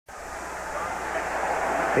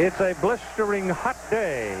It's a blistering hot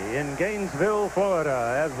day in Gainesville,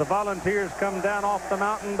 Florida, as the Volunteers come down off the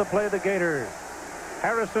mountain to play the Gators.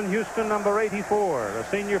 Harrison Houston, number 84, a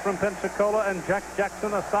senior from Pensacola, and Jack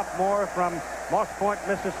Jackson, a sophomore from Moss Point,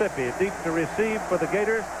 Mississippi. Deep to receive for the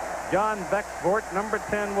Gators. John Beckford, number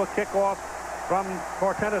 10, will kick off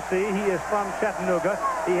for Tennessee. He is from Chattanooga.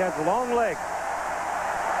 He has long legs.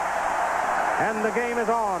 And the game is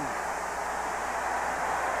on.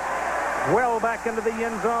 Well back into the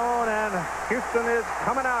end zone, and Houston is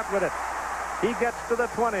coming out with it. He gets to the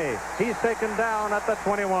 20. He's taken down at the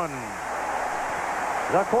 21.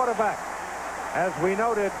 The quarterback, as we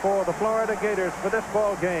noted for the Florida Gators for this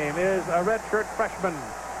ball game, is a redshirt freshman.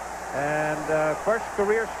 And first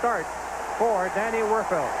career start for Danny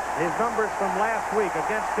Werfel. His numbers from last week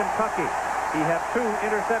against Kentucky. He had 2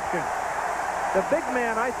 interceptions. The big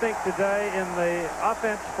man, I think, today in the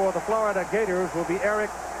offense for the Florida Gators will be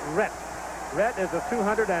Eric Rhett. Rhett is a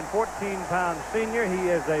 214-pound senior. He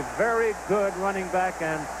is a very good running back,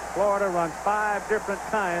 and Florida runs 5 different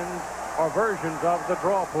kinds or versions of the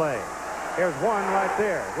draw play. Here's one right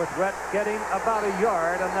there with Rhett getting about a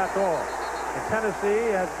yard, and that's all. And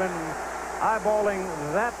Tennessee has been eyeballing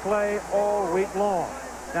that play all week long.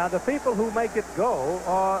 Now, the people who make it go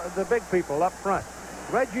are the big people up front.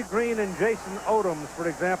 Reggie Green and Jason Odoms, for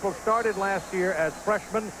example, started last year as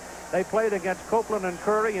freshmen. They played against Copeland and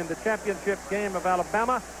Curry in the championship game of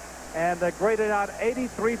Alabama, and they graded out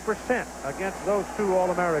 83% against those 2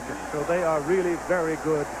 All-Americans. So they are really very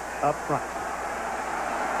good up front.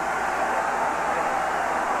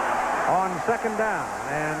 On second down,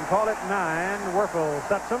 and call it 9, Werfel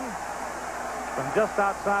sets him from just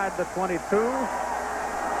outside the 22,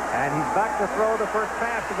 and he's back to throw the first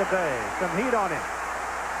pass of the day. Some heat on him.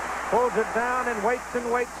 Pulls it down and waits and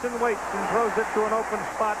waits and waits and throws it to an open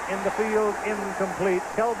spot in the field, incomplete.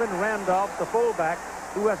 Kelvin Randolph, the fullback,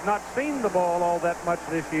 who has not seen the ball all that much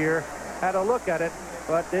this year, had a look at it,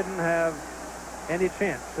 but didn't have any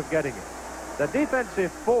chance of getting it. The defensive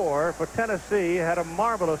 4 for Tennessee had a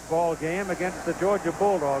marvelous ball game against the Georgia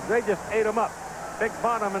Bulldogs. They just ate them up. Big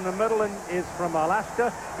Bonham in the middle is from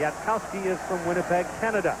Alaska. Yatkowski is from Winnipeg,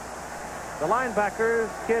 Canada. The linebackers,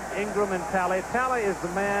 Kidd, Ingram, and Talley. Talley is the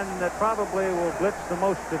man that probably will blitz the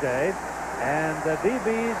most today. And the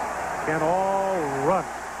DBs can all run.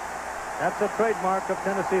 That's a trademark of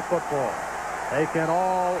Tennessee football. They can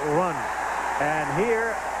all run. And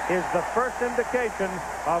here is the first indication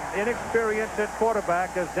of inexperience at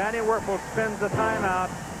quarterback as Danny Werfel spends the timeout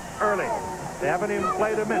early. They haven't even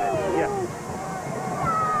played a minute yet.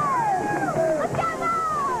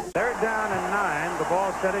 They're down and 9. The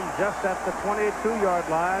ball setting just at the 22-yard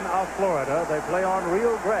line of Florida. They play on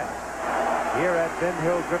real grass here at Ben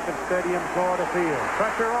Hill Griffin Stadium, Florida Field.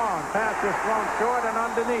 Pressure on. Pass is thrown short and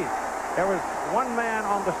underneath. There was one man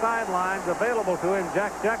on the sidelines available to him,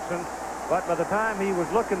 Jack Jackson, but by the time he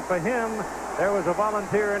was looking for him, there was a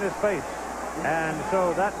volunteer in his face. And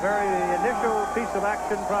so that very initial piece of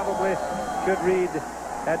action probably should read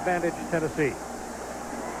advantage Tennessee.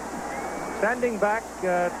 Standing back,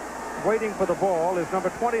 waiting for the ball, is number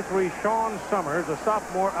 23, Sean Summers, a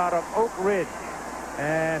sophomore out of Oak Ridge.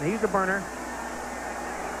 And he's a burner.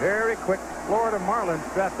 Very quick. Florida Marlins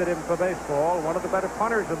drafted him for baseball. One of the better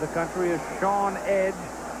punters in the country is Sean Edge.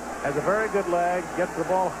 Has a very good leg, gets the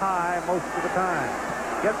ball high most of the time.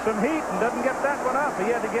 Gets some heat and doesn't get that one up. He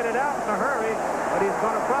had to get it out in a hurry, but he's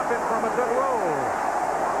going to profit from a good roll.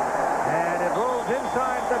 And it rolls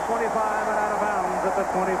inside the 25 and out of bounds at the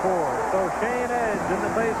 24. So Shane Edge, in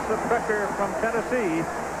the face of pressure from Tennessee,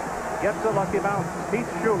 gets a lucky bounce. Pete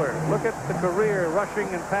Schuler, look at the career rushing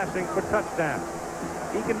and passing for touchdowns.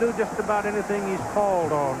 He can do just about anything he's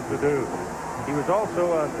called on to do. He was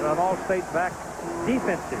also an all-state back,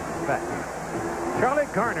 defensive back.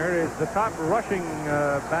 Charlie Garner is the top rushing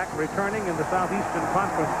back returning in the Southeastern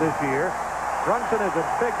Conference this year. Brunson is a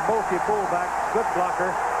big, bulky fullback, good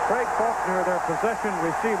blocker. Craig Faulkner, their possession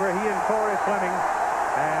receiver, he and Corey Fleming.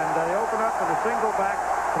 And they open up with a single back,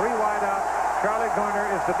 3 wide out. Charlie Garner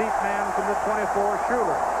is the deep man from the 24,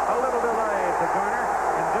 Schuler. A little delay to Garner,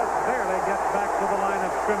 and just barely gets back to the line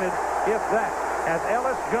of scrimmage, if that, as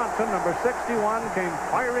Ellis Johnson, number 61, came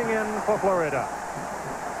firing in for Florida.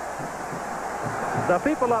 The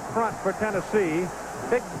people up front for Tennessee,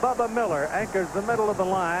 Big Bubba Miller anchors the middle of the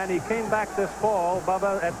line. He came back this fall,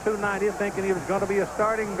 Bubba, at 290, thinking he was going to be a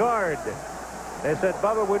starting guard. They said,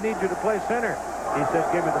 Bubba, we need you to play center. He said,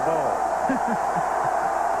 give me the ball.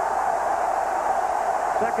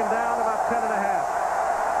 Second down, about 10 and a half.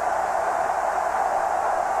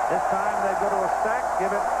 This time they go to a stack,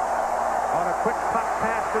 give it on a quick pop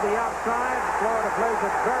pass to the outside. Florida plays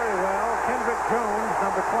it very well. Kendrick Jones,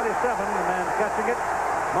 number 27, the man catching it.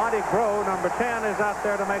 Monty Groh, number 10, is out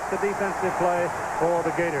there to make the defensive play for the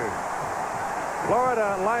Gators.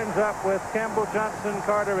 Florida lines up with Campbell, Johnson,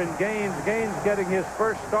 Carter, and Gaines. Gaines getting his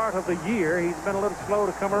first start of the year. He's been a little slow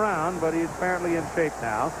to come around, but he's apparently in shape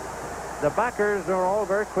now. The backers are all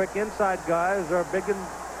very quick. Inside guys are big and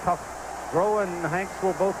tough. Groh and Hanks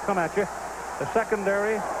will both come at you. The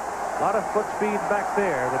secondary, a lot of foot speed back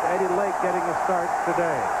there with Eddie Lake getting a start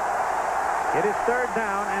today. It is 3rd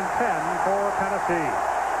down and 10 for Tennessee.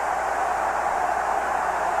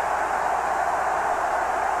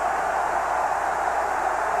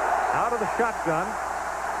 Out of the shotgun,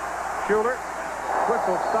 Schuler, Quick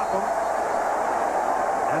will stop him,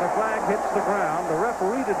 and a flag hits the ground. The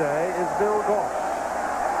referee today is Bill Goss.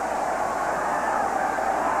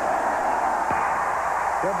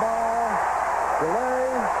 Good ball,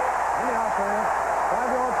 delay, and the offense.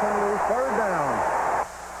 5-yard penalty, 3rd down.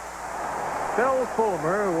 Phil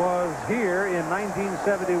Fulmer was here in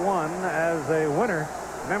 1971 as a winner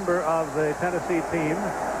member of the Tennessee team.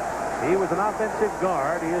 He was an offensive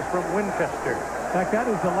guard. He is from Winchester. In fact, that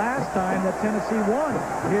was the last time that Tennessee won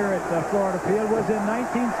here at Florida Field was in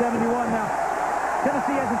 1971. Now,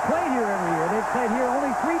 Tennessee hasn't played here every year. They've played here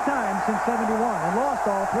only 3 times since 71 and lost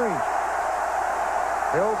all 3.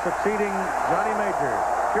 Hill succeeding Johnny Major.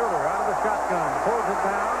 Schuler out of the shotgun, pulls it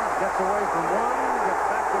down, gets away from one, gets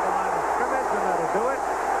back to the line of scrimmage, and that'll do it.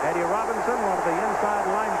 Eddie Robinson, one of the inside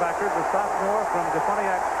linebackers, the sophomore from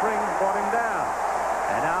Defoniac Springs, brought him down.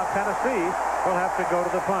 And now Tennessee will have to go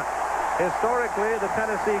to the punt. Historically, the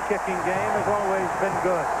Tennessee kicking game has always been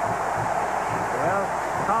good. Well,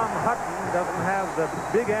 Tom Hutton doesn't have the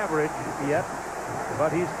big average yet,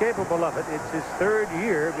 but he's capable of it. It's his 3rd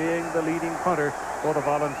year being the leading punter for the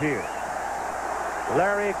Volunteers.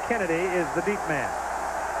 Larry Kennedy is the deep man.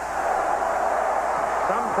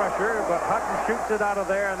 Some pressure, but Hutton shoots it out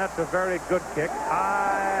of there, and that's a very good kick.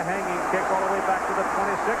 High hanging kick all the way back to the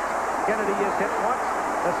 26. Kennedy is hit once.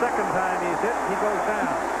 The second time he's hit, he goes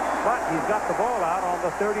down. But he's got the ball out on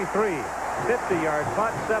the 33. 50-yard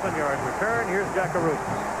punt, 7-yard return. Here's Jackaroo.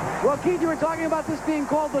 Well, Keith, you were talking about this being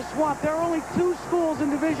called the Swamp. There are only 2 schools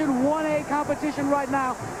in Division 1A competition right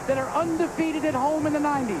now that are undefeated at home in the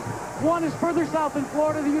 90s. One is further south in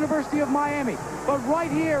Florida, the University of Miami. But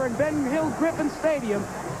right here in Ben Hill Griffin Stadium,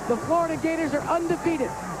 the Florida Gators are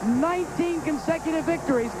undefeated. 19 consecutive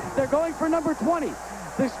victories. They're going for number 20.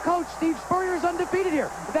 This coach, Steve Spurrier, is undefeated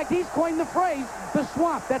here. In fact, he's coined the phrase, the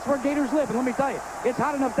Swamp. That's where Gators live. And let me tell you, it's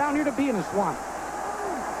hot enough down here to be in a swamp.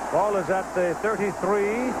 Ball is at the 33.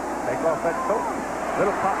 Take off that coat.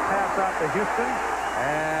 Little pop pass out to Houston.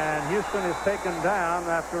 And Houston is taken down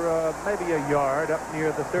after maybe a yard up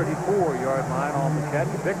near the 34-yard line on the catch.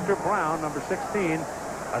 Victor Brown, number 16,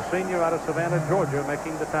 a senior out of Savannah, Georgia,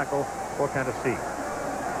 making the tackle for Tennessee.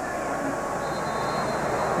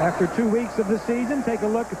 After 2 weeks of the season, take a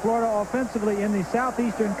look at Florida offensively in the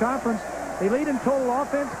Southeastern Conference. They lead in total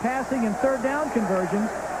offense, passing, and 3rd down conversions.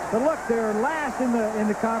 But look, they're last in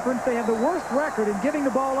the conference. They have the worst record in giving the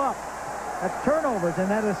ball up. That's turnovers, and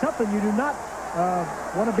that is something you do not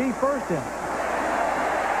want to be first in.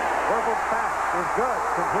 Werfel's pass is good.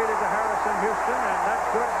 Completed to Harrison Houston, and that's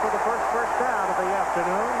good for the first down of the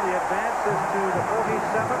afternoon. The advance is to the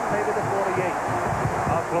 47, maybe the 48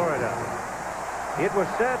 of Florida. It was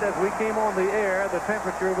said as we came on the air, the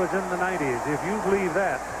temperature was in the 90s. If you believe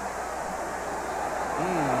that,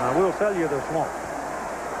 I will tell you the swamp.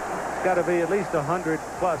 It's got to be at least 100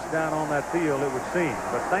 plus down on that field, it would seem.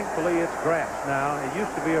 But thankfully, it's grass now. It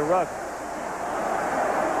used to be a rug.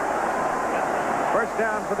 First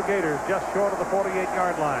down for the Gators, just short of the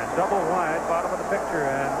 48-yard line. Double wide, bottom of the picture,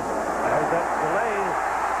 and there's that delay.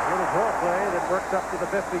 A little draw play that works up to the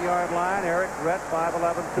 50-yard line. Eric Rhett,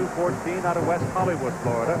 5'11", 214, out of West Hollywood,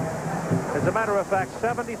 Florida. As a matter of fact,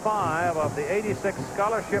 75 of the 86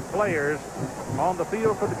 scholarship players on the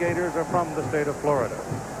field for the Gators are from the state of Florida.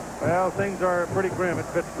 Well, things are pretty grim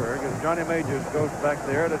at Pittsburgh as Johnny Majors goes back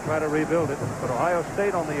there to try to rebuild it. But Ohio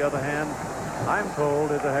State, on the other hand, I'm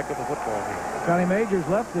told, is a heck of a football team. Johnny Majors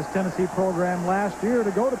left this Tennessee program last year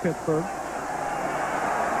to go to Pittsburgh.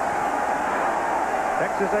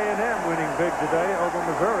 Texas A&M winning big today over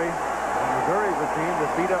Missouri. And Missouri's a team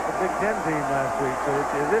that beat up the Big Ten team last week. So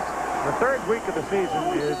the 3rd week of the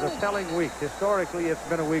season is a telling week. Historically, it's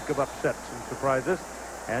been a week of upsets and surprises.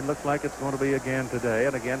 And looks like it's going to be again today.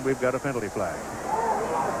 And again, we've got a penalty flag.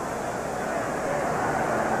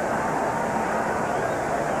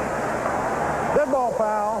 Dead ball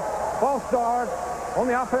foul. False start. on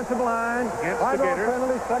the offensive line. Against the Five-yard Gators.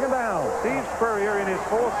 penalty, second down. Steve Spurrier, in his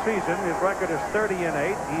 4th season, his record is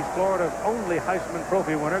 30-8. He's Florida's only Heisman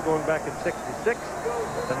Trophy winner, going back in '66.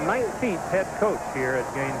 The 19th head coach here at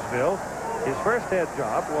Gainesville. His first head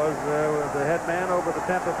job was the head man over the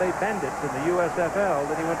Tampa Bay Bandits in the USFL.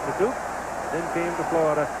 Then he went to Duke, then came to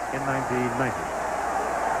Florida in 1990.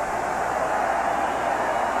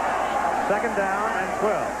 Second down and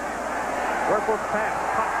 12. Werfel's pass,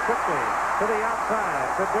 caught quickly to the outside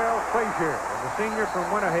to Darrell Frazier. The senior from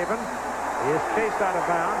Winter Haven is chased out of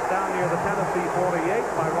bounds down near the Tennessee 48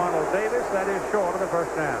 by Ronald Davis. That is short of the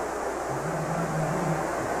first down.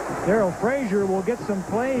 Darrell Frazier will get some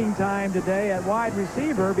playing time today at wide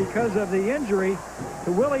receiver because of the injury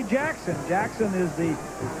to Willie Jackson. Jackson is the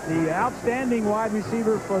outstanding wide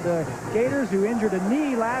receiver for the Gators, who injured a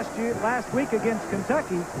knee last week against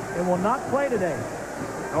Kentucky and will not play today.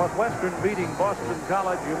 Northwestern beating Boston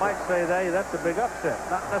College, you might say that's a big upset.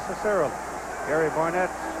 Not necessarily. Gary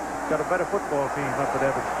Barnett's got a better football team up at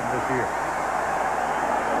Evanston this year.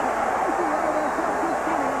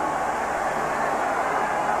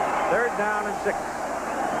 Third down and 6.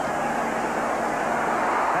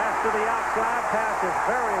 Pass to the outside. Pass is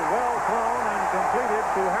very well thrown and completed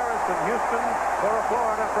to Harrison Houston for a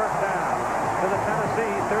Florida first down to the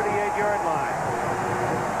Tennessee 38-yard line.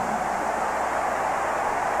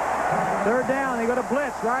 Third down, they go to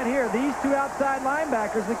blitz right here. These two outside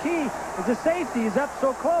linebackers, the key is the safety is up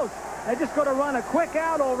so close. They just go to run a quick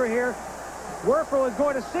out over here. Werfel is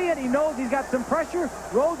going to see it. He knows he's got some pressure,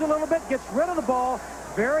 rolls a little bit, gets rid of the ball,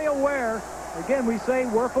 very aware. Again, we say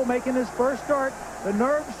Werfel making his first start. The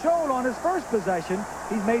nerves showed on his first possession.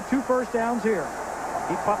 He's made 2 first downs here.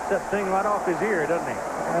 He pops that thing right off his ear, doesn't he?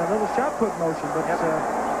 A little shot put motion, but gets there.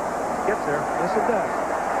 Yes, it does.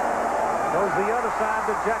 Goes the other side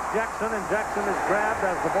to Jack Jackson, and Jackson is grabbed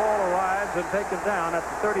as the ball arrives and taken down at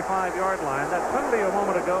the 35-yard line. That penalty a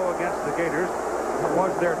moment ago against the Gators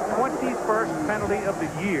was their 21st penalty of the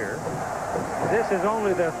year. This is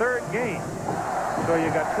only their 3rd game. So you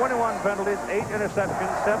got 21 penalties, 8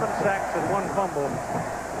 interceptions, 7 sacks, and 1 fumble.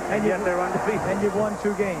 And yet they're undefeated. And you've won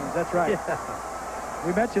 2 games. That's right. Yeah.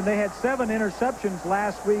 We mentioned they had 7 interceptions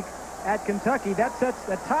last week at Kentucky. That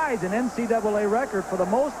ties an NCAA record for the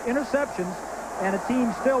most interceptions, and a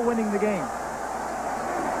team still winning the game.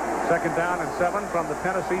 Second down and 7 from the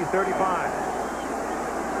Tennessee 35.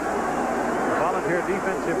 The Volunteer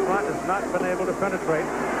defensive front has not been able to penetrate.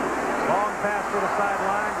 Long pass to the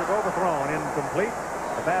sidelines is overthrown, incomplete.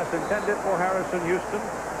 The pass intended for Harrison Houston.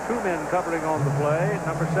 2 men covering on the play.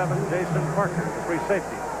 Number 7, Jason Parker, the free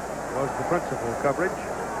safety, was the principal coverage.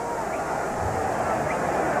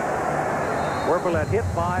 Werfel had hit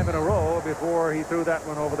 5 in a row before he threw that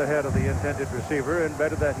one over the head of the intended receiver, and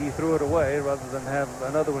better that he threw it away rather than have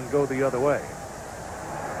another one go the other way.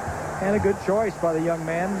 And a good choice by the young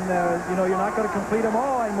man. You know, you're not going to complete them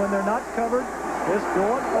all, and when they're not covered, just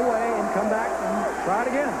throw it away and come back and try it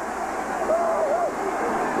again.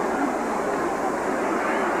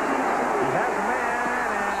 He has a man,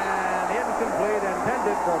 and incomplete,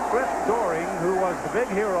 intended for Chris Doering, who was the big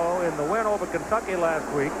hero in the win over Kentucky last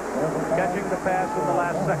week, catching the pass in the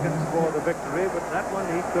last seconds for the victory, but that one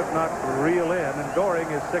he could not reel in, and Doering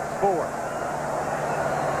is 6'4".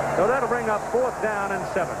 So that'll bring up 4th down and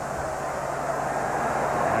 7.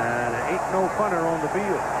 And ain't no punter on the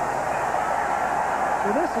field. So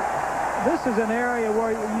this is an area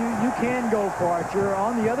where you can go for it. You're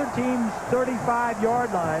on the other team's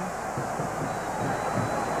 35-yard line.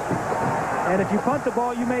 And if you punt the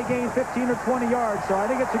ball, you may gain 15 or 20 yards. So I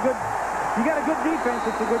think it's a good, you got a good defense,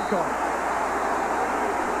 it's a good call.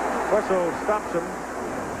 Whistle stops him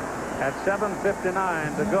at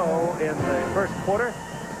 7:59 to go in the first quarter.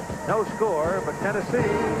 No score, but Tennessee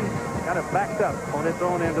kind of backed up on its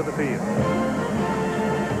own end of the field.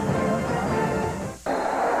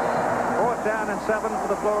 4th down and 7 for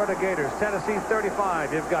the Florida Gators. Tennessee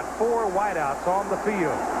 35. You've got 4 wideouts on the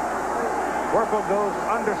field. Werfel goes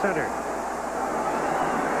under center.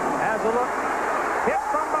 Has a look. Hit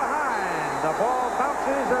from behind. The ball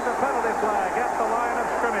bounces and the penalty flag at the line of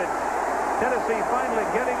scrimmage. Tennessee finally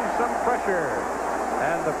getting some pressure.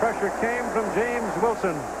 And the pressure came from James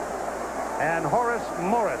Wilson and Horace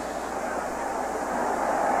Morris,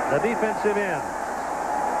 the defensive end.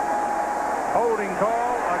 Holding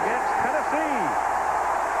call against Tennessee.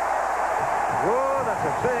 Whoa, that's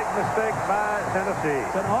a big mistake by Tennessee.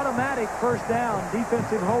 It's an automatic first down,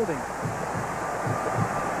 defensive holding.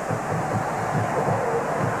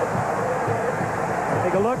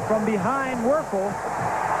 Take a look from behind Werfel.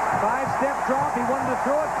 5-step drop. He wanted to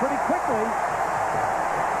throw it pretty quickly.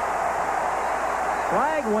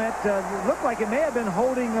 Flag went, looked like it may have been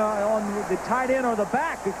holding on the tight end or the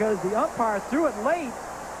back because the umpire threw it late.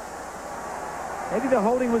 Maybe the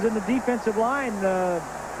holding was in the defensive line,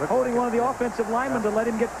 holding one of the offensive linemen to let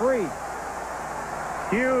him get free.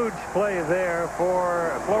 Huge play there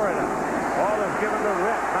for Florida. Ball is given to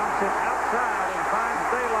Rhett. Dumps it outside and finds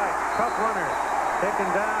daylight. Tough runner. Taken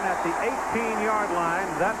down at the 18-yard line.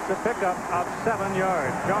 That's the pickup of 7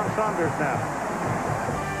 yards. John Saunders now.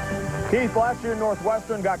 Keith, last year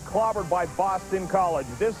Northwestern got clobbered by Boston College.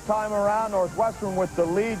 This time around, Northwestern with the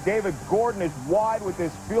lead. David Gordon is wide with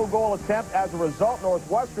his field goal attempt. As a result,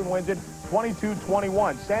 Northwestern wins it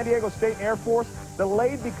 22-21. San Diego State Air Force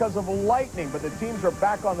delayed because of lightning, but the teams are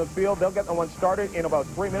back on the field. They'll get the one started in about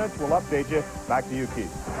 3 minutes. We'll update you. Back to you,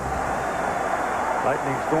 Keith.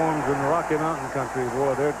 Lightning storms in the Rocky Mountain country,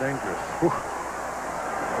 boy, they're dangerous. Whew.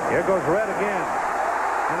 Here goes Rhett again.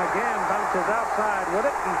 And again bounces outside with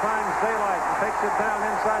it and finds daylight and takes it down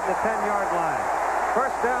inside the 10-yard line.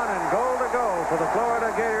 First down and goal to go for the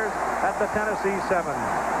Florida Gators at the Tennessee 7.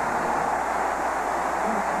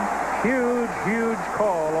 Huge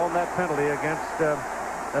call on that penalty against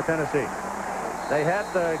Tennessee. They had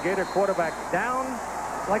the Gator quarterback down.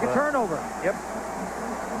 Like a turnover. Yep.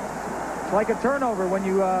 It's like a turnover when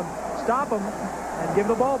you stop them and give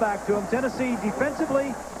the ball back to them. Tennessee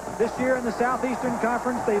defensively this year in the Southeastern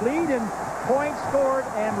Conference, they lead in points scored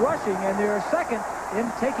and rushing, and they're second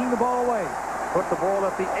in taking the ball away. Put the ball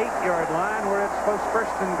at the 8-yard line where it's supposed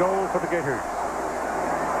first and goal for the Gators.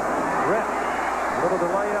 Rhett, a little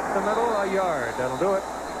delay up the middle, a yard. That'll do it.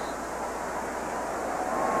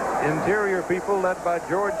 Interior people led by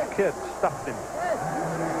George Kidd stuffed him.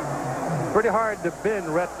 Pretty hard to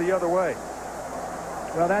bend Rhett the other way.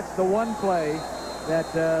 Well, that's the one play that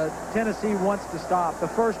Tennessee wants to stop. The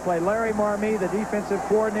first play, Larry Marmee, the defensive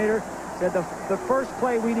coordinator, said the first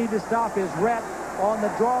play we need to stop is Rhett on the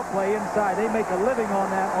draw play inside. They make a living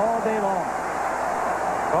on that all day long.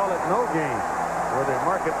 Call it no gain, where they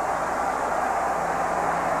mark it.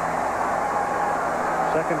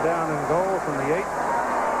 Second down and goal from the 8.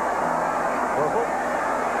 Purple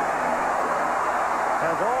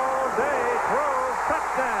has all day, throws,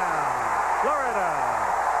 touchdown, Florida.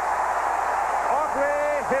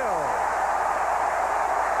 Aubrey Hill.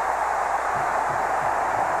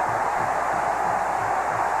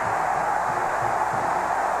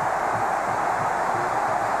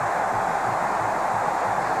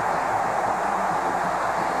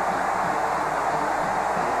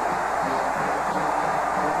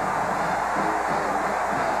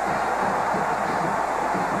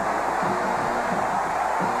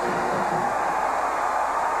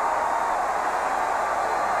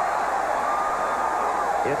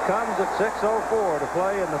 It comes at 6:04 to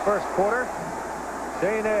play in the first quarter.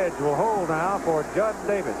 Shane Edge will hold now for Judd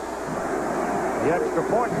Davis. The extra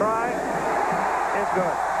point try is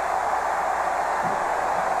good.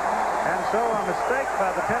 And so a mistake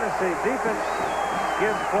by the Tennessee defense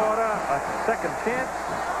gives Florida a second chance.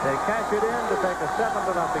 They cash it in to take a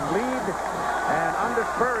 7-0 lead. And under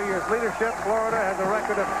Spurrier's leadership, Florida has a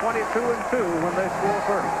record of 22-2 when they score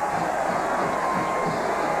first.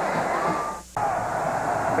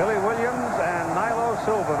 Billy Williams and Nilo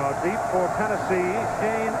Sylvan are deep for Tennessee.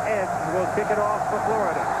 Shane Edge will kick it off for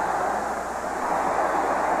Florida.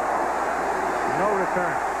 No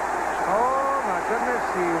return. Oh, my goodness.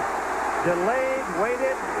 He delayed,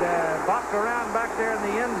 waited, bopped around back there in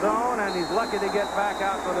the end zone, and he's lucky to get back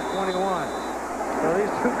out for the 21. So these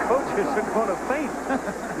two coaches are going to faint.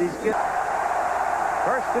 These kids.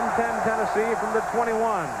 First and 10 Tennessee from the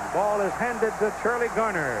 21. Ball is handed to Charlie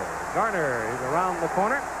Garner. Garner is around the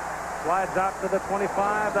corner. Slides out to the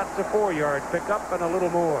 25. That's a 4-yard pickup and a little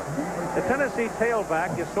more. The Tennessee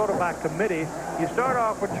tailback is sort of by committee. You start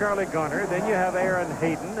off with Charlie Garner, then you have Aaron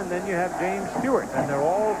Hayden, and then you have James Stewart. And they're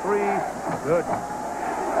all three good.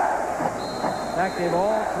 In fact, they've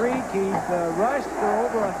all three, Keith, rushed for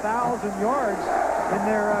over 1,000 yards in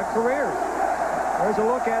their careers. There's a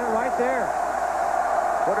look at it right there.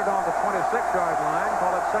 Put it on the 26-yard line.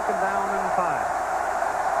 Call it second down and 5.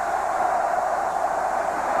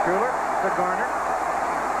 Schuler to Garner.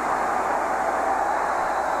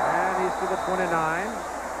 And he's to the 29.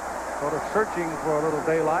 Sort of searching for a little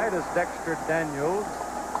daylight as Dexter Daniels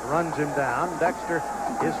runs him down. Dexter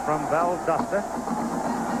is from Valdosta.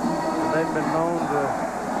 They've been known to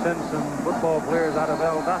send some football players out of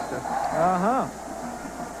Valdosta. Uh-huh.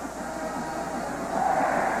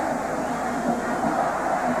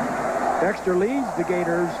 Dexter leads the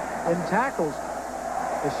Gators in tackles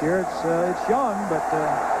this year. It's young, but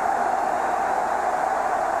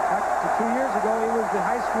back to 2 years ago, he was the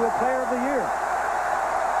high school player of the year.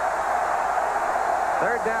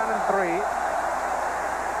 Third down and 3.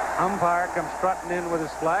 Umpire comes strutting in with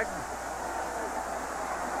his flag.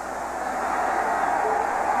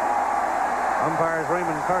 Umpire is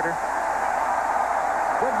Raymond Carter.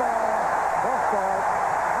 Good ball. Ball start.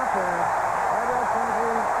 Offense. Idell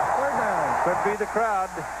Tennessee. Third down. Could be the crowd.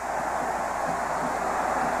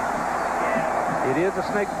 It is a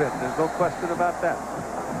snake pit. There's no question about that.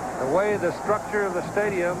 The way the structure of the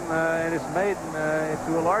stadium it is made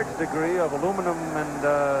to a large degree of aluminum and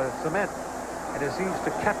cement, and it seems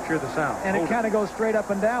to capture the sound. And it kind of goes straight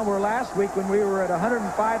up and down. Where last week when we were at 105,000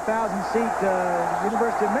 seat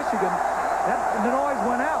University of Michigan, the noise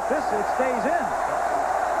went out. It stays in.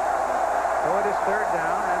 So it is third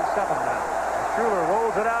down and 7 now. Schuler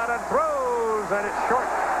rolls it out and throws, and it's short.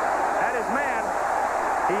 Had his man.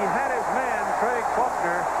 He had his man, Craig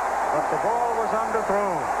Faulkner, but the ball was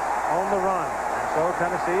underthrown on the run. And so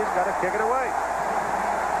Tennessee's got to kick it away.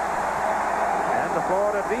 And the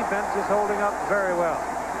Florida defense is holding up very well.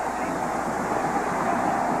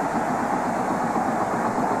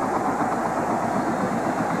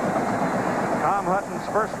 Tom Hutton's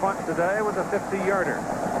first punt today was a 50-yarder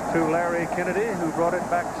to Larry Kennedy, who brought it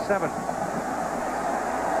back 7.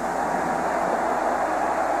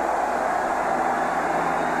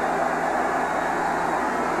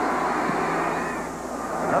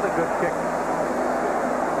 Another good kick.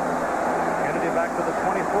 Kennedy back to the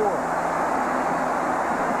 24.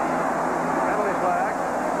 Penalty flag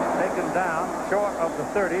taken down short of the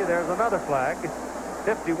 30. There's another flag.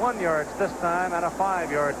 51 yards this time and a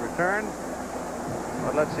 5-yard return.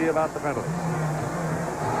 But let's see about the penalties.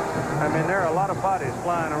 I mean, there are a lot of bodies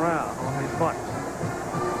flying around on these punts.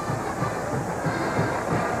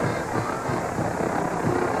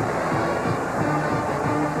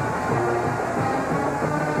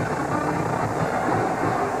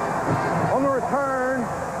 On the return,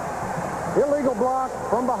 illegal block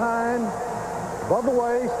from behind, above the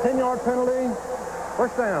waist, 10-yard penalty,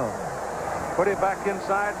 first down. Put it back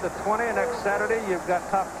inside the 20. Next Saturday, you've got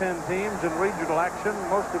top 10 teams in regional action.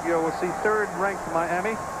 Most of you will see third-ranked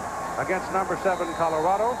Miami against number 7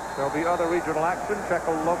 Colorado. There'll be other regional action. Check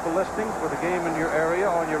local listings for the game in your area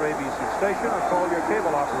on your ABC station, or call your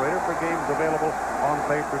cable operator for games available on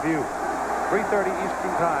pay-per-view. 3:30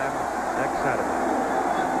 Eastern Time next Saturday.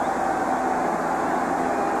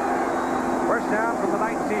 First down from the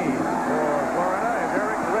 19 for Florida.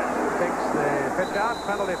 Eric Rett takes the pitch out.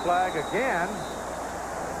 Penalty flag again.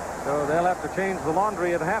 So they'll have to change the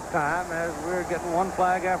laundry at halftime as we're getting one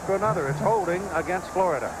flag after another. It's holding against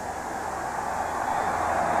Florida.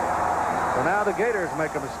 So now the Gators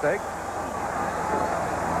make a mistake.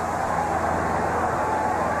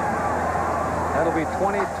 That'll be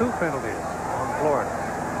 22 penalties on Florida.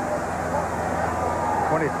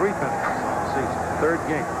 23 penalties on the season. Third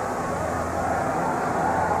game.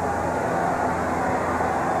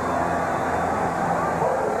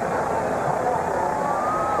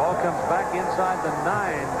 Ball comes back inside the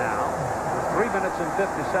 9 now. 3 minutes and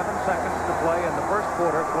 57 seconds to play in the first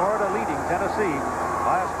quarter. Florida leading Tennessee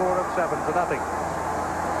by a score of 7-0.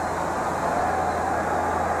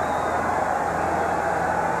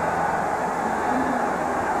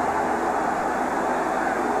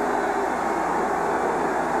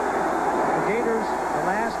 The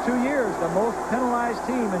last 2 years, the most penalized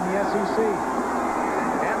team in the SEC.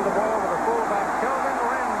 And the ball with a fullback, Kelvin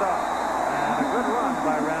Randolph. And a good run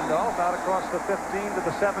by Randolph out across the 15 to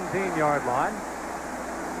the 17-yard line.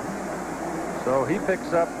 So he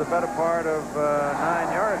picks up the better part of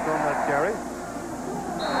 9 yards on that carry.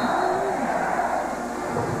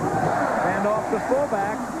 Randolph, the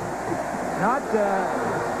fullback. Not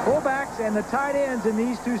fullbacks and the tight ends in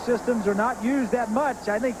these two systems are not used that much.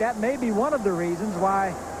 I think that may be one of the reasons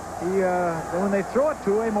why when they throw it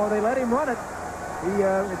to him or they let him run it,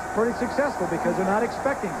 it's pretty successful because they're not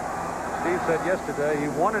expecting it. Steve said yesterday he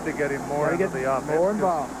wanted to get him more into the offense. More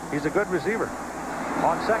involved. He's a good receiver.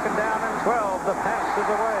 On second down and 12, the pass is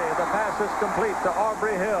away. The pass is complete to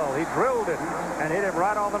Aubrey Hill. He drilled it and hit him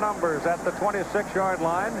right on the numbers at the 26-yard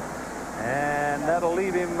line. And that'll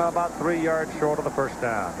leave him about 3 yards short of the first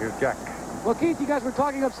down. Here's Jack. Well, Keith, you guys were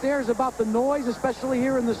talking upstairs about the noise, especially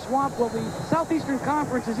here in the swamp. Well, the Southeastern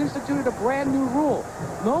Conference has instituted a brand new rule.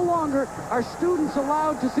 No longer are students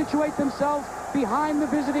allowed to situate themselves behind the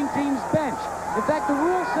visiting team's bench. In fact, the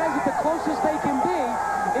rule says that the closest they can be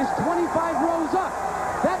is 25 rows up.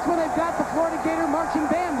 That's where they've got the Florida Gator marching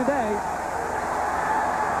band today.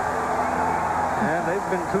 And they've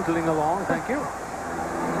been tootling along. Thank you.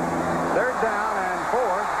 Third down and 4.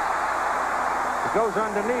 It goes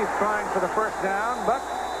underneath trying for the first down, but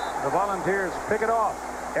the Volunteers pick it off.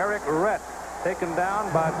 Eric Rett taken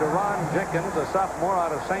down by Deron Jenkins, a sophomore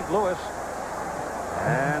out of St. Louis.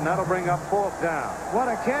 And that'll bring up 4th down. What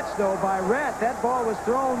a catch, though, by Rhett. That ball was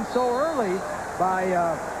thrown so early by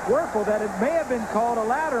Wuerffel that it may have been called a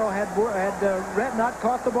lateral had Rhett not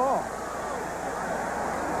caught the ball.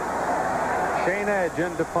 Shane Edge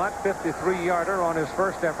into punt, 53-yarder on his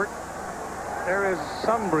first effort. There is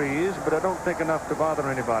some breeze, but I don't think enough to bother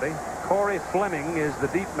anybody. Corey Fleming is the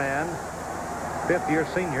deep man, 5th-year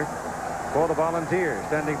senior for the Volunteers,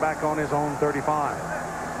 standing back on his own 35.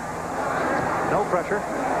 No pressure.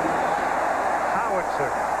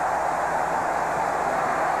 Howitzer.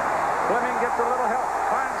 Fleming gets a little help.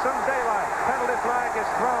 Finds some daylight. Penalty flag is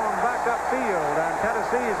thrown back upfield, and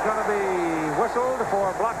Tennessee is going to be whistled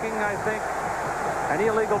for blocking, I think, an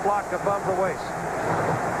illegal block above the waist,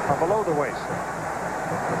 or below the waist.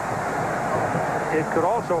 It could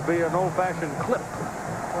also be an old-fashioned clip.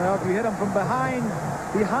 Well, if you hit them from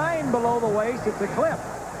behind below the waist, it's a clip.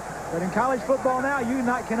 But in college football now, you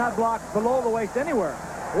cannot block below the waist anywhere.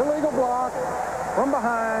 Illegal block from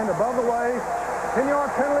behind, above the waist.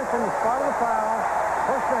 10-yard penalty from the spot of the foul.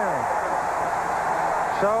 First down.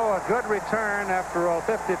 So a good return after a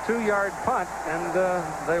 52-yard punt, and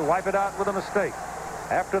they wipe it out with a mistake.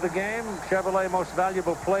 After the game, Chevrolet Most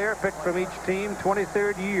Valuable Player picked from each team,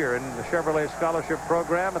 23rd year in the Chevrolet Scholarship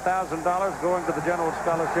Program, $1,000 going to the General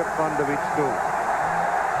Scholarship Fund of each school.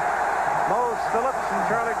 Mose Phillips and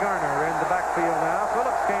Charlie Garner in the backfield now.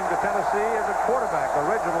 Phillips came to Tennessee as a quarterback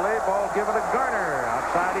originally. Ball given to Garner.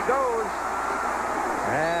 Outside he goes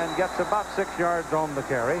and gets about 6 yards on the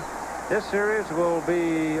carry. This series will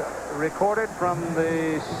be recorded from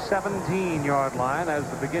the 17-yard line as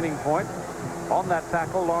the beginning point. On that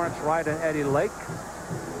tackle, Lawrence Wright and Eddie Lake.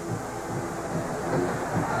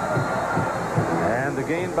 And the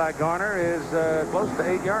gain by Garner is close to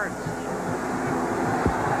 8 yards.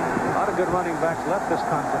 A lot of good running backs left this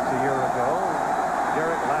conference a year ago.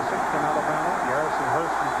 Derek Lassick from Alabama, Garrison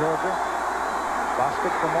Hurst from Georgia,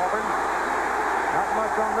 Bostic from Auburn. Not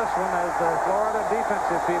much on this one as the Florida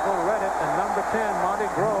defensive people read it, and number 10, Monty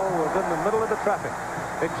Groh, was in the middle of the traffic.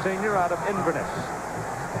 Big senior out of Inverness.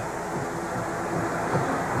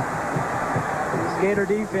 Gator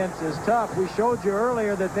defense is tough. We showed you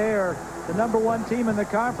earlier that they are the #1 team in the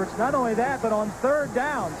conference. Not only that, but on 3rd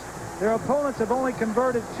downs, their opponents have only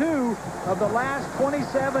converted 2 of the last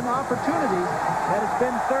 27 opportunities that has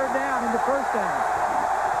been 3rd down into 1st down.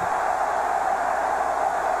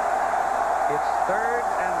 It's 3rd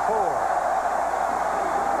and 4.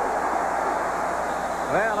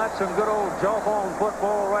 Well, that's some good old jawbone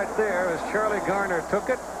football right there as Charlie Garner took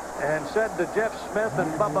it and said to Jeff Smith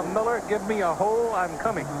and Bubba Miller, "Give me a hole, I'm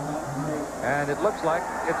coming." And it looks like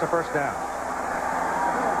it's a 1st down.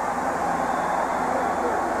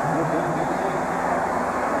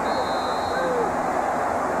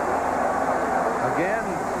 Again,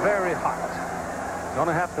 very hot. Going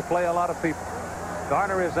to have to play a lot of people.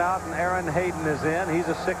 Garner is out and Aaron Hayden is in. He's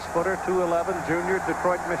a 6-footer, 211, junior,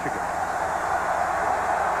 Detroit, Michigan.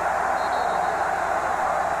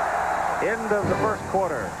 End of the first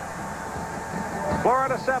quarter.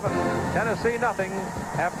 Florida 7, Tennessee nothing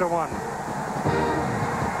after 1.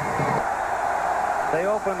 They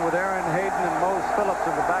open with Aaron Hayden and Mose Phillips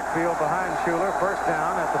in the backfield behind Schuler. 1st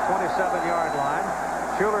down at the 27-yard line.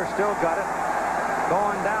 Schuler still got it.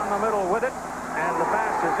 Going down the middle with it. And the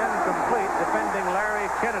pass is incomplete. Defending Larry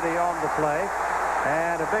Kennedy on the play.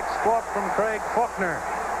 And a big squawk from Craig Faulkner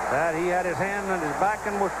that he had his hand on his back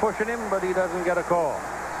and was pushing him, but he doesn't get a call.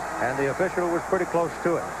 And the official was pretty close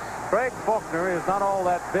to it. Craig Faulkner is not all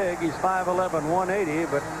that big. He's 5'11", 180,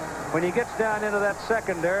 but when he gets down into that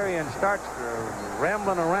secondary and starts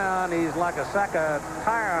rambling around, he's like a sack of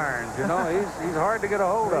tire irons, you know. He's hard to get a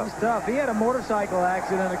hold of. He's tough. He had a motorcycle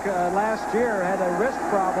accident last year, had a wrist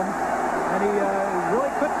problem, and he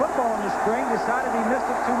really quit football in the spring, decided he missed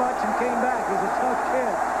it too much and came back. He's a tough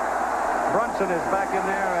kid. Brunson is back in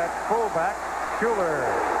there at fullback. Schuler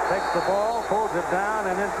takes the ball, pulls it down,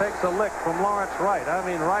 and then takes a lick from Lawrence Wright. I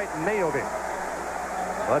mean, Wright nailed him.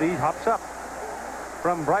 But he hops up.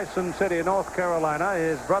 From Bryson City, North Carolina,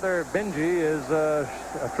 his brother Benji is a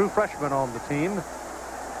true freshman on the team.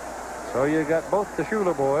 So you got both the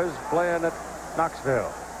Schuler boys playing at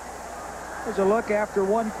Knoxville. There's a look after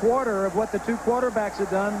 1 quarter of what the 2 quarterbacks have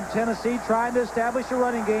done. Tennessee trying to establish a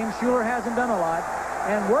running game. Schuler hasn't done a lot.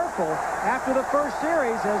 And Wuerffel, after the first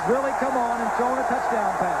series, has really come on and thrown a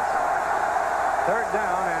touchdown pass. 3rd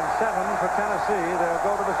down and 7 for Tennessee. They'll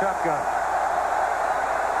go to the shotgun.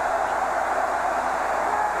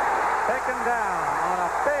 Taken down on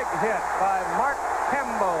a big hit by Mark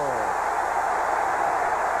Campbell.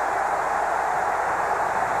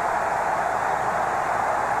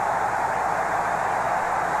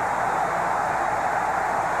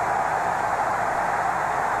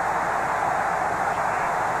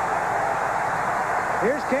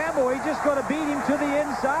 Here's Campbell. He's just going to beat him to the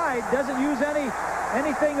inside. Doesn't use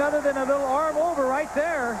anything other than a little arm over right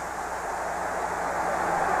there.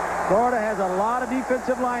 Florida has a lot of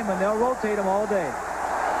defensive linemen. They'll rotate them all day.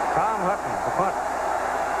 Tom Hutton, the punt.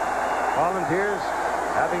 Volunteers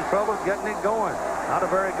having trouble getting it going. Not a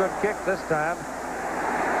very good kick this time.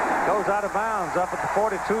 Goes out of bounds up at the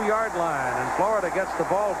 42-yard line, and Florida gets the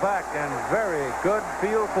ball back in very good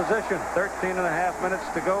field position. 13.5 minutes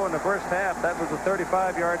to go in the first half. That was a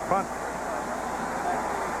 35-yard punt.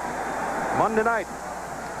 Monday night,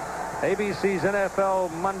 ABC's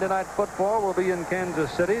NFL Monday Night Football will be in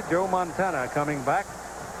Kansas City. Joe Montana coming back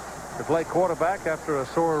to play quarterback after a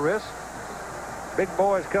sore wrist. Big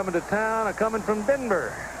boys coming to town are coming from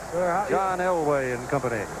Denver. John Elway and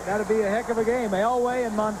company. That'll be a heck of a game. Elway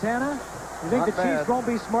and Montana. You think the Chiefs won't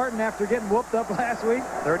be smarting after getting whooped up last week?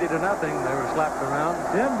 30-0. They were slapped around.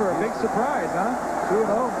 Denver, a big surprise, huh? 2-0.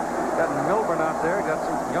 Got Milburn out there. Got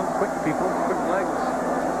some young, quick people, quick legs.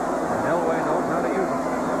 And Elway knows how to use them.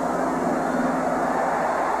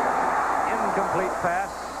 Incomplete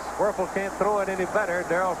pass. Werfel can't throw it any better.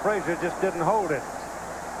 Darrell Frazier just didn't hold it.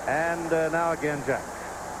 And now again, Jack.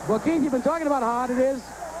 Well, Keith, you've been talking about how hot it is.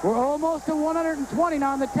 We're almost at 120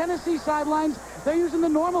 now. On the Tennessee sidelines, they're using the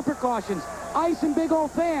normal precautions. Ice and big old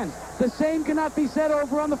fans. The same cannot be said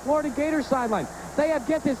over on the Florida Gators sideline. They have,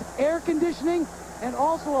 get this, air conditioning and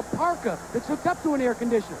also a parka that's hooked up to an air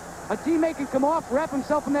conditioner. A teammate can come off, wrap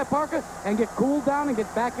himself in that parka, and get cooled down and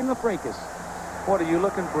get back in the fracas. What, are you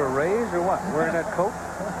looking for a raise or what? Wearing that coat?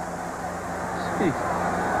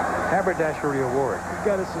 Haberdashery award. He's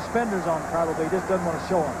got his suspenders on probably. He just doesn't want to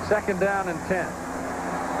show them. 2nd down and 10.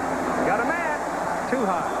 Got a man. Too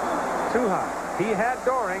high. Too high. He had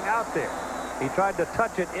Doring out there. He tried to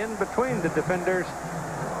touch it in between the defenders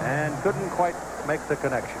and couldn't quite make the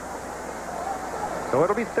connection. So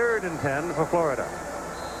it'll be 3rd and 10 for Florida.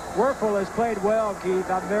 Werfel has played well, Keith.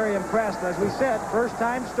 I'm very impressed. As we said,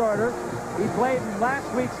 first-time starter. He played in last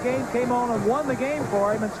week's game, came on and won the game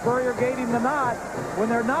for him, and Spurrier gave him the nod. When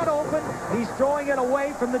they're not open, he's throwing it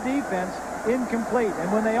away from the defense, incomplete.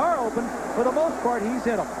 And when they are open, for the most part, he's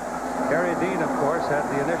hit them. Gary Dean, of course, had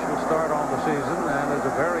the initial start on the season and is a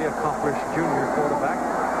very accomplished junior quarterback.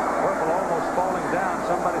 Werfel almost falling down.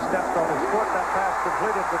 Somebody stepped on his foot. That pass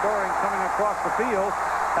completed to Doring coming across the field.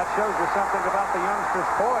 That shows you something about the youngster's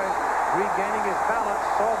poise. Regaining his balance,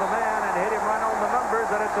 saw the man and hit him right on the numbers,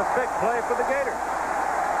 and it's a big play for the Gators.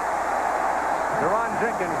 Deron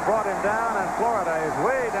Jenkins brought him down, and Florida is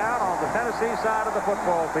way down on the Tennessee side of the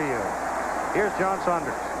football field. Here's John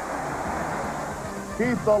Saunders.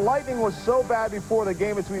 Keith, the lightning was so bad before the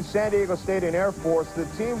game between San Diego State and Air Force, the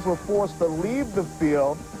teams were forced to leave the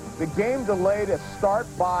field. The game delayed a start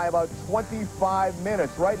by about 25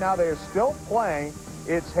 minutes. Right now, they are still playing.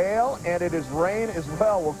 It's hail and it is rain as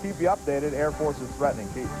well. We'll keep you updated. Air Force is threatening,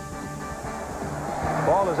 Keith.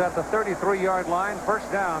 Ball is at the 33-yard line.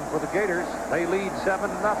 First down for the Gators. They lead 7-0,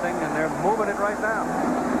 and they're moving it right now.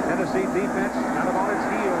 Tennessee defense kind of on its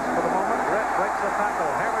heels for the moment. Brett breaks the tackle,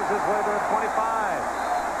 hammers his way to the 25.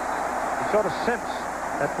 He sort of sense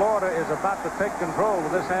that Florida is about to take control of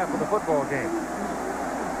this half of the football game.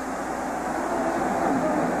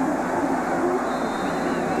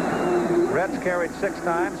 Reds carried 6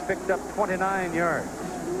 times, picked up 29 yards.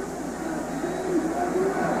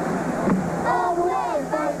 All the way,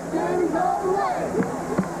 first James, all the way.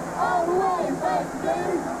 All the way, first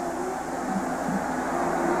James.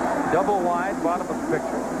 Double wide, bottom of the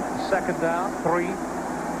picture. 2nd down, 3.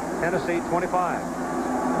 Tennessee 25.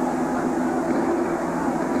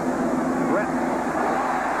 Brett.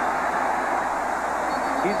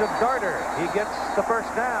 He's a darter. He gets the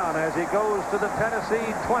first down as he goes to the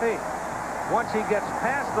Tennessee 20. Once he gets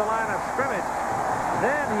past the line of scrimmage,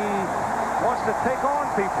 then he wants to take on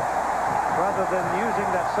people rather than using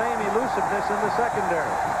that same elusiveness in the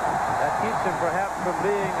secondary. That keeps him perhaps from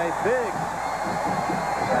being a big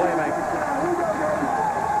playmaker.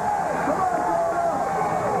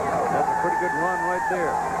 That's a pretty good run right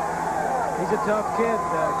there. He's a tough kid,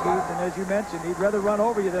 Keith, and as you mentioned, he'd rather run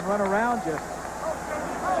over you than run around you.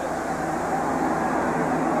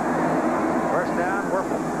 First down,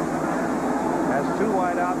 Werfel has 2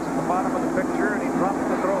 wideouts at the bottom of the picture, and he drops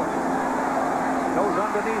the throw. Goes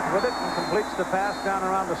underneath with it and completes the pass down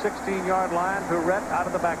around the 16-yard line to Rhett out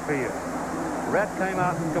of the backfield. Rhett came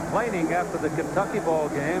out complaining after the Kentucky ball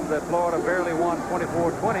game that Florida barely won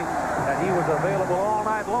 24-20, and he was available all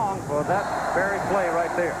night long for that very play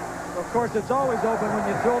right there. Of course, it's always open when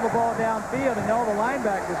you throw the ball downfield, and all the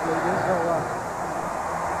linebackers lead you, so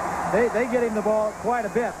they get him the ball quite a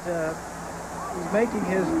bit. He's making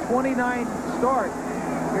his 29th start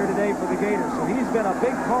here today for the Gators. So he's been a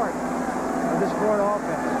big part of this Florida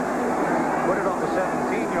offense. Put it on the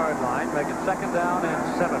 17-yard line, make it 2nd down and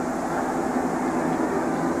 7.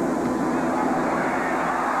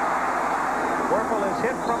 Wuerffel is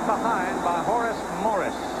hit from behind by Horace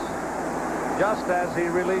Morris just as he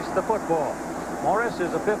released the football. Morris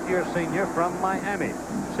is a 5th-year senior from Miami,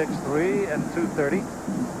 6'3" and 230.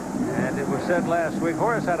 And it was said last week,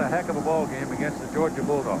 Horace had a heck of a ball game against the Georgia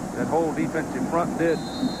Bulldogs. That whole defensive front did.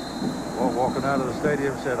 Well, walking out of the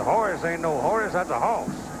stadium said, Horace ain't no Horace, that's a horse.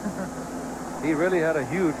 He really had a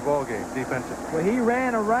huge ball game defensively. Well, he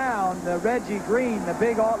ran around Reggie Green, the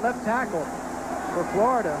big left tackle for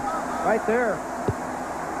Florida, right there,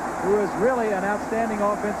 who is really an outstanding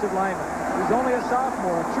offensive lineman. He's only a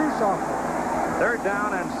sophomore, a true sophomore. 3rd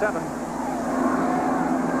down and 7.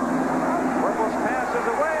 Wuerffel's pass is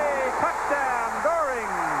away. Touchdown, Doering.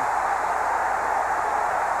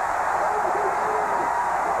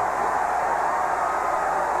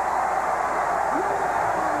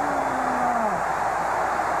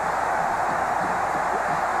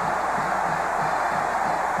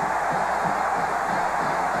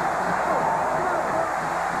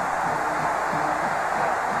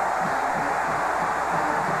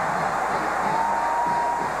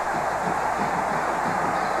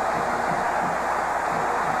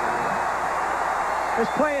 This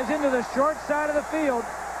play is into the short side of the field.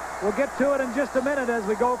 We'll get to it in just a minute as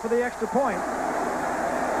we go for the extra point.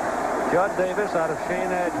 Judd Davis out of Shane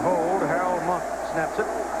Edge hold. Harold Monk snaps it.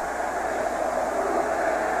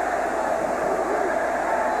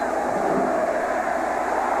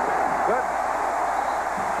 Good.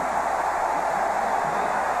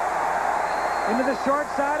 Into the short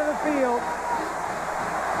side of the field.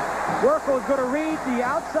 Wuerffel is going to read the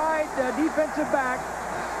outside defensive back.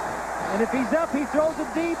 And if he's up, he throws it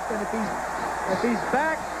deep. And if he's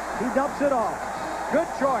back, he dumps it off. Good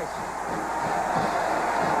choice.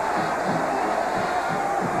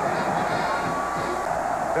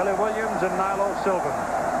 Billy Williams and Nilo Sylvan.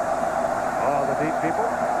 Oh, the deep people.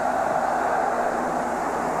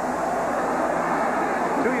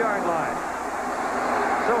 2-yard line.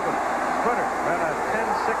 Sylvan, sprinter, ran a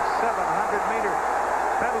 10-6-7 100-meter.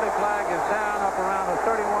 Penalty flag is down up around the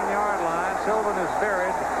 31-yard line. Sylvan is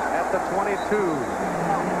buried at the 22.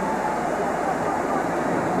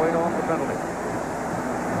 Wait off the penalty.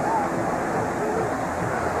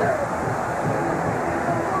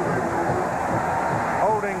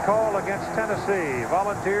 Holding call against Tennessee.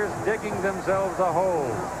 Volunteers digging themselves a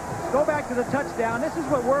hole. Go back to the touchdown. This is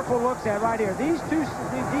what Wuerffel looks at right here. These two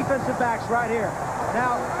defensive backs right here.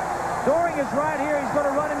 Now, Doering is right here. He's going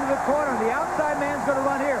to run into the corner. The outside man's going to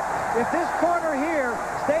run here. If this corner here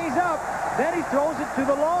stays up, then he throws it to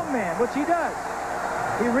the long man, which he does.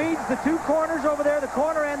 He reads the two corners over there, the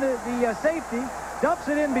corner and the safety, dumps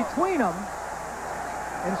it in between them.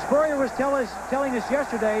 And Spurrier was telling us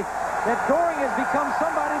yesterday that Doering has become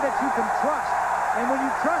somebody that you can trust. And when you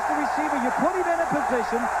trust the receiver, you put him in a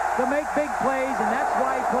position to make big plays, and that's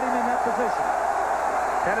why he put him in that position.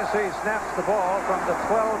 Tennessee snaps the ball from the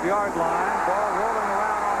 12-yard line. Ball rolling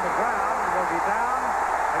around on the ground. Will he down?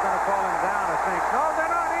 They're going to call him down, I think. No,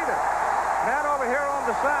 they're not either. Man over here on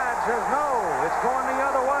the side says no. It's going the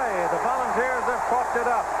other way. The Volunteers have fucked it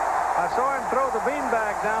up. I saw him throw the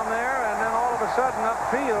beanbag down there, and then all of a sudden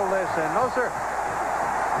upfield they said, no, sir.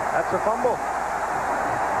 That's a fumble.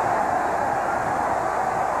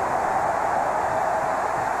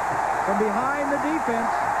 From behind the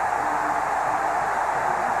defense.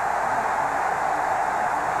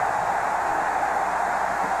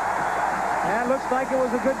 And it looks like it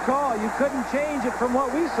was a good call. You couldn't change it from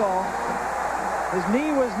what we saw. His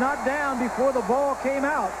knee was not down before the ball came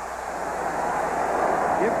out.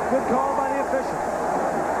 Good call by the official.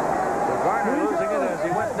 So Garner losing it as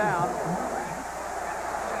he went down.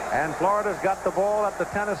 And Florida's got the ball at the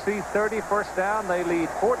Tennessee 30, first down. They lead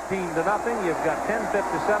 14-0. You've got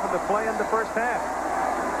 10:57 to play in the first half.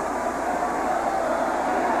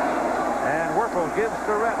 And Wuerffel gives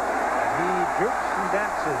the rep. He jukes and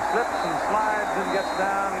dances, slips and slides, and gets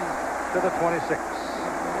down to the 26.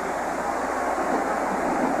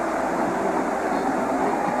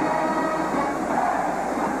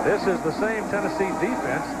 This is the same Tennessee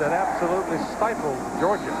defense that absolutely stifled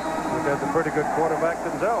Georgia, which has a pretty good quarterback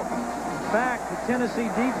themselves. In fact, the Tennessee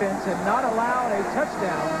defense had not allowed a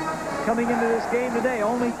touchdown coming into this game today.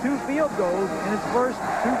 Only 2 field goals in its first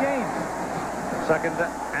 2 games. 2nd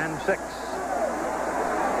and 6.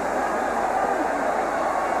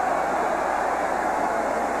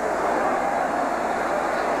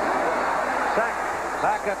 Sacked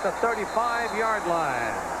back at the 35-yard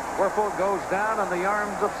line. Wuerffel goes down on the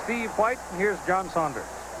arms of Steve White, and here's John Saunders.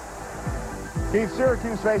 Keith,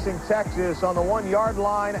 Syracuse facing Texas on the 1-yard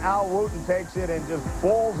line. Al Wooten takes it and just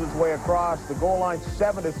bowls his way across the goal line.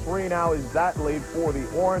 7-3 now is that lead for the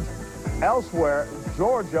Orange. Elsewhere,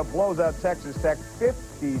 Georgia blows out Texas Tech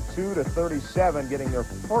 52-37, getting their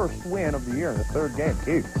first win of the year in the third game.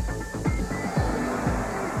 Keith.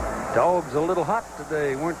 Dogs a little hot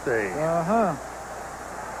today, weren't they? Uh-huh.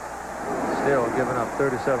 Still giving up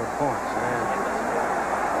 37 points. And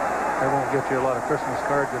they won't get you a lot of Christmas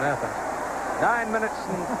cards in Athens. 9 minutes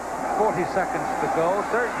and 40 seconds to go.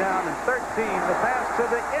 Third down and 13. The pass to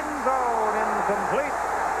the end zone, incomplete.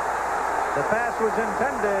 The pass was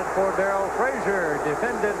intended for Darrell Frazier,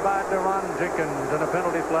 defended by Deron Jenkins, and a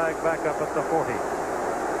penalty flag back up at the 40.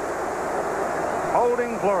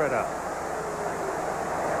 Holding Florida.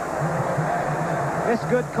 It's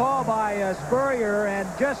good call by Spurrier and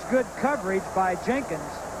just good coverage by Jenkins.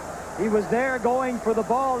 He was there going for the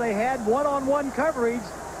ball. They had one-on-one coverage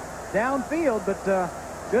downfield, but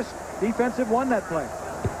just defensive won that play.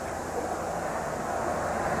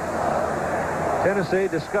 Tennessee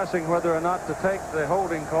discussing whether or not to take the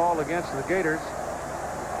holding call against the Gators.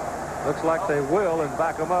 Looks like they will and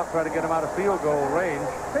back them up, try to get them out of field goal range.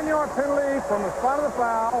 10-yard penalty from the spot of the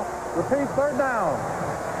foul. Repeat, third down.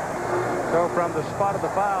 So from the spot of the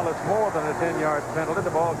foul, it's more than a 10-yard penalty. The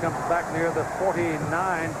ball comes back near the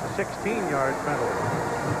 49 to 16-yard penalty.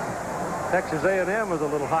 Texas A&M was a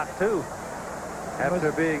little hot, too.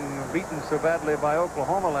 After being beaten so badly by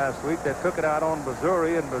Oklahoma last week, they took it out on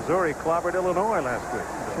Missouri, and Missouri clobbered Illinois last week.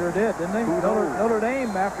 Sure did, didn't they? Notre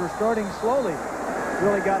Dame, after starting slowly,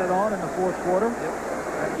 really got it on in the fourth quarter. Yep.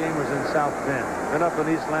 That game was in South Bend. Been up in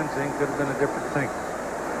East Lansing, could have been a different thing.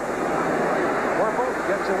 Werfel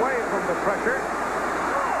gets away from the pressure.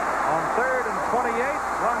 On 3rd and 28,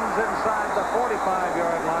 runs inside the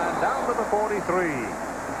 45-yard line, down to the 43.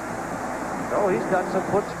 Oh, he's got some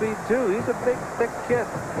foot speed, too. He's a big, thick kid.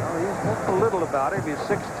 Oh, he's not a little about him. He's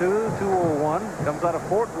 6'2", 201. Comes out of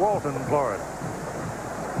Fort Walton, Florida.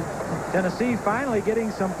 Tennessee finally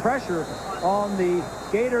getting some pressure on the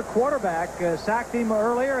Gator quarterback. Sacked him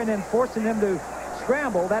earlier and then forcing him to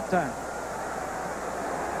scramble that time.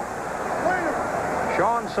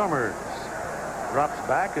 Sean Summers drops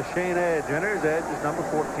back as Shane Edge enters. Edge is number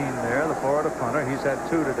 14 there, the Florida punter. He's had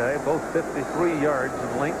 2 today, both 53 yards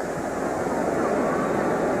in length.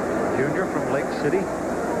 Junior from Lake City. Pooch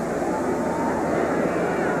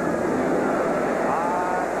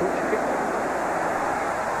kick.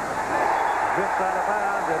 Drifts out of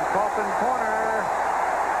bounds in Coffin corner.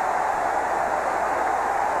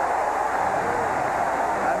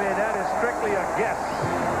 I mean, that is strictly a guess.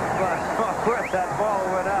 But where that ball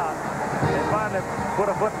went out, they finally put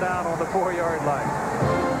a foot down on the 4-yard line.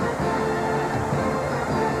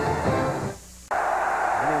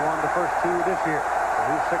 And he won the first 2 this year.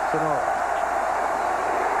 He's 6-0.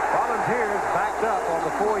 Volunteers backed up on the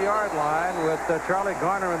 4-yard line with Charlie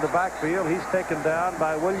Garner in the backfield. He's taken down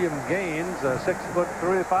by William Gaines, a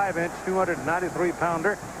 6'3", 5-inch,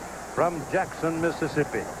 293-pounder from Jackson,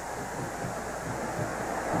 Mississippi.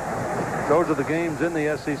 Those are the games in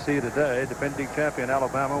the SEC today. Defending champion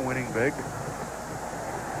Alabama winning big.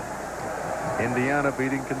 Indiana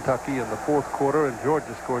beating Kentucky in the fourth quarter, and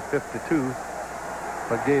Georgia scored 52,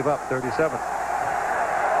 but gave up 37.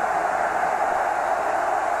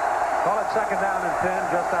 Call it 2nd down and 10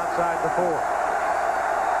 just outside the 4.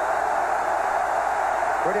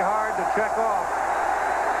 Pretty hard to check off.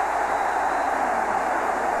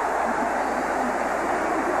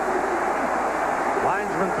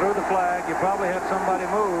 Linesman threw the flag. You probably had somebody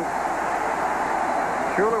move.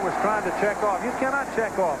 Schuler was trying to check off. You cannot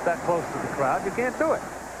check off that close to the crowd. You can't do it.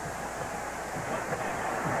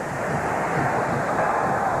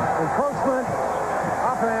 Encroachment,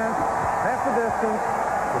 offense, half the distance.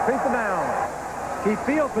 Repeat the down. Key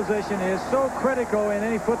field position is so critical in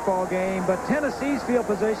any football game, but Tennessee's field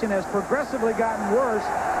position has progressively gotten worse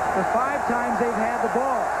the 5 times they've had the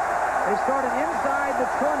ball. They started inside the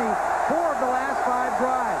 20 4 of the last 5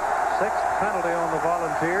 drives. 6th penalty on the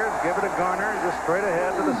Volunteers. Give it to Garner, just straight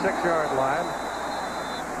ahead to the 6-yard line.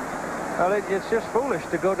 Well, it's just foolish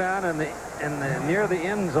to go down near the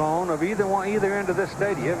end zone of either end of this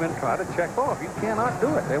stadium and try to check off. You cannot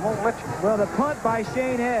do it. They won't let you. Well, the punt by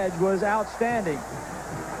Shane Edge was outstanding.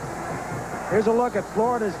 Here's a look at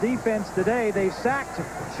Florida's defense today. They sacked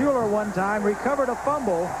Schuler 1 time, recovered a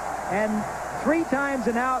fumble, and 3 times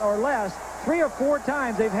and out or less, 3 or 4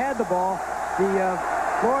 times they've had the ball. The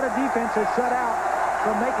Florida defense has shut out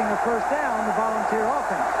from making a first down the Volunteer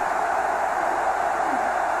offense.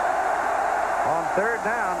 On 3rd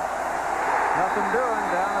down, nothing doing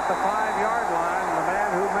down at the 5-yard line. The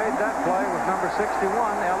man who made that play was number 61,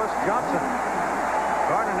 Ellis Johnson.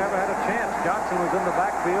 Gardner never had a chance. Johnson was in the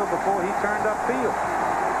backfield before he turned upfield.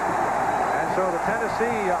 And so the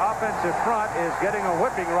Tennessee offensive front is getting a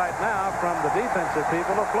whipping right now from the defensive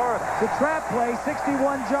people of Florida. The trap play,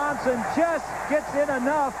 61 Johnson just gets in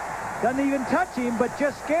enough. Doesn't even touch him, but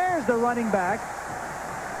just scares the running back.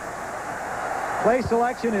 Play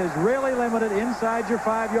selection is really limited inside your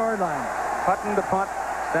 5-yard line. Hutton to punt,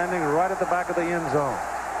 standing right at the back of the end zone.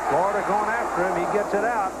 Florida going after him. He gets it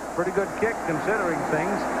out. Pretty good kick considering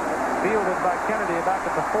things. Fielded by Kennedy about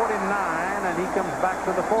at the 49, and he comes back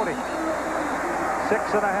to the 40.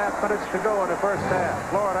 6.5 minutes to go in the first half.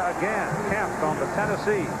 Florida again camped on the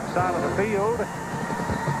Tennessee side of the field,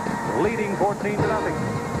 leading 14-0.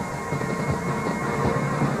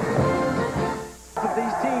 Of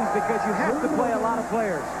these teams, because you have to play a lot of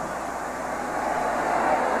players.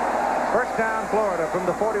 First down, Florida from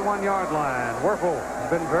the 41-yard line. Wuerffel has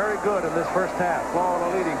been very good in this first half. Florida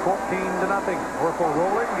leading 14-0. Wuerffel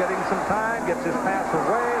rolling, getting some time, gets his pass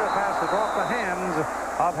away. The pass is off the hands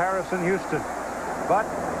of Harrison Houston. But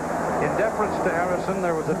in deference to Harrison,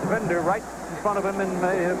 there was a defender right in front of him and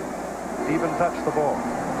made him even touch the ball.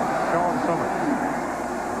 Sean Summers,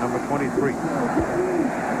 number 23.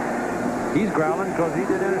 He's growling because he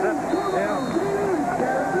did intercept. Yeah.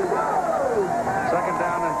 Second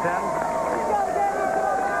down and 10.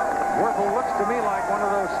 Wuerffel looks to me like one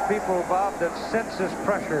of those people, Bob, that senses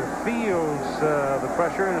pressure, feels the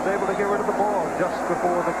pressure, and is able to get rid of the ball just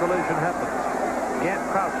before the collision happens. Yant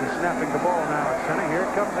Crouch is snapping the ball now at center. Here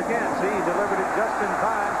it comes again. See, he delivered it just in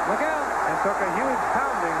time. Look out. And took a huge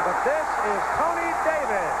pounding. But this is Tony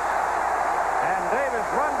Davis. And Davis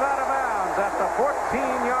runs out of bounds at the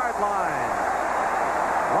 14-yard line.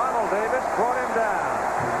 Ronald Davis brought him down.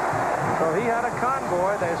 So he had a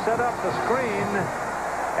convoy. They set up the screen.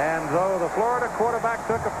 And though the Florida quarterback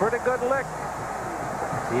took a pretty good lick,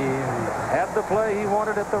 he had the play he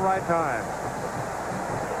wanted at the right time.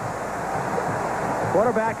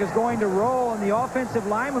 Quarterback is going to roll, and the offensive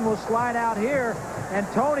lineman will slide out here. And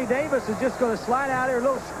Tony Davis is just going to slide out here, a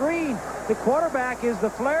little screen. The quarterback is the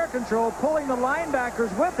flare control, pulling the linebackers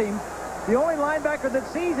with him. The only linebacker that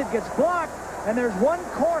sees it gets blocked, and there's one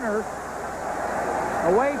corner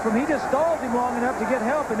away from, he just stalls him long enough to get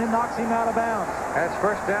help and then knocks him out of bounds. That's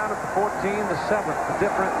first down at the 14, the 7th. A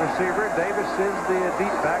different receiver. Davis is the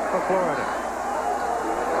deep back for Florida.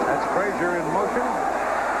 That's Frazier in motion.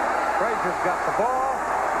 Frazier's got the ball.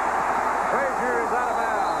 Frazier is out of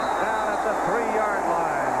bounds down at the 3-yard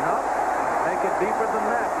line. No, make it deeper than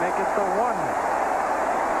that. Make it the 1.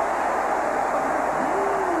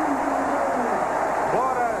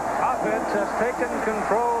 Florida offense has taken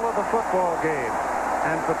control of the football game,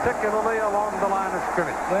 and particularly along the line of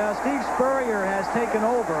scrimmage. Well, Steve Spurrier has taken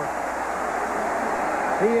over.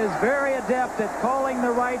 He is very adept at calling the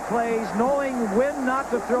right plays, knowing when not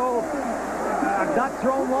to throw. I've not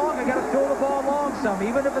thrown long. I got to throw the ball long some,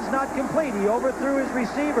 even if it's not complete. He overthrew his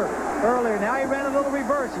receiver earlier. Now he ran a little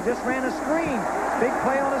reverse. He just ran a screen. Big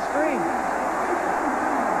play on a screen.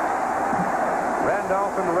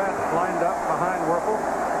 Randolph and Rhett lined up behind Wuerffel.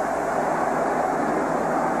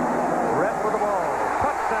 Rhett with the ball.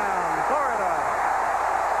 Touchdown, Florida.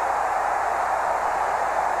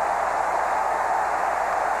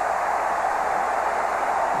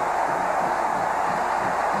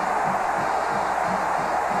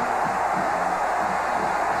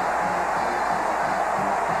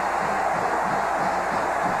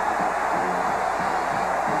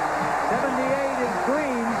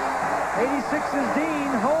 Is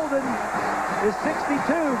Dean. Holden is 62.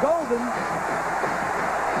 Golden.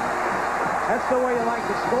 That's the way you like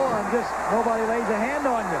to score, and just nobody lays a hand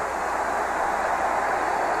on you.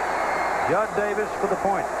 Judd Davis for the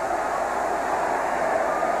point.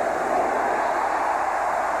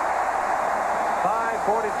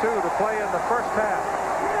 .5:42 to play in the first half.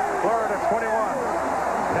 Florida 21.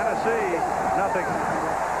 Tennessee nothing.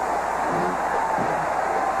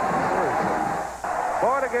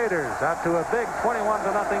 Florida Gators out to a big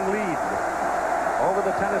 21-0 lead over the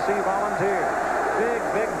Tennessee Volunteers.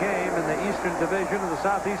 Big game in the Eastern Division of the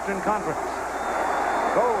Southeastern Conference.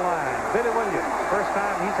 Goal line, Billy Williams. First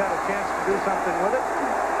time he's had a chance to do something with it.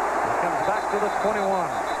 He comes back to the 21.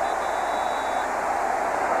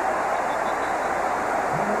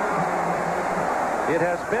 It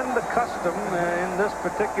has been the custom in this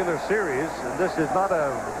particular series, and this is not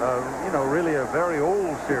really a very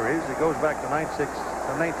old series. It goes back to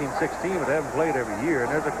 1916, but they haven't played every year,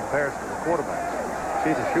 and there's a comparison to the quarterbacks.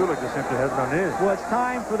 Cedar Schuler just simply hasn't done his. Well, it's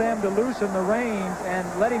time for them to loosen the reins and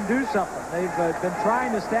let him do something. They've been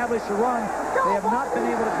trying to establish a run. They have not been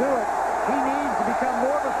able to do it. He needs to become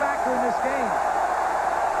more of a factor in this game.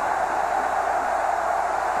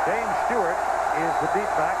 Stewart is the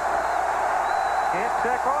deep back. Can't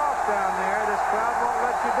check off down there. This crowd won't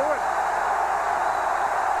let you do it.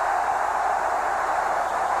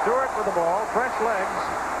 Stewart with the ball, fresh legs,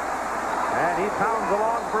 and he pounds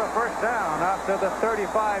along for a first down out to the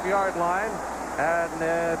 35-yard line. And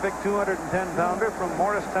a big 210-pounder from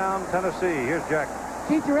Morristown, Tennessee. Here's Jack.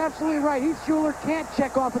 Keith, you're absolutely right. Heath Shuler can't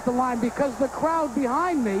check off at the line because the crowd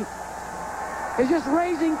behind me is just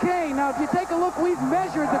raising Cain. Now, if you take a look, we've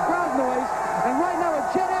measured the crowd noise, and right now a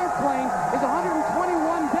jet airplane is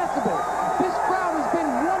 121 decibels. This crowd has been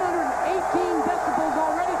 118 decibels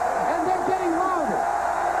already, and they're getting louder.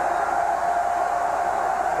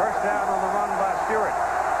 First down on the run by Stewart.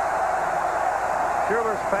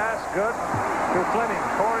 Shuler's pass, good to Fleming,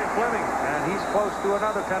 Corey Fleming, and he's close to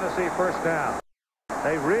another Tennessee first down.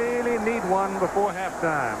 They really need one before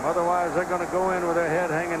halftime. Otherwise, they're going to go in with their head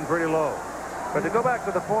hanging pretty low. But to go back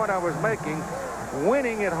to the point I was making,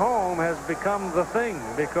 winning at home has become the thing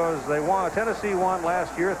because they won. Tennessee won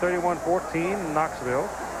last year 31-14 in Knoxville.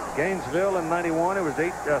 Gainesville in 91, it was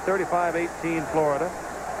 35-18 Florida.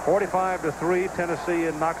 45-3 Tennessee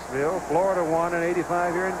in Knoxville. Florida won in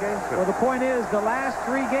 85 here in Gainesville. Well, the point is, the last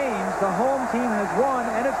 3 games, the home team has won,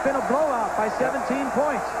 and it's been a blowout by 17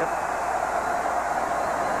 points. Yep.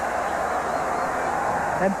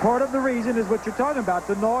 And part of the reason is what you're talking about,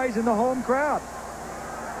 the noise in the home crowd.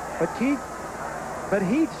 But Heath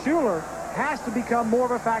Shuler has to become more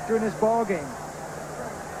of a factor in this ball game.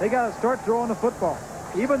 They got to start throwing the football.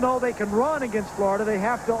 Even though they can run against Florida, they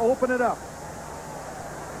have to open it up.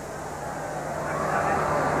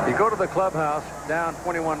 You go to the clubhouse down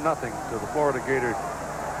 21-0 to the Florida Gators,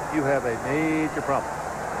 you have a major problem.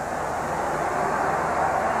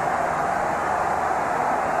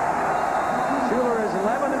 Shuler is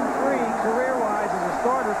 11-3 career-wise as a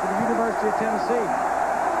starter for the University of Tennessee.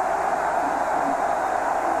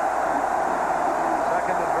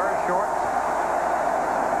 Second and very short.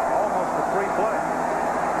 Almost a free play.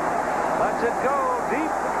 Lets it go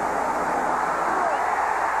deep.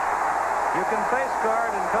 You can face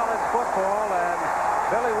guard in college football, and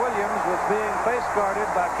Billy Williams was being face guarded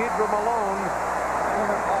by Kedra Malone,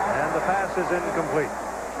 and the pass is incomplete.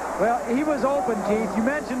 Well, he was open, Keith. You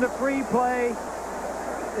mentioned the free play.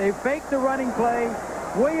 They faked the running play.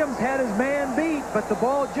 Williams had his man beat, but the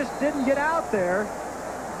ball just didn't get out there,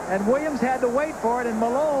 and Williams had to wait for it, and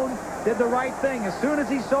Malone did the right thing. As soon as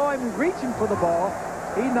he saw him reaching for the ball,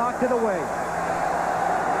 he knocked it away.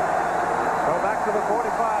 So back to the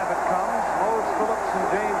 45 it comes. Mose Phillips and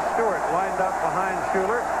James Stewart lined up behind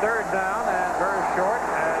Shuler. Third down and very short.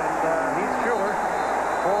 And Heath Shuler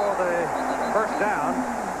for the first down.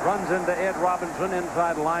 Runs into Ed Robinson,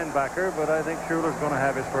 inside linebacker. But I think Shuler's going to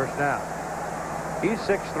have his first down. He's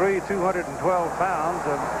 6'3", 212 pounds.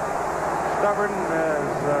 And stubborn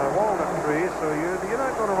as walnut tree. So you're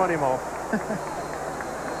not going to run him off.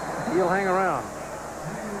 He'll hang around.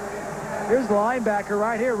 Here's the linebacker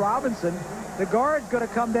right here, Robinson. The guard's going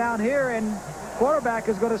to come down here, and quarterback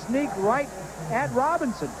is going to sneak right at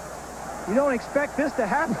Robinson. You don't expect this to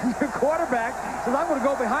happen. Your quarterback says, I'm going to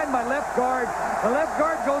go behind my left guard. The left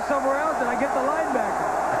guard goes somewhere else, and I get the linebacker.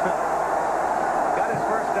 Got his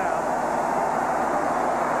first down.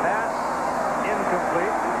 Pass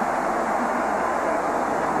incomplete.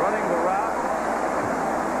 Running the route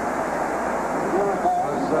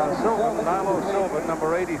was Sylvan, Nilo Sylvan,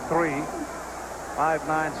 number 83.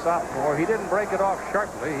 5'9" sophomore. He didn't break it off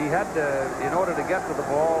sharply. He had to, in order to get to the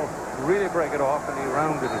ball, really break it off, and he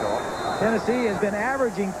rounded it off. Tennessee has been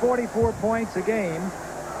averaging 44 points a game.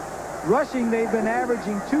 Rushing, they've been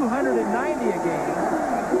averaging 290 a game.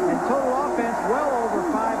 And total offense, well over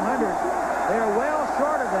 500. They are well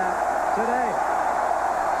short of that today.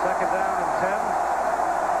 Second down and 10.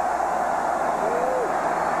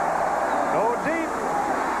 Go deep.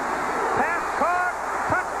 Pass caught.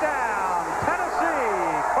 Touchdown.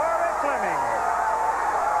 Corey Fleming.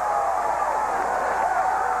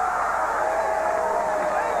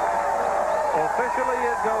 Officially,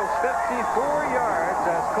 it goes 54 yards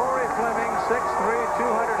as Corey Fleming, 6'3",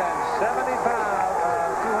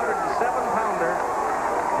 207-pounder,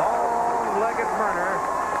 long-legged burner,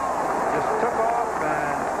 just took off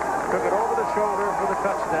and took it over the shoulder for the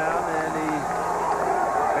touchdown, and he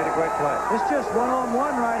made a great play. It's just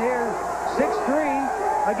one-on-one right here.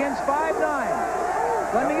 6'3" against 5'9".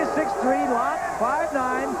 Fleming is 6'3", Lott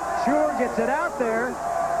 5'9". Shuler gets it out there,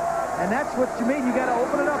 and that's what you mean. You got to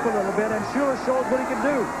open it up a little bit, and Shuler showed what he can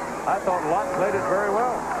do. I thought Lott played it very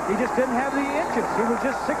well. He just didn't have the inches. He was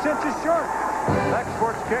just 6 inches short.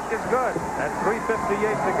 Becksport's kick is good. At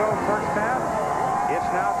 3:58 to go first half,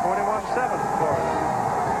 it's now 21-7 Florida.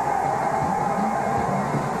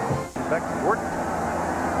 Beckworth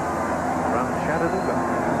from Chattanooga.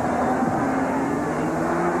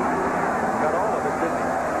 Got all of it, didn't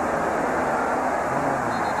he?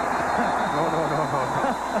 No.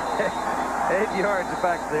 8 yards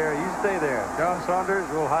back there. You stay there. John Saunders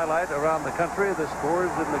will highlight around the country the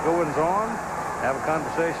scores and the goings-on. Have a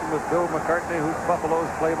conversation with Bill McCartney, whose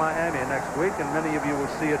Buffaloes play Miami next week, and many of you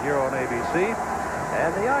will see it here on ABC.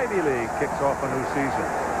 And the Ivy League kicks off a new season.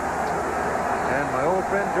 And my old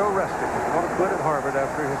friend Joe Restic is going to quit at Harvard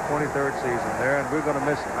after his 23rd season there, and we're going to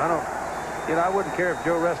miss him. I wouldn't care if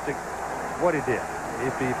Joe Restic, what he did.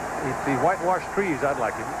 If he whitewashed trees, I'd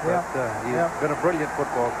like him. But he's been a brilliant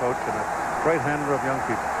football coach and a great handler of young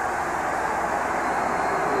people.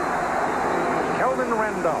 Kelvin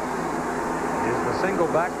Randolph is the single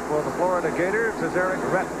back for the Florida Gators as Eric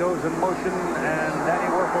Rhett goes in motion, and Danny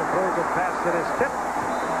Wuerffel throws a pass that is tipped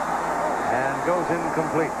and goes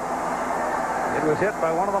incomplete. It was hit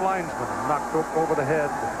by one of the linesmen, knocked over the head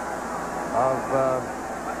of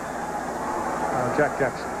Jack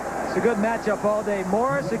Jackson. It's a good matchup all day.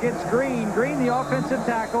 Morris against Green. Green, the offensive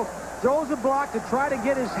tackle, throws a block to try to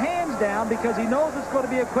get his hands down because he knows it's going to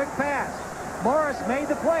be a quick pass. Morris made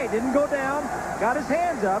the play, didn't go down, got his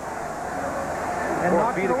hands up, and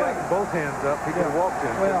knocked it away. Both hands up, he could have walked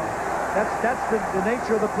in. Well, that's the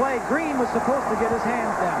nature of the play. Green was supposed to get his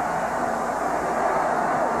hands down.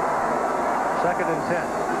 2nd and 10.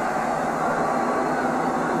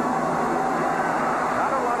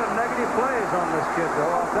 Not a lot of negative plays on this kid,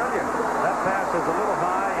 though, I'll tell you. That pass is a little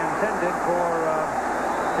high, intended for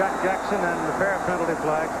Jack Jackson, and the pair of penalty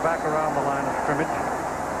flags back around the line of scrimmage.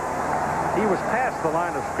 He was past the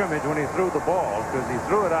line of scrimmage when he threw the ball because he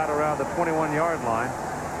threw it out around the 21-yard line,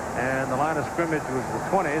 and the line of scrimmage was the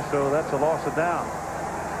 20, so that's a loss of down.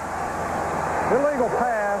 Illegal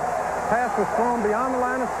pass. Pass was thrown beyond the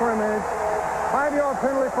line of scrimmage. 5-yard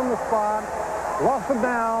penalty from the spot. Loss of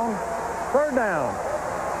down. 3rd down.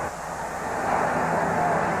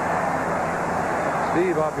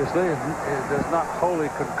 Steve obviously does not wholly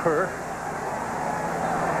concur,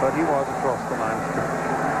 but he was across the line of scrimmage.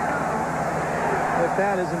 If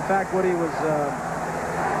that is in fact what he was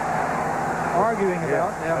arguing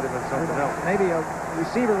about. Might have been something else. Maybe a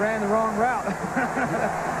receiver ran the wrong route.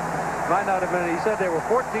 Might not have been. He said there were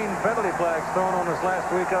 14 penalty flags thrown on us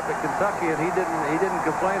last week up at Kentucky, and he didn't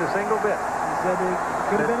complain a single bit. He said it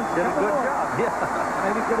could have been a did a couple good more. job. Yeah.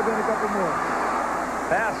 Maybe could have been a couple more.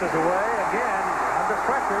 Passes away again under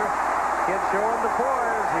pressure. Kid showing the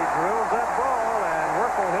poise. He drills that ball, and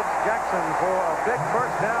Wuerffel hits Jackson for a big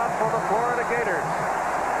first down for the Florida Gators.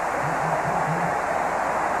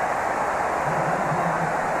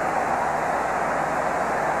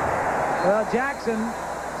 Jackson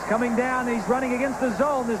is coming down. He's running against the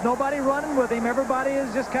zone. There's nobody running with him. Everybody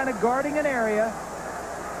is just kind of guarding an area.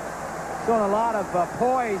 Showing a lot of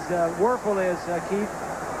poise. Wuerffel is, Keith.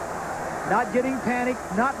 Not getting panicked,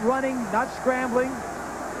 not running, not scrambling.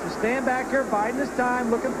 Just stand back here, biding his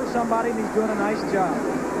time, looking for somebody, and he's doing a nice job.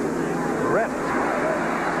 Rhett.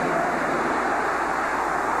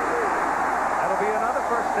 That'll be another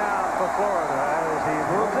first down for Florida as he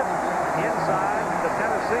moves it inside the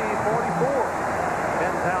Tennessee 44.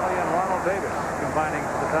 Ben Talley and Ronald Davis combining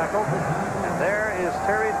for the tackle. And there is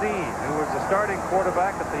Terry Dean, who was the starting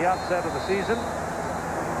quarterback at the outset of the season.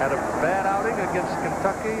 Had a bad outing against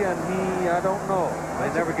Kentucky, and I don't know. They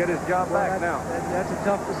never get his job back now. That's a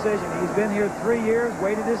tough decision. He's been here 3 years,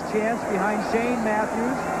 waited his chance behind Shane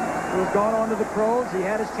Matthews, who has gone on to the pros. He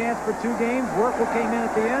had his chance for 2 games. Wuerffel came in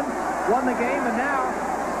at the end, won the game, and now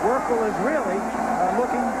Wuerffel is really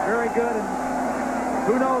looking very good, and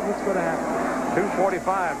who knows what's going to happen.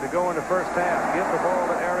 2:45 to go in the first half. Give the ball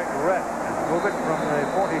to Eric Rhett and move it from the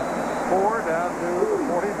 44 down to the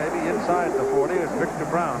 40, maybe inside the 40 as Victor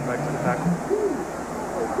Brown makes the tackle.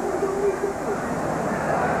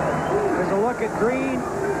 There's a look at Green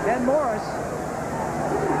and Morris.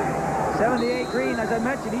 78 Green, as I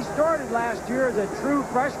mentioned, he started last year as a true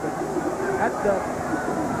freshman.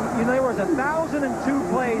 There was 1,002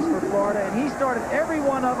 plays for Florida, and he started every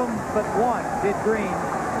one of them but one, did Green.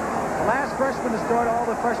 The last freshman to start all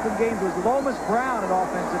the freshman games was Lomas Brown at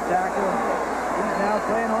offensive tackle. He's now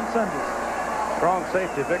playing on Sundays. Strong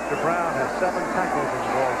safety Victor Brown has 7 tackles in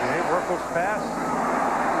the ball game. Wuerffel's pass,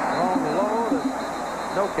 long low,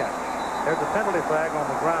 no catch. There's a penalty flag on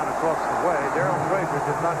the ground across the way. Darrell Frazier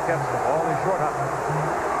did not catch the ball. He short hopped.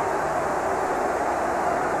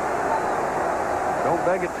 Don't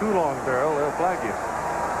beg it too long, Darrell. They'll flag you.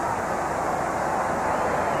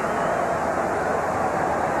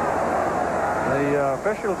 The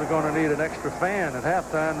officials are going to need an extra fan at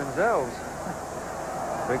halftime themselves.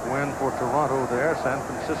 Big win for Toronto there. San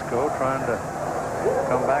Francisco trying to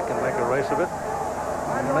come back and make a race of it.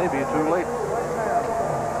 Maybe too late.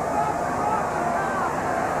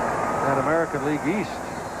 That American League East.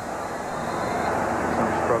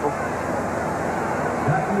 Some struggle.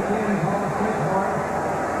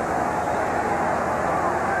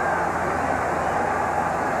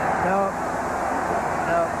 No,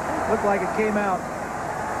 looked like it came out.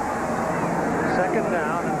 Second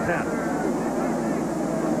down and 10.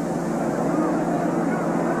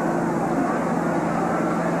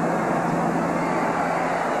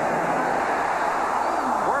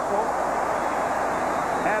 Werfel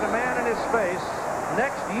had a man in his face.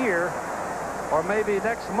 Next year, or maybe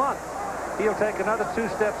next month, he'll take another 2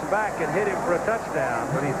 steps back and hit him for a touchdown.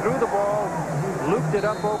 But he threw the ball, looped it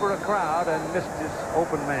up over a crowd, and missed his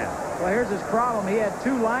open man. Well, here's his problem. He had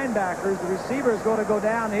 2 linebackers. The receiver is going to go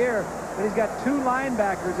down here, but he's got 2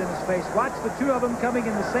 linebackers in his face. Watch the 2 of them coming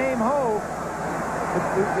in the same hole.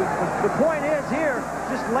 The point is here,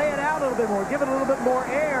 just lay it out a little bit more. Give it a little bit more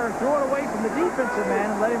air. Throw it away from the defensive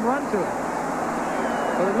man and let him run to it.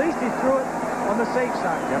 But at least he threw it on the safe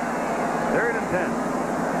side. Yep. 3rd and 10.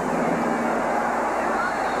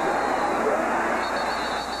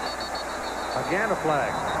 Again a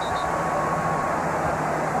flag.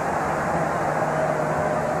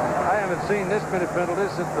 I haven't seen this many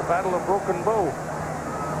penalties since the Battle of Broken Bow.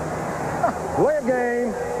 Late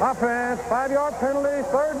game, offense, 5-yard penalty,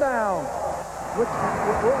 3rd down. What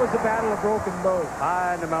was the Battle of Broken Bow?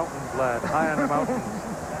 High in the mountains, lad. High in the mountains.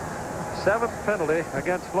 7th penalty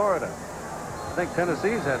against Florida. I think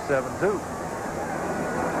Tennessee's had 7 too.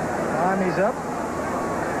 Army's up.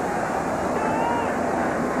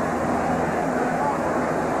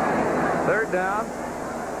 Third down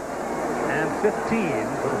and 15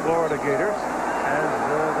 for the Florida Gators as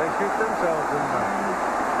they shoot themselves in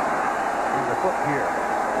the foot here.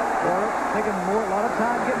 Well, taking a lot of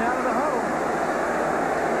time getting out of the huddle.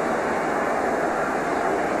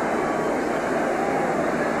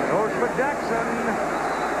 Goes for Jackson.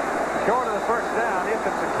 Short of the first down if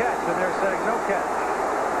it's a catch, and they're saying no catch.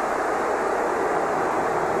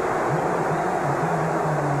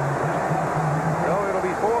 So it'll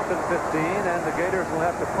be 4th and 15, and the Gators will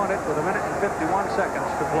have to punt it with 1 minute and 51 seconds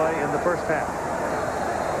to play in the first half.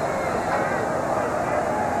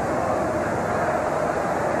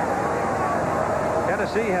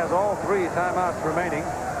 Tennessee has all 3 timeouts remaining.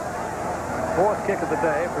 4th kick of the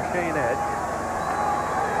day for Shane Edge.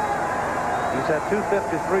 He's had 2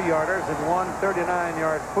 53-yarders and 1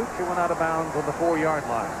 39-yard pooch. He went out of bounds on the 4-yard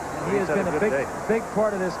line. He has been a big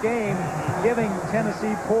part of this game, giving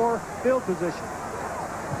Tennessee poor field position.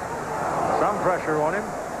 Some pressure on him.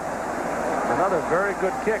 Another very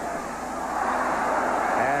good kick.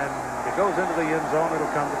 And it goes into the end zone.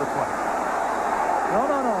 It'll come to the 20.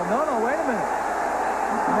 No, wait a minute.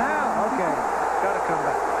 Now, okay. Got to come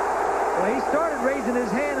back. Well, he started raising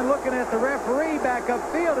his hand and looking at the referee back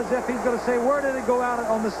upfield as if he's going to say, where did it go out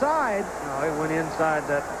on the side? No, it went inside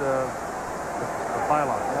that the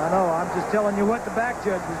pylon. I know. I'm just telling you what the back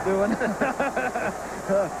judge was doing.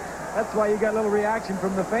 That's why you got a little reaction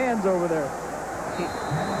from the fans over there.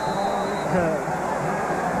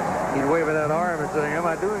 He'd wave at that arm and say, am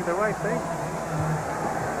I doing the right thing?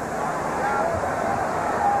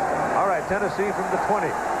 All right, Tennessee from the 20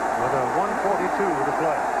 with a 1:42 to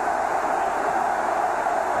play.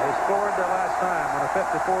 They scored their last time on a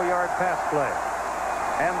 54-yard pass play.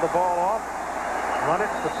 Hand the ball off, run it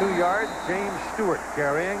for 2 yards. James Stewart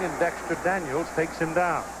carrying, and Dexter Daniels takes him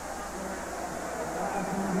down.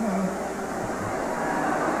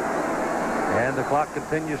 And the clock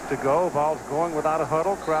continues to go. Ball's going without a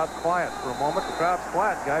huddle. Crowd's quiet for a moment. The crowd's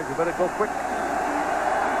quiet, guys. You better go quick.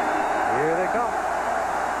 Here they come.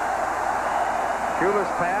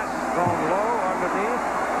 Schuler's pass thrown low underneath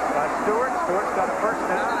by Stewart. Stewart's got a first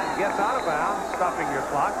down and gets out of bounds, stopping your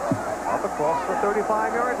clock up across the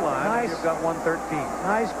 35-yard line. Nice. You've got 113.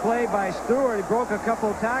 Nice play by Stewart. He broke a couple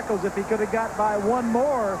of tackles. If he could have got by one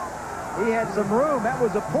more, he had some room. That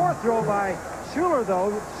was a poor throw by Schuler,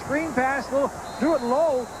 though. Screen pass, threw it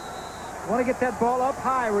low. Want to get that ball up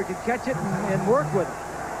high where he could catch it and work with it.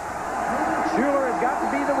 Schuler has got to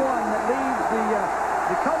be the one that leads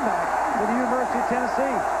the comeback for the University of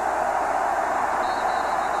Tennessee.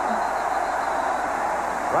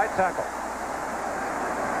 Right tackle.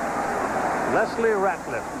 Leslie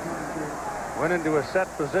Ratliff went into a set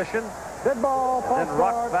position. Dead ball, false And then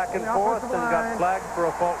rocked start back and on the forth offensive and got line. flagged for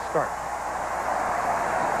a false start.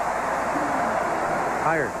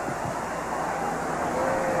 Hired.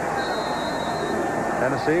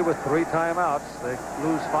 Tennessee with 3 timeouts. They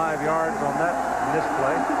lose 5 yards on that in this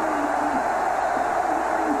play.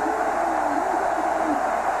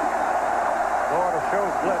 show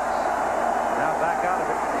blitz. Now back out of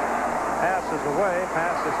it. Pass is away.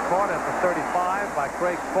 Pass is caught at the 35 by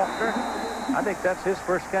Craig Faulkner. I think that's his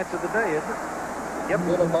first catch of the day, isn't it? Yep.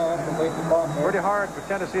 Pretty hard for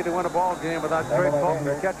Tennessee to win a ball game without Craig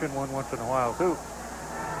Faulkner catching one once in a while, too.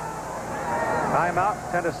 Timeout,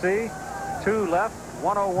 Tennessee. 2 left.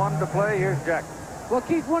 1:01 to play. Here's Jack. Well,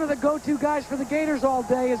 Keith, one of the go-to guys for the Gators all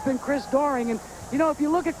day has been Chris Doering. And, you know, if you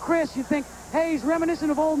look at Chris, you think, hey, he's reminiscent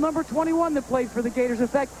of old number 21 that played for the Gators. In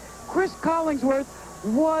fact, Chris Collingsworth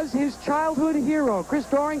was his childhood hero. Chris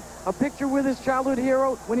Doering, a picture with his childhood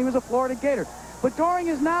hero when he was a Florida Gator. But Doering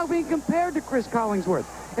is now being compared to Chris Collingsworth.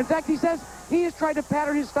 In fact, he says he has tried to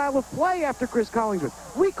pattern his style of play after Chris Collingsworth.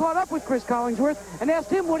 We caught up with Chris Collingsworth and asked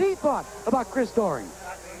him what he thought about Chris Doering.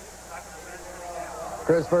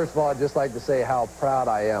 Chris, first of all, I'd just like to say how proud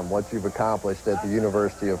I am what you've accomplished at the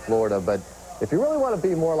University of Florida. But if you really want to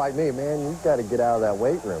be more like me, man, you've got to get out of that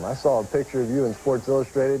weight room. I saw a picture of you in Sports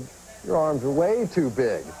Illustrated. Your arms are way too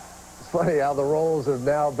big. It's funny how the roles have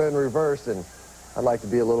now been reversed, and I'd like to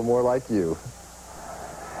be a little more like you.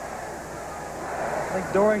 I think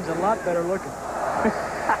Doering's a lot better looking.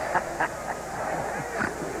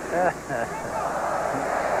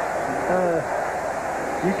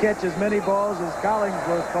 You catch as many balls as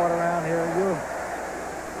Collingsworth caught around here.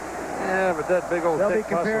 Yeah, but that big old They'll be thick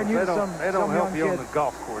comparing muscle, you to some they don't help young you on kid. the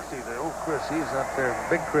golf course either. Oh, Chris, he's out there.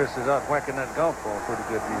 Big Chris is out whacking that golf ball pretty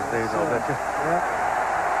good these days, I'll bet you. Yeah.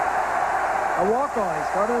 A walk-on. He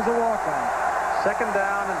started as a walk-on. 2nd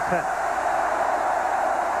down and 10.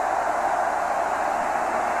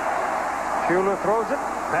 Schuler throws it.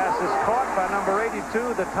 Pass is caught by number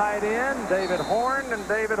 82, the tight end, David Horn. And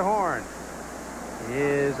David Horn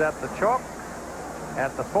is at the chalk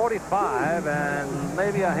at the 45 and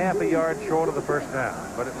maybe a half a yard short of the first down.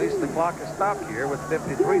 But at least the clock is stopped here with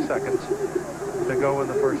 53 seconds to go in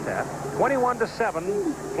the first half.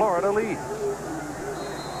 21-7, Florida leads.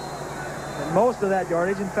 And most of that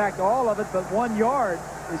yardage, in fact, all of it but 1 yard,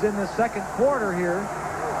 is in the second quarter here.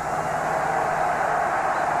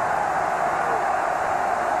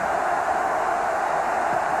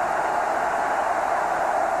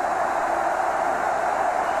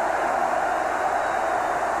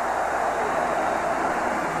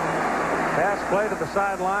 Play to the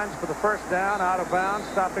sidelines for the first down, out of bounds,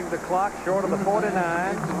 stopping the clock short of the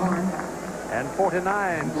 49. And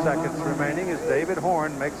 49 seconds remaining as David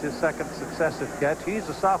Horn makes his second successive catch. He's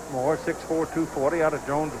a sophomore, 6'4", 240, out of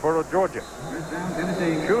Jonesboro, Georgia.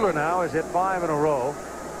 Schuler now has hit 5 in a row,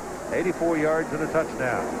 84 yards and a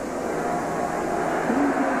touchdown.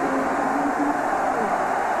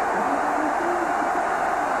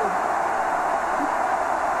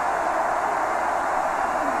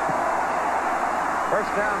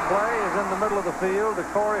 First down play is in the middle of the field to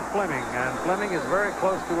Corey Fleming, and Fleming is very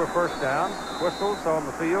close to her first down. Whistles on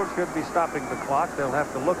the field should be stopping the clock. They'll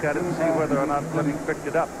have to look at it and see whether or not Fleming picked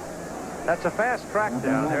it up. That's a fast track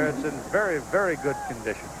down there. It's in very, very good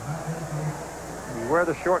condition. You wear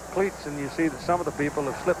the short cleats and you see that some of the people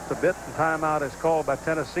have slipped a bit, and timeout is called by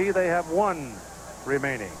Tennessee. They have 1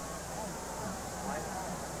 remaining.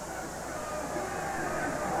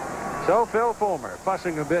 So Phil Fulmer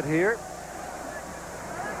fussing a bit here.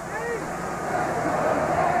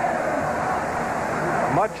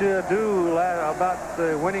 Much ado about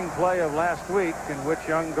the winning play of last week, in which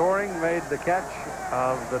young Doering made the catch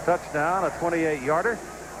of the touchdown, a 28-yarder.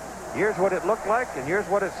 Here's what it looked like, and here's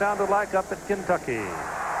what it sounded like up at Kentucky.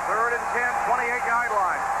 3rd and 10, 28-yard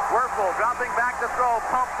line. Werfel dropping back to throw,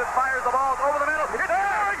 pumps and fires the ball over the middle. It's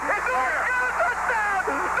Doering! It's Doering! Got a touchdown!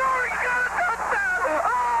 Doering's got a touchdown!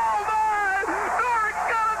 Oh, my! Doering's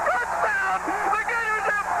got a touchdown! The Gators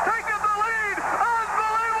have taken the lead!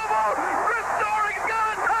 Unbelievable! Chris Doering's got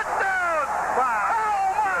a touchdown! Wow!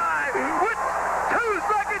 Oh, my! With 2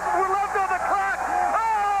 seconds were left on the clock!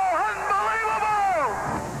 Oh, unbelievable!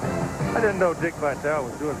 I didn't know Dick Vitale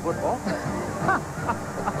was doing football.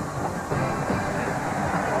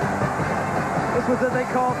 This was what they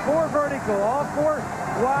call 4 vertical. All 4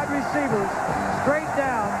 wide receivers straight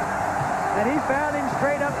down. And he found him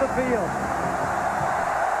straight up the field.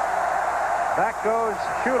 Back goes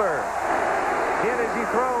Schuler. In as he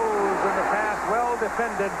throws, and the pass well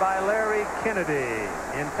defended by Larry Kennedy.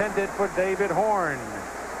 Intended for David Horn.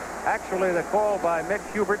 Actually, the call by Mick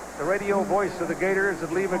Hubert, the radio voice of the Gators,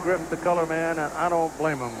 and Lee McGriff, the color man, and I don't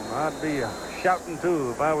blame him. I'd be shouting,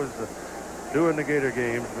 too, if I was doing the Gator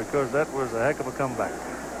games, because that was a heck of a comeback.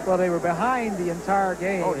 Well, they were behind the entire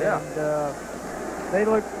game. Oh, yeah. And they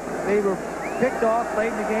were picked off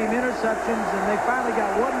late in the game, interceptions, and they finally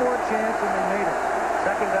got one more chance, and they made it.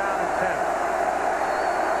 2nd down and 10.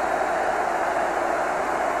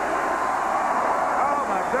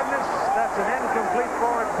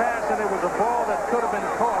 pass, and it was a ball that could have been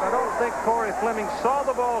caught. I don't think Corey Fleming saw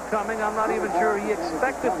the ball coming. I'm not even sure he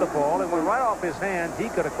expected the ball. It went right off his hand. He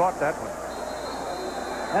could have caught that one.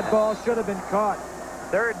 That ball should have been caught.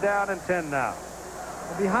 3rd down and 10 now.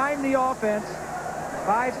 Behind the offense,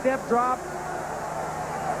 5-step drop.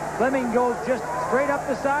 Fleming goes just straight up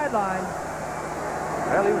the sideline.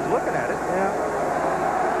 Well, he was looking at it. Yeah.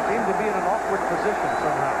 Seemed to be in an awkward position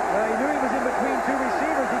somehow. Well, he knew he was in between 2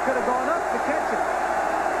 receivers. He could have gone up to catch it.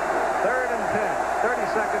 3rd and 10. 30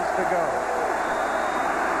 seconds to go.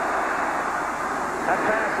 That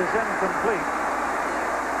pass is incomplete.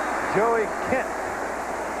 Joey Kent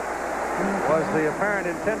was the apparent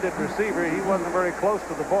intended receiver. He wasn't very close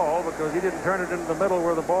to the ball because he didn't turn it into the middle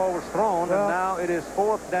where the ball was thrown, and now it is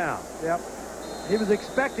 4th down. Yep. He was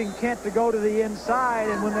expecting Kent to go to the inside,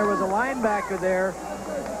 and when there was a linebacker there,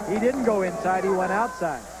 he didn't go inside. He went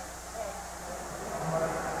outside.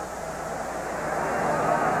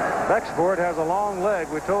 Bexford has a long leg.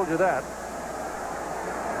 We told you that.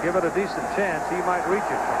 Give it a decent chance. He might reach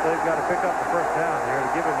it, but they've got to pick up the 1st down here to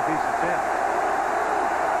give him a decent chance.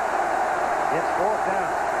 It's 4th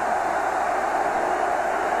down.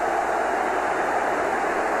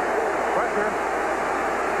 Pressure.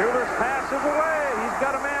 Schuler's pass is away. He's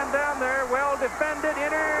got a man down there. Well defended.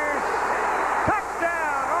 Enters.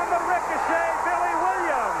 Touchdown on the ricochet. Billy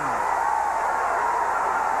Williams.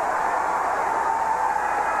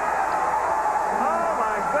 Oh,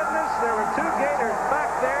 my goodness. There were 2 Gators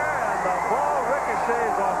back there, and the ball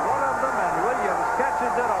ricochets off one of them, and Williams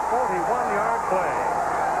catches it, a 41-yard play.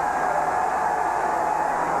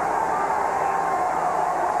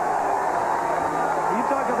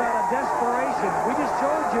 Desperation. We just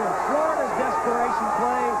showed you Florida's desperation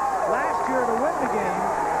play last year to win the game.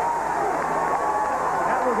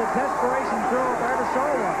 That was a desperation throw if I ever saw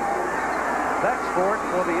one. Bexford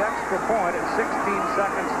for the extra point at 16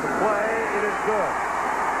 seconds to play. It is good.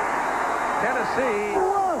 Tennessee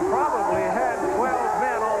probably had 12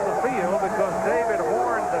 men on the field because David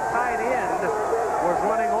Horn, the tight end, was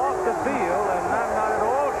running off the field, and I'm not at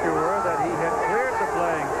all sure that he had cleared the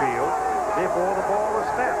playing field before the ball was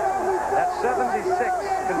snapped. That's 76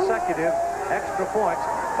 consecutive extra points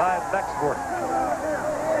by Bexford.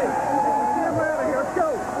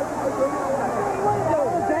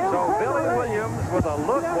 So Billy Williams with a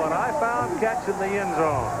look what I found catch in the end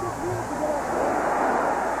zone.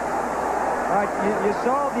 All right, you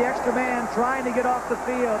saw the extra man trying to get off the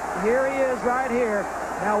field. Here he is right here.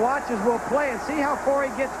 Now watch as we'll play and see how far he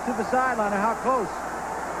gets to the sideline and how close.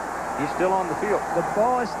 He's still on the field. The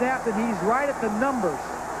ball is snapped and he's right at the numbers.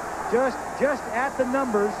 Just at the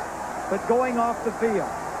numbers, but going off the field.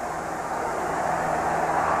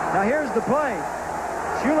 Now here's the play.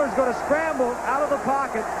 Schuler's going to scramble out of the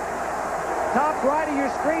pocket. Top right of your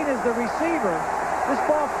screen is the receiver. This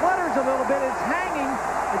ball flutters a little bit. It's hanging.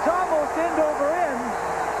 It's almost end over end.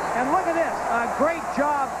 And look at this. A great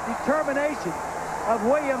job, determination of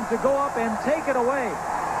Williams to go up and take it away.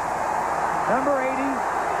 Number 80.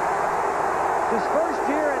 His first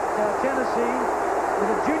year at Tennessee.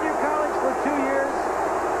 With a junior college for 2 years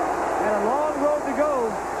and a long road to go.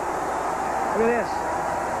 Look at this.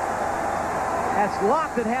 That's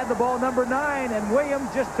Locke that had the ball, number 9, and Williams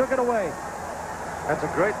just took it away. That's a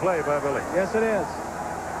great play by Billy. Yes, it is.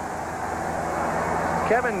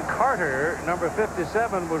 Kevin Carter, number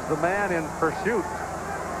 57, was the man in pursuit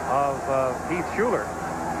of Heath Schuler.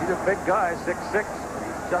 He's a big guy, 6'6", but he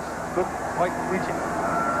just couldn't quite reach it.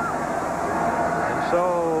 And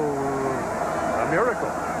so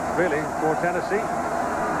miracle, really, for Tennessee.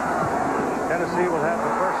 Tennessee will have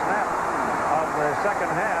the first snap of the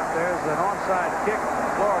second half. There's an onside kick.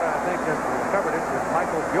 Florida, I think, has recovered it with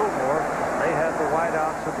Michael Gilmore. They had the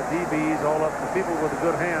wideouts of the DBs, all up the people with the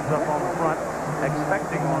good hands up on the front,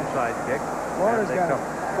 expecting onside kick. Florida's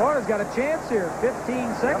got a chance here.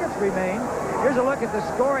 15 seconds remain. Here's a look at the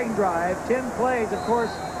scoring drive. 10 plays, of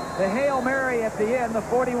course, the Hail Mary at the end, the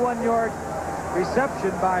 41-yard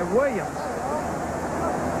reception by Williams.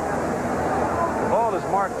 Ball is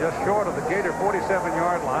marked just short of the Gator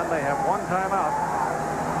 47-yard line. They have 1 timeout.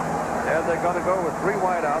 And they're going to go with 3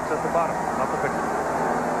 wideouts at the bottom of the picture.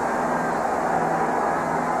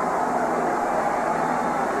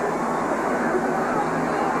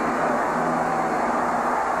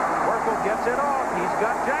 Werfel gets it off. He's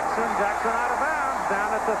got Jackson. Jackson out of bounds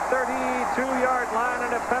down at the 32-yard line,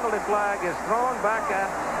 and a penalty flag is thrown back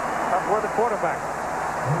up where the quarterback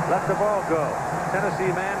let the ball go.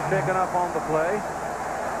 Tennessee man shaken up on the play. It's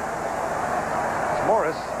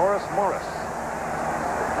Horace Morris,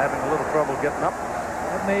 having a little trouble getting up.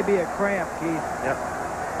 That may be a cramp, Keith. Yep.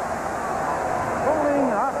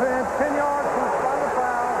 Holding offense, 10 yards from the final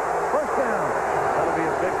foul.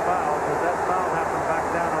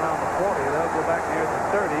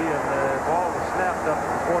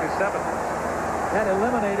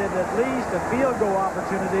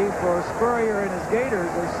 for Spurrier and his Gators.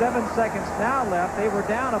 There's 7 seconds now left. They were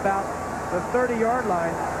down about the 30-yard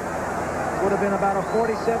line. Would have been about a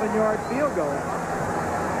 47-yard field goal.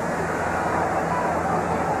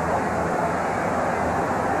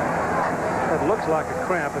 It looks like a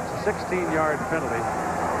cramp. It's a 16-yard penalty. I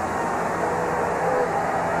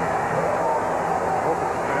hope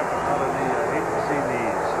it's a cramp. It's not a knee. I hate to see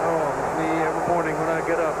knees. Oh, me every morning when I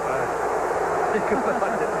get up, I think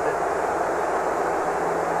about it.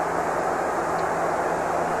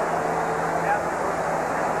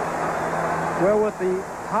 Well, with the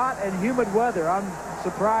hot and humid weather, I'm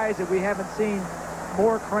surprised that we haven't seen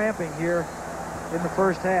more cramping here in the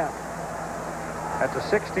first half. That's a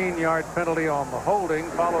 16-yard penalty on the holding,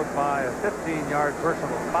 followed by a 15-yard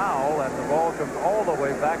personal foul, and the ball comes all the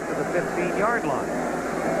way back to the 15-yard line.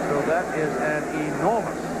 So that is an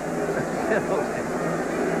enormous penalty.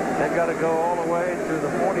 They've got to go all the way to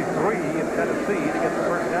the 43 in Tennessee to get the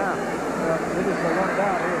first down. They're just going to run it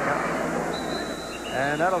out here.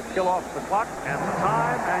 And that'll kill off the clock and the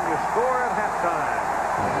time, and you score at halftime.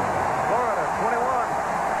 Florida 21.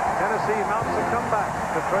 Tennessee mounts a comeback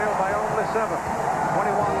to trail by only 7,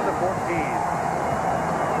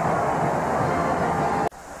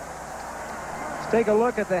 21-14. Let's take a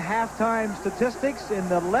look at the halftime statistics. In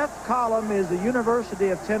the left column is the University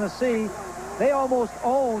of Tennessee. They almost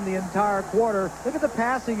own the entire quarter. Look at the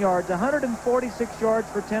passing yards, 146 yards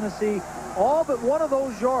for Tennessee. All but one of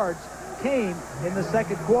those yards came in the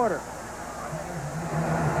second quarter.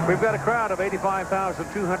 We've got a crowd of 85,247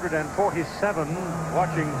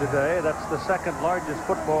 watching today. That's the second largest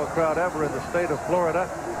football crowd ever in the state of Florida.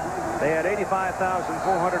 They had 85,461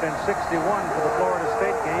 for the Florida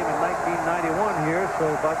State game in 1991 here.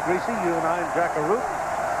 So, Buck Greasy, you and I and Jack Arute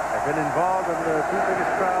have been involved in the two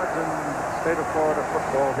biggest crowds in state of Florida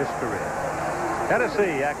football history.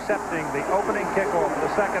 Tennessee accepting the opening kickoff of the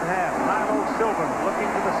second half. Nilo Sylvan looking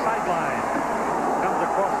to the sideline. Comes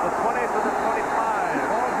across the 20 to the 25.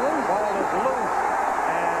 Ball is loose,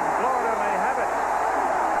 and Florida may have it.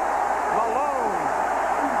 Malone,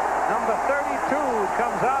 number 32,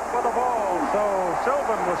 comes out with the ball. So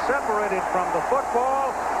Sylvan was separated from the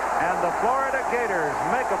football, and the Florida Gators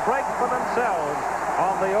make a break for themselves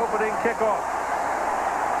on the opening kickoff.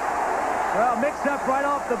 Well, mixed up right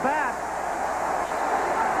off the bat.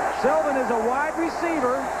 Sylvan is a wide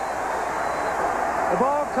receiver. The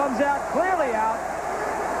ball comes out clearly out.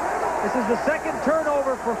 This is the second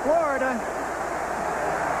turnover for Florida.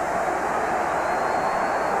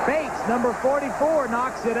 Bates, number 44,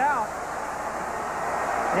 knocks it out.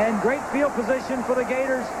 And great field position for the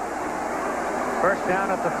Gators. First down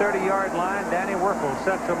at the 30-yard line. Danny Werfel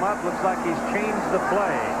sets him up. Looks like he's changed the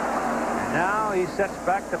play. And now he sets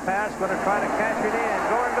back the pass. Going to try to cash it in.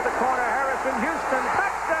 Going to the corner. Harrison Houston. Touchdown!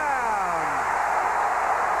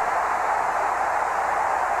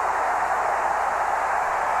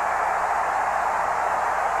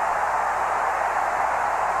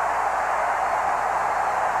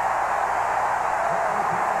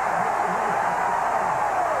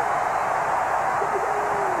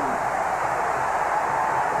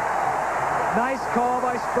 Nice call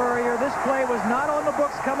by Spurrier. This play was not on the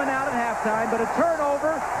books coming out at halftime, but a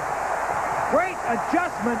turnover. Great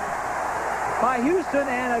adjustment by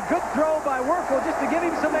Houston and a good throw by Werfel just to give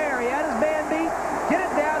him some air. He had his man beat. Get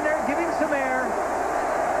it down there, give him some air.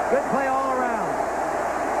 Good play all around.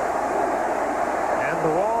 And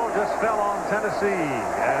the wall just fell on Tennessee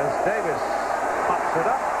as Davis pops it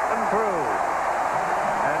up and through.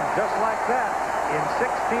 And just like that, in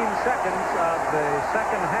 16 seconds of the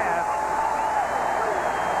second half,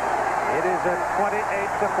 it is a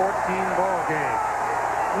 28-14 ball game.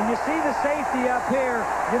 When you see the safety up here,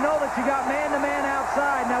 you know that you got man-to-man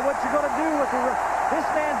outside. Now what you're going to do with this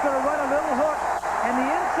man's going to run a little hook, and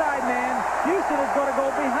the inside man, Houston, is going to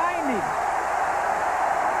go behind him.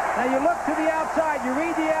 Now you look to the outside, you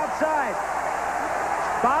read the outside.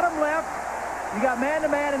 Bottom left, you got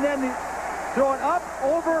man-to-man, and then throw it up,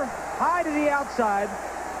 over, high to the outside.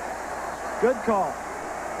 Good call.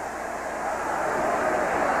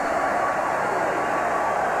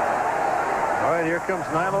 All right, here comes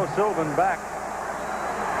Nilo Sylvan back.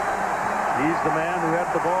 He's the man who had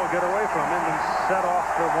the ball get away from him and set off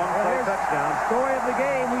the one-play touchdown. Story of the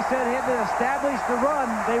game, we said he had to establish the run.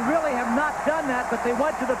 They really have not done that, but they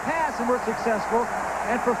went to the pass and were successful.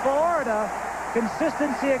 And for Florida,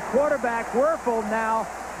 consistency at quarterback. Werfel now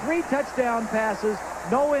 3 touchdown passes,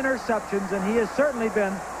 no interceptions, and he has certainly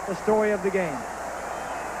been the story of the game.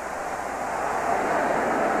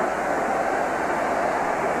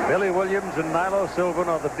 Billy Williams and Nilo Sylvan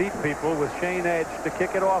are the deep people with Shane Edge to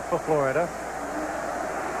kick it off for Florida.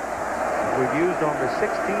 We've used only 16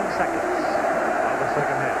 seconds of the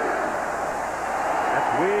second half. That's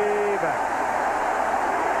way back.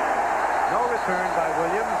 No return by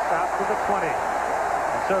Williams out to the 20.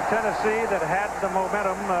 And so Tennessee, that had the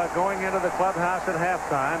momentum going into the clubhouse at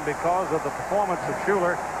halftime because of the performance of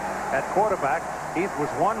Schuler at quarterback. Heath was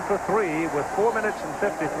 1 for 3 with 4 minutes and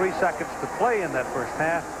 53 seconds to play in that first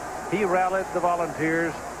half. He rallied the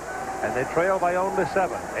Volunteers, and they trail by only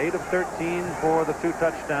 7. 8 of 13 for the 2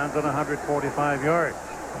 touchdowns and 145 yards.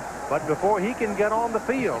 But before he can get on the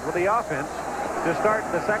field with the offense to start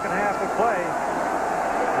the second half of play,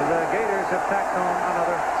 the Gators have tacked on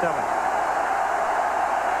another 7.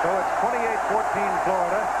 So it's 28-14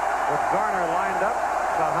 Florida with Garner lined up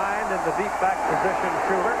behind in the deep back position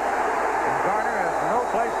Schuler. And Garner has no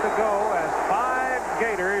place to go as 5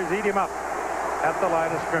 Gators eat him up at the line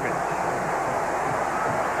of scrimmage.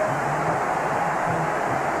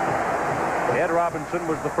 Ed Robinson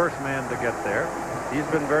was the first man to get there. He's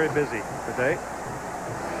been very busy today,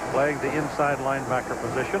 playing the inside linebacker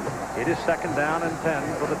position. It is 2nd down and 10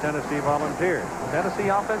 for the Tennessee Volunteers. Tennessee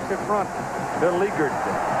offensive front beleaguered,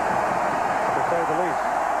 to say the least.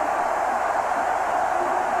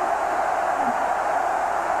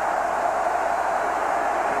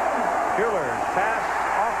 Schuler's pass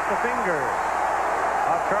off the fingers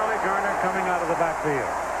of Charlie Garner coming out of the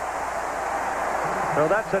backfield. So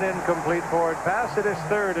that's an incomplete forward pass. It is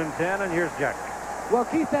 3rd and 10, and here's Jack. Well,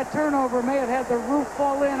 Keith, that turnover may have had the roof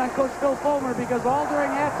fall in on Coach Phil Fulmer, because all during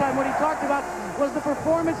halftime what he talked about was the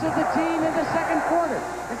performance of the team in the second quarter.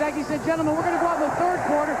 In fact, he said, gentlemen, we're going to go out in the third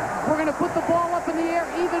quarter. We're going to put the ball up in the air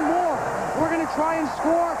even more. We're going to try and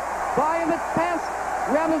score by in the pass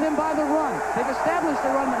rather than by the run. They've established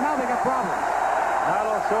the run, but now they got problems.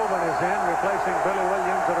 Nilo Sylvan is in, replacing Billy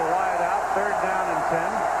Williams at a wide out. 3rd down and 10.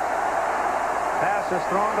 Pass is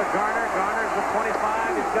thrown to Garner. Garner's the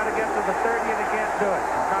 25. He's got to get to the 30, and he can't do it.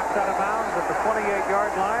 Knocked out of bounds at the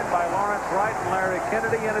 28-yard line by Lawrence Wright and Larry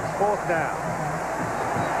Kennedy, and it's 4th down.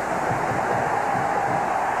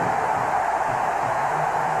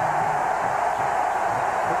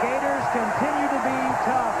 The Gators continue to be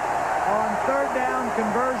tough on 3rd down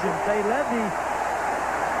conversions. They led the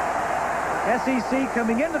SEC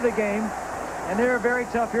coming into the game, and they're very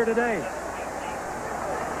tough here today.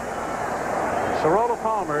 Sorolla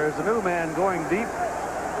Palmer is the new man going deep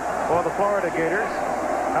for the Florida Gators.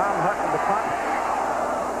 Tom Hutton, the punt,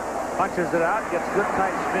 punches it out, gets good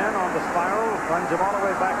tight spin on the spiral, runs him all the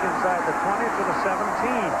way back inside the 20 to the 17.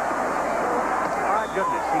 My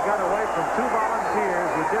goodness, he got away from 2 Volunteers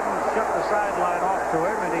who didn't shut the sideline off to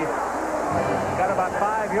him, and he got about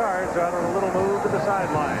 5 yards out of a little move to the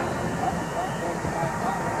sideline.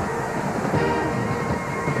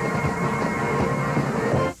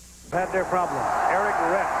 Had their problems. Eric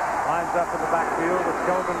Rett lines up in the backfield with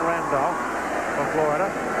Kelvin Randolph from Florida.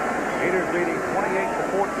 Gators leading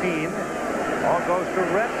 28-14. All goes to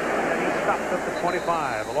Rett, and he stopped at the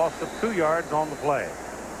 25. A loss of 2 yards on the play.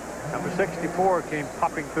 Number 64 came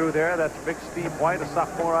popping through there. That's Big Steve White, a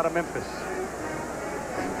sophomore out of Memphis.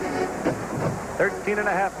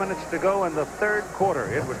 13.5 minutes to go in the 3rd quarter.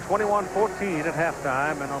 It was 21-14 at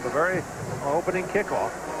halftime, and on the very opening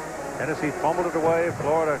kickoff, Tennessee fumbled it away.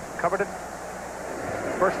 Florida covered it.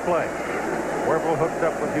 First play. Werfel hooked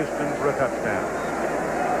up with Houston for a touchdown.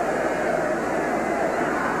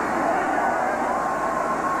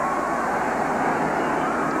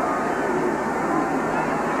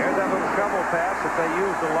 Here's that little shovel pass that they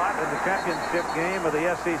used a lot in the championship game of the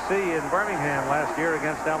SEC in Birmingham last year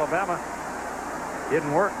against Alabama.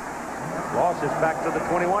 Didn't work. Loss is back to the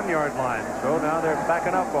 21-yard line. So now they're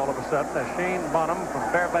backing up all of a sudden as Shane Bonham from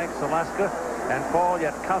Fairbanks, Alaska, and Paul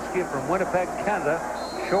Yatkowski from Winnipeg, Canada,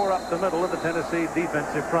 shore up the middle of the Tennessee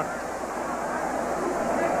defensive front.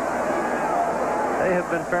 They have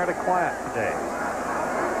been fairly quiet today.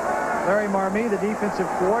 Larry Marmee, the defensive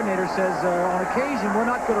coordinator, says on occasion we're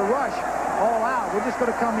not going to rush all out. We're just going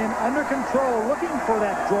to come in under control, looking for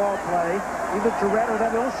that draw play, either to Rett or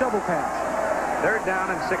that little shovel pass. 3rd down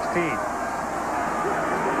and 16. A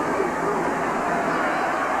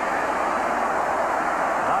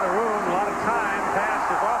lot of room, a lot of time. Pass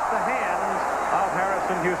is off the hands of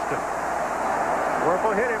Harrison Houston.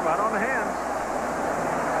 Werfel hit him right on the hands.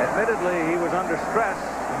 Admittedly, he was under stress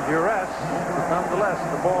and duress. Nonetheless,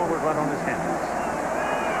 the ball was right on his hands.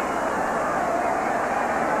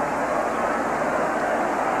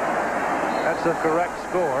 That's the correct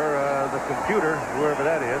score. The computer, whoever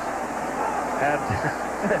that is, had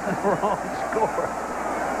the wrong score.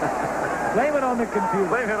 Blame it on the computer.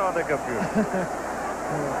 Blame it on the computer.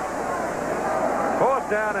 4th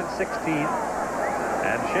down and 16.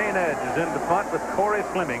 And Shane Edge is in the punt with Corey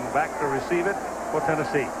Fleming back to receive it for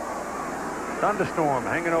Tennessee. Thunderstorm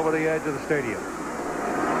hanging over the edge of the stadium.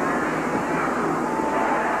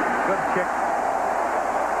 Good kick.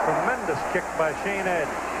 Tremendous kick by Shane Edge.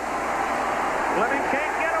 Fleming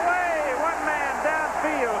can't get away. One man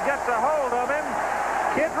downfield gets a hold of him.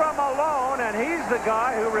 Kidron Malone, and he's the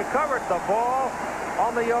guy who recovered the ball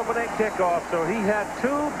on the opening kickoff. So he had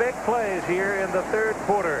 2 big plays here in the third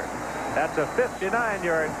quarter. That's a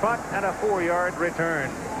 59-yard punt and a 4-yard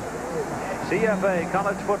return. CFA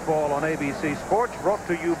College Football on ABC Sports, brought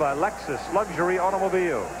to you by Lexus Luxury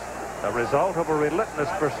Automobiles, the result of a relentless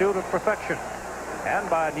pursuit of perfection. And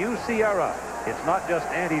by New Sierra. It's not just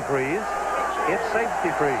antifreeze, it's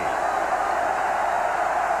safety freeze.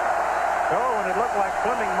 So when it looked like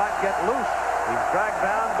Fleming might get loose, he's dragged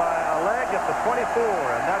down by a leg at the 24,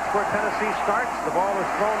 and that's where Tennessee starts. The ball is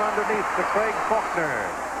thrown underneath to Craig Faulkner.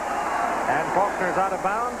 And Faulkner's out of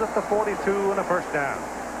bounds at the 42 and a first down.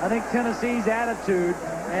 I think Tennessee's attitude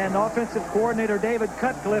and offensive coordinator David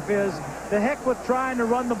Cutcliffe is the heck with trying to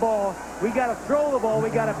run the ball. We got to throw the ball. We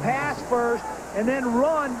got to pass first and then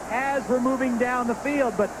run as we're moving down the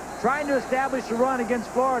field. But trying to establish a run against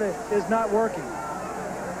Florida is not working.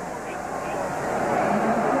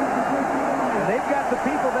 And they've got the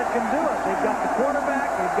people that can do it. They've got the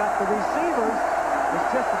quarterback. They've got the receivers. It's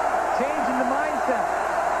just a change in the mindset.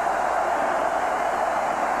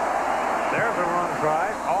 There's a run try.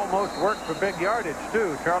 Almost worked for big yardage,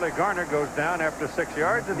 too. Charlie Garner goes down after 6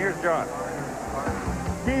 yards, and here's John.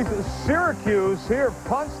 Keith, Syracuse here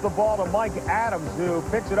punts the ball to Mike Adams, who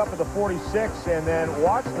picks it up at the 46, and then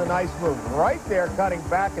watch the nice move right there, cutting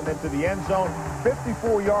back and then to the end zone.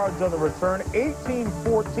 54 yards on the return.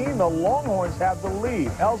 18-14. The Longhorns have the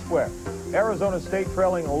lead. Elsewhere, Arizona State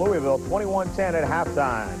trailing Louisville 21-10 at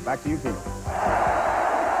halftime. Back to you, Keith.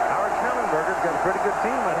 Schnellenberger's got a pretty good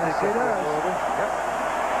team, I think. Yes, he does. Yep.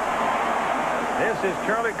 This is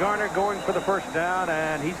Charlie Garner going for the first down,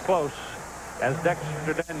 and he's close as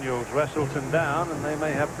Dexter Daniels wrestles him down, and they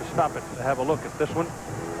may have to stop it to have a look at this one.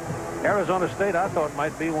 Arizona State, I thought,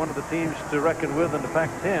 might be one of the teams to reckon with in the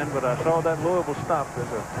Pac-10, but I saw that Louisville stop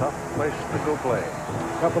as a tough place to go play.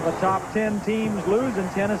 A couple of the top 10 teams losing.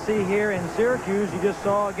 Tennessee here in Syracuse. You just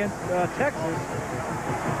saw against Texas.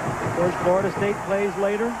 Of course, Florida State plays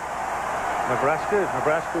later. Nebraska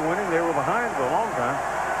winning. They were behind for a long time.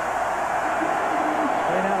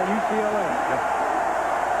 Playing out of UCLA. Yep.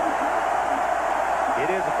 It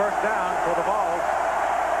is a first down for the Vols.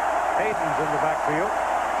 Hayden's in the backfield.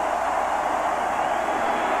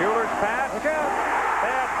 Schuler's pass. Look out.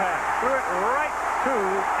 Bad pass. Threw it right to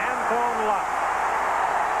Antoine Lott.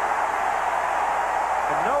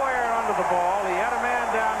 And no air under the ball. He had a man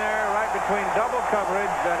down there right between double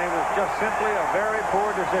coverage, and it was just simply a very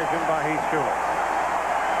poor decision by Heath Schuler.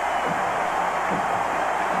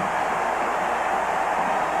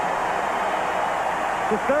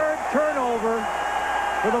 The third turnover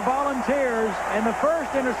for the Volunteers and the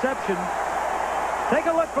first interception. Take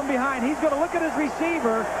a look from behind. He's going to look at his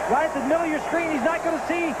receiver right at the middle of your screen. He's not going to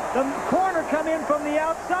see the corner come in from the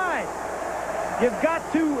outside. You've got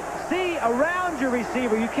to see around your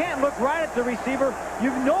receiver. You can't look right at the receiver.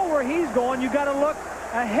 You know where he's going. You've got to look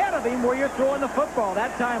ahead of him where you're throwing the football.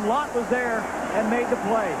 That time Lott was there and made the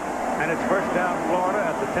play. And it's first down Florida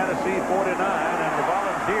at the Tennessee 49, and the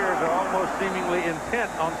Volunteers are almost seemingly intent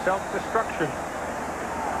on self-destruction.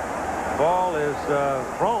 Ball is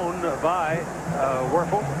thrown by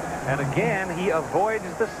Wuerffel, and again he avoids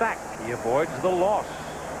the sack. He avoids the loss.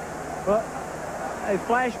 But a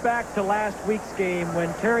flashback to last week's game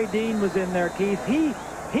when Terry Dean was in there, Keith.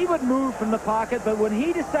 He would move from the pocket, but when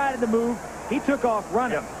he decided to move, he took off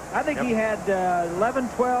running. Yep. I think he had 11,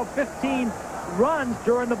 12, 15 runs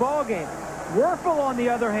during the ball game. Wuerffel, on the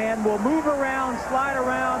other hand, will move around, slide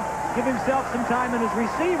around, give himself some time in his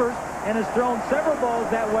receivers, and has thrown several balls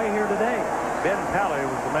that way here today. Ben Talley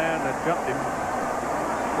was the man that jumped him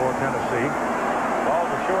for Tennessee. Balls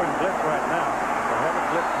are showing blitz right now. They haven't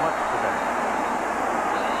blitzed much today.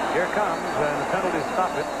 Here comes, and the penalties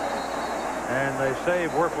stop it. And they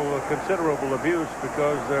save Wuerffel a considerable abuse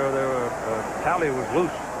because Talley was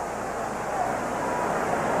loose.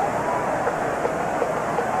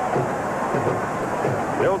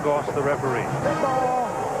 Bill Goss, the referee. Good ball.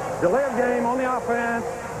 Delay of game on the offense.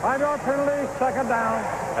 5-yard penalty, second down.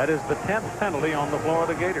 That is the 10th penalty on the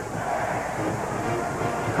Florida Gator.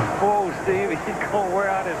 Whoa, Steve, he's going to wear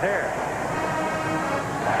out his hair.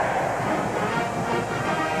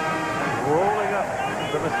 Rolling up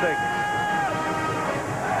the mistakes.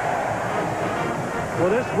 Well,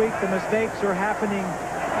 this week the mistakes are happening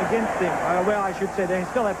against him. Well, I should say they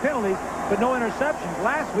still have penalties, but no interceptions.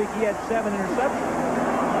 Last week he had 7 interceptions.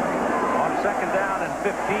 On second down and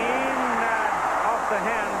 15, and off the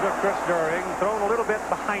hands of Chris During, thrown a little bit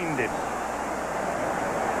behind him.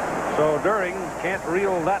 So During can't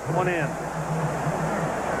reel that one in.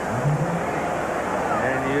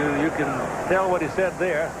 And you can tell what he said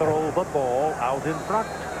there. Throw the ball out in front.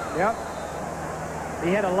 Yep. He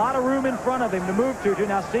had a lot of room in front of him to move to.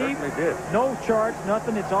 Now, see, did. no charts,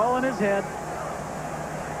 nothing. It's all in his head.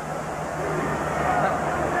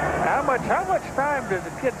 How much time does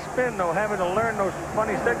the kid spend, though, having to learn those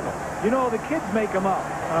funny signals? You know, the kids make them up.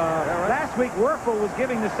 Last week, Werfel was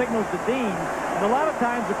giving the signals to Dean, and a lot of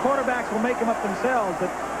times the quarterbacks will make them up themselves, but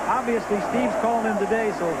obviously Steve's calling him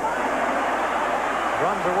today, so...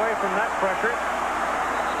 Runs away from that pressure.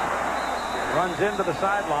 Runs into the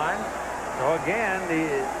sideline. So again,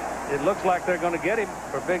 it looks like they're going to get him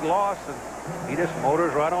for a big loss, and he just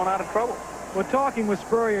motors right on out of trouble. Well, talking with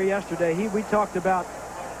Spurrier yesterday, we talked about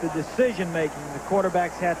the decision-making the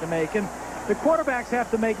quarterbacks have to make. And the quarterbacks have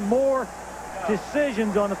to make more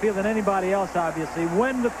decisions on the field than anybody else, obviously.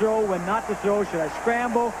 When to throw, when not to throw, should I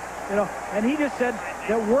scramble? You know, and he just said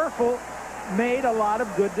that Werfel made a lot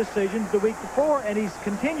of good decisions the week before, and he's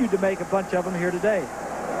continued to make a bunch of them here today.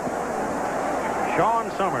 Sean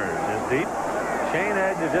Summers is deep. Shane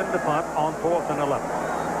Edge is in the punt on 4th and 11.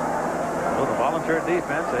 So the volunteer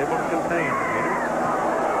defense able to contain the Gators.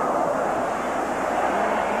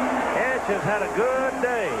 Edge has had a good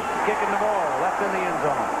day kicking the ball left in the end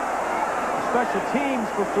zone. Special teams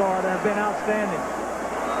for Florida have been outstanding.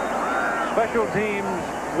 Special teams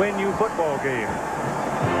win you football games.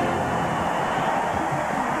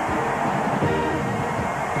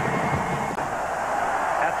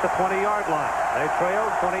 At the 20-yard line. They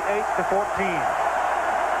trailed 28-14.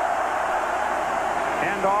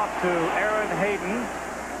 Hand off to Aaron Hayden,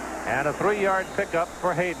 and a 3-yard pickup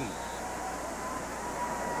for Hayden.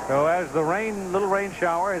 So as the little rain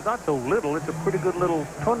shower is not so little, it's a pretty good little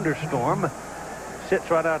thunderstorm. Sits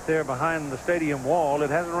right out there behind the stadium wall. It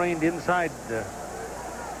hasn't rained inside the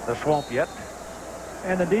swamp yet.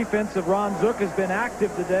 And the defense of Ron Zook has been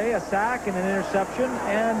active today. A sack and an interception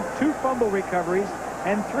and 2 fumble recoveries.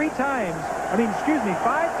 And 5 times, they have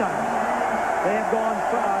gone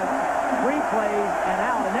 3 plays and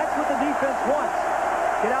out. And that's what the defense wants.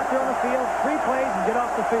 Get out there on the field, 3 plays, and get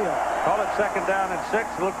off the field. Call it second down and 6.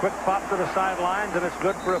 A little quick pop to the sidelines, and it's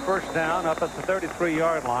good for a first down up at the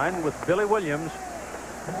 33-yard line with Billy Williams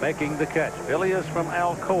making the catch. Billy is from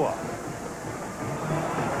Alcoa.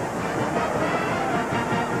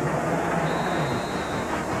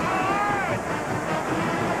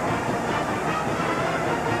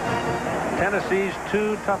 Tennessee's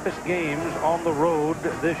 2 toughest games on the road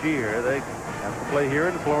this year. They have to play here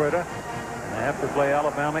in Florida, and they have to play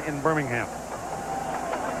Alabama in Birmingham.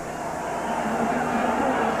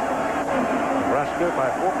 Nebraska by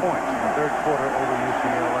 4 points in the 3rd quarter over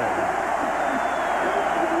UCLA.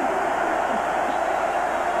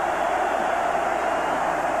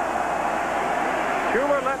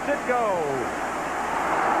 Schuler lets it go.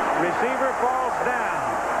 Receiver falls down.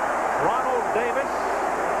 Ronald Davis.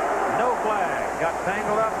 No flag. Got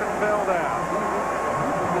tangled up and fell down.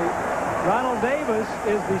 Ronald Davis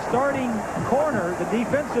is the starting corner, the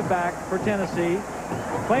defensive back for Tennessee.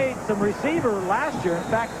 Played some receiver last year. In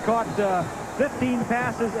fact, caught 15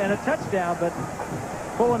 passes and a touchdown, but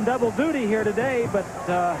pulling double duty here today. But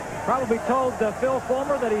probably told Phil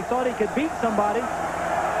Fulmer that he thought he could beat somebody.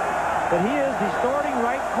 But he is the starting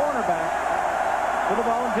right cornerback for the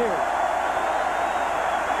Volunteers.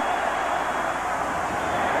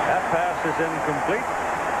 Pass is incomplete.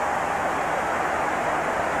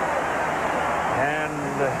 And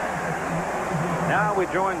now we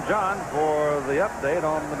join John for the update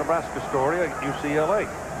on the Nebraska story at UCLA.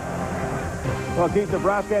 Well, Keith,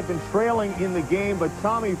 Nebraska had been trailing in the game, but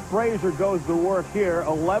Tommy Frazier goes to work here.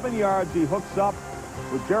 11 yards, he hooks up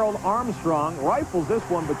with Gerald Armstrong, rifles this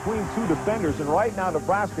one between 2 defenders, and right now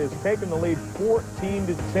Nebraska has taken the lead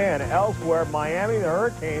 14-10. Elsewhere, Miami, the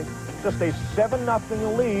Hurricanes, just a 7-0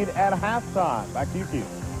 lead at halftime. Back to you, Keith. Okay,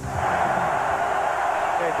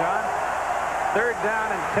 John. 3rd down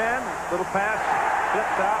and 10. Little pass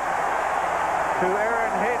flipped out to Aaron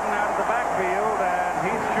Hayden out of the backfield, and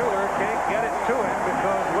Heath Schuler can't get it to him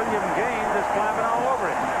because William Gaines is climbing all over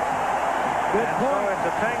it. Good point. So it's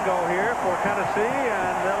a tango here for Tennessee,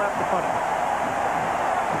 and they'll have to punt it.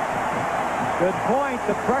 Good point.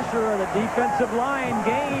 The pressure of the defensive line.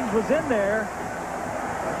 Gaines was in there.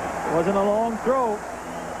 Wasn't a long throw.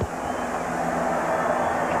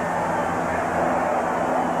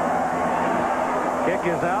 Kick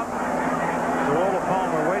is out. Loyola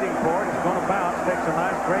Palmer waiting for it. It's going to bounce. takes a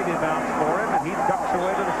nice gravy bounce for him, and he ducks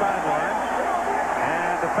away to the sideline.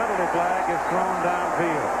 And the penalty flag is thrown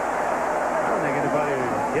downfield. I don't think anybody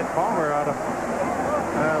hit Palmer out of...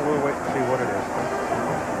 we'll wait and see what it is.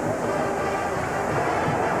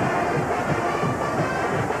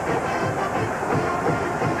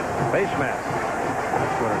 Face mask.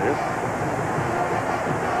 That's what it is.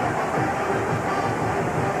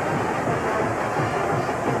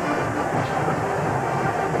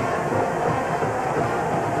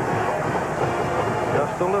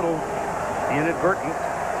 Just a little inadvertent.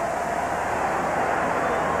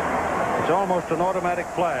 It's almost an automatic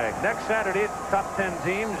flag. Next Saturday, top 10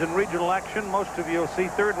 teams in regional action. Most of you will see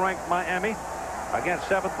 3rd-ranked Miami against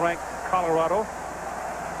 7th-ranked Colorado.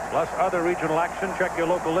 Plus other regional action. Check your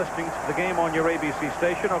local listings for the game on your ABC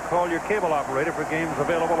station or call your cable operator for games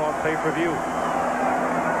available on pay-per-view.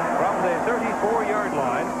 From the 34-yard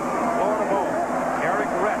line, Florida ball.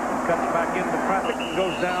 Eric Rett cuts back into traffic and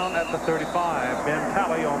goes down at the 35. Ben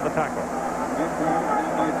Talley on the tackle.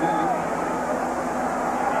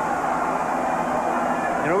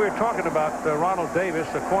 You know, we were talking about Ronald Davis,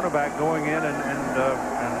 the cornerback, going in and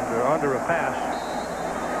under a pass.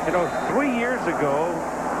 You know, 3 years ago,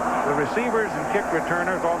 the receivers and kick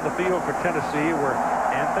returners on the field for Tennessee were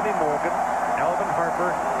Anthony Morgan, Alvin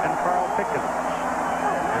Harper, and Carl Pickens.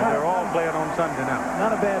 And they're all playing on Sunday now.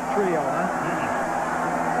 Not a bad trio, huh?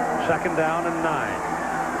 Second down and 9.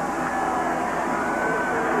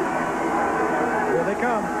 Here they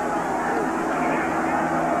come.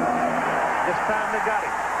 This time they got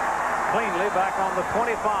him. Cleanly back on the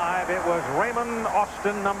 25. It was Raymond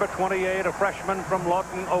Austin, number 28, a freshman from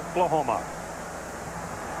Lawton, Oklahoma.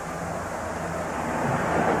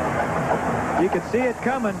 You can see it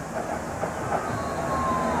coming.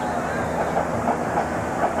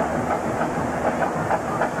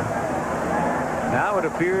 Now it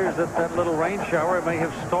appears that that little rain shower may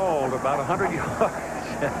have stalled about 100 yards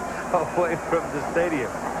away from the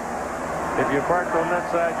stadium. If you're parked on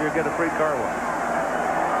that side, you'll get a free car wash.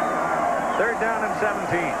 3rd down and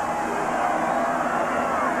 17.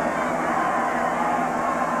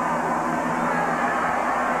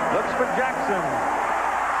 Looks for Jackson.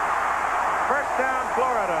 First down,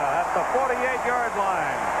 Florida at the 48-yard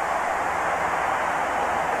line.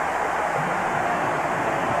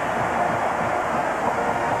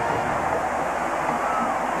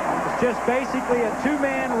 It's just basically a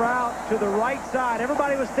 2-man route to the right side.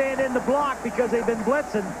 Everybody was staying in the block because they've been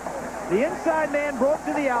blitzing. The inside man broke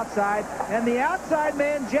to the outside, and the outside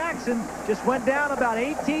man, Jackson, just went down about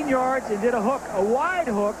 18 yards and did a hook, a wide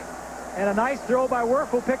hook, and a nice throw by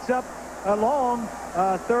Werfel picks up a long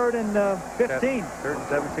 3rd and 15. 3rd and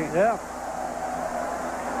 17. Yeah.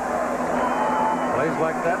 Plays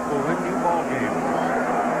like that will win you ball games.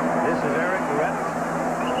 This is Eric Rett.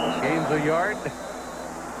 Gains a yard.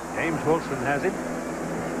 James Wilson has it.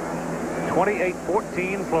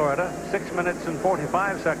 28-14 Florida. 6 minutes and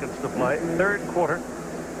 45 seconds to play. 3rd quarter.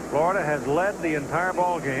 Florida has led the entire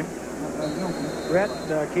ball game.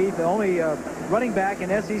 Rett, Keith, the only running back in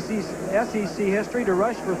SEC history to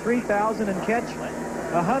rush for 3,000 and catch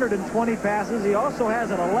 120 passes. He also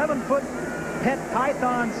has an 11-foot pet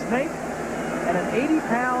python snake and an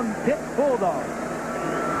 80-pound pit bulldog.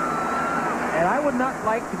 And I would not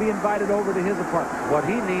like to be invited over to his apartment. What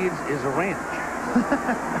he needs is a ranch.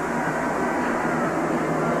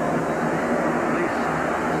 At least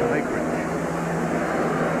some acreage.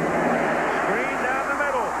 Screen down the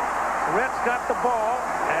middle. Rett's got the ball,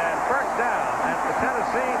 and first down at the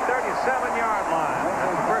Tennessee 37-yard line.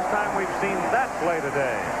 That's the first time we've seen that play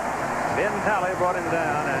today. Ben Talley brought him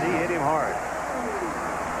down, and he hit him hard.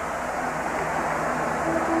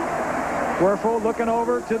 Werfel looking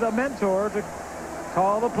over to the mentor to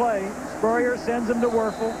call the play. Spurrier sends him to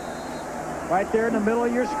Werfel. Right there in the middle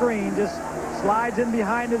of your screen. Just slides in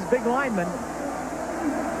behind his big lineman.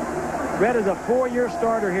 Rett is a 4-year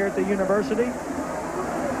starter here at the university.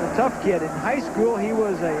 A tough kid. In high school, he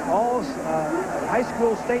was a high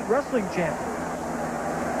school state wrestling champion,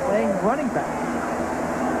 playing running back.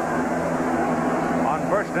 On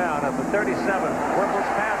first down at the 37,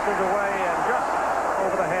 Werfel's pass is away and just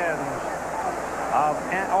over the hands of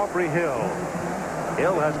Aubrey Hill.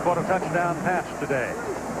 Hill has caught a touchdown pass today.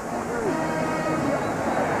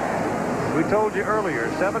 We told you earlier,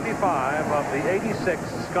 75 of the 86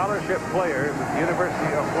 scholarship players at the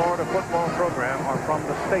University of Florida football program are from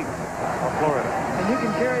the state of Florida. And you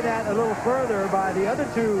can carry that a little further by the other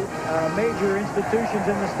 2 major institutions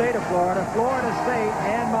in the state of Florida, Florida State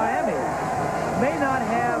and Miami. May not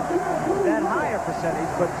have that higher percentage,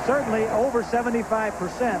 but certainly over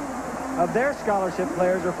 75% of their scholarship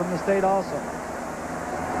players are from the state also.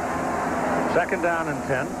 Second down and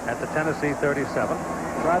 10 at the Tennessee 37.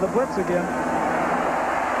 Try the blitz again.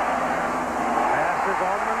 Passes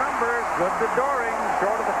on the numbers. Good to Doring.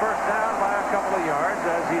 Short of the first down by a couple of yards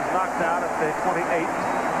as he's knocked out at the 28.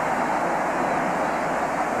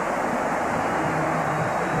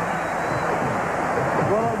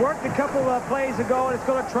 Well, it worked a couple of plays ago, and it's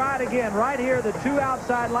going to try it again. Right here, the two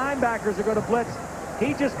outside linebackers are going to blitz.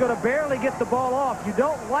 He's just going to barely get the ball off. You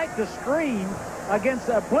don't like to screen against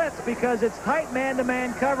a blitz because it's tight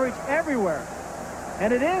man-to-man coverage everywhere.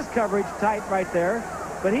 And it is coverage tight right there,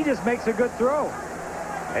 but he just makes a good throw.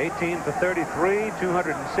 18 for 33,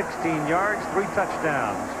 216 yards, 3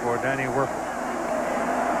 touchdowns for Danny Wuerffel.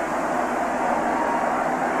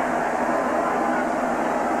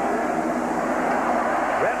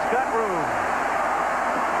 Red's got room.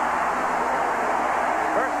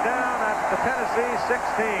 First down at the Tennessee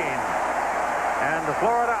 16. And the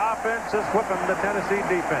Florida offense is whipping the Tennessee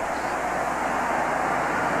defense.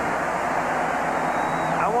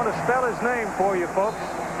 I want to spell his name for you, folks.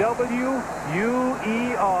 W-U-E-R-F-F-E-L.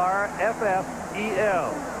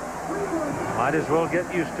 Might as well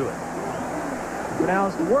get used to it.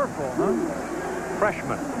 Pronounced Wuerffel, huh?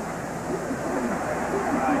 Freshman.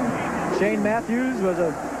 Shane Matthews was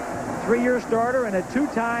a 3-year starter and a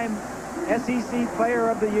 2-time SEC Player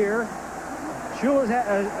of the Year.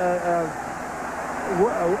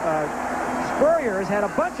 Spurrier has had a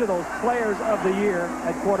bunch of those Players of the Year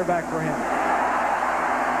at quarterback for him.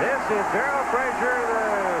 This is Darrell Frazier,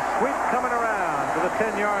 the sweep coming around to the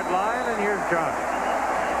 10-yard line, and here's John.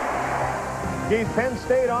 Keith, Penn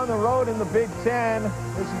State on the road in the Big Ten.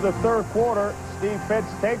 This is the third quarter. Steve Fitz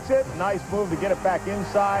takes it. Nice move to get it back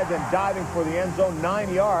inside, then diving for the end zone,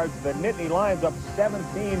 9 yards. The Nittany Lions up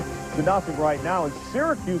 17-0 right now. And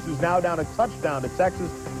Syracuse is now down a touchdown to Texas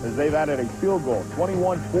as they've added a field goal,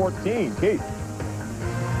 21-14. Keith.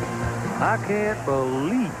 I can't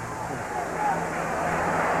believe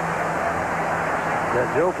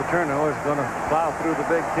that Joe Paterno is going to plow through the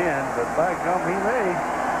Big Ten, but by gum, he may.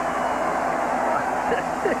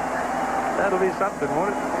 That'll be something,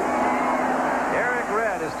 won't it? Eric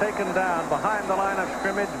Red is taken down behind the line of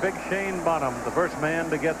scrimmage. Big Shane Bonham, the first man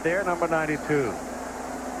to get there, number 92.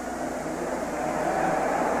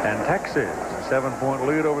 And Texas, a 7-point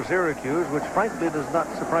lead over Syracuse, which frankly does not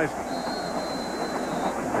surprise me,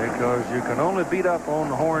 because you can only beat up on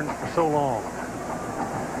the Horns for so long.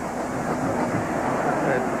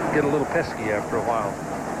 Get a little pesky after a while.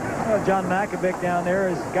 Well, John Mackovic down there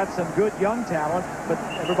has got some good young talent, but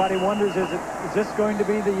everybody wonders, is this going to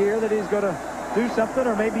be the year that he's going to do something,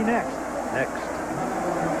 or maybe next? Next.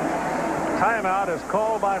 Timeout is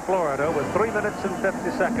called by Florida with 3 minutes and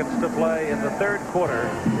 50 seconds to play in the third quarter.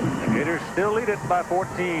 The Gators still lead it by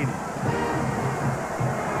 14.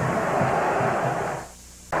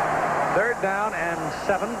 Third down and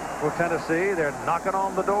 7 for Tennessee. They're knocking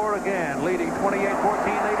on the door again, leading 28-14. They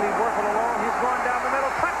lead Wuerffel along. He's going down the middle.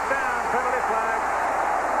 Touchdown, penalty flag.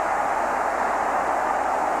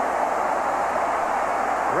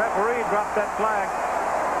 The referee dropped that flag.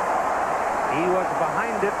 He was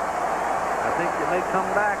behind it. I think it may come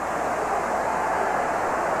back.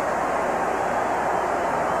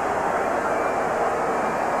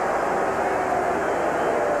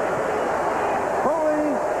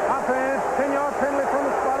 Holding, offense, 10-yard penalty from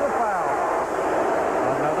the spot of the foul.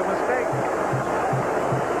 Another mistake.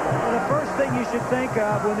 Well, the first thing you should think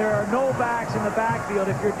of when there are no backs in the backfield,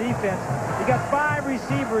 if you're defense, you got 5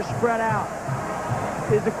 receivers spread out,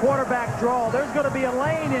 is the quarterback draw. There's going to be a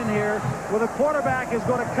lane in here where the quarterback is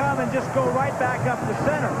going to come and just go right back up the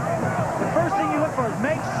center. The first thing you look for is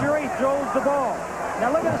make sure he throws the ball.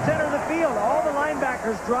 Now look at the center of the field. All the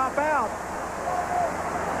linebackers drop out.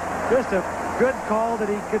 Just a good call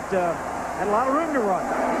that he could had a lot of room to run.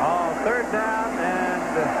 Oh, third down and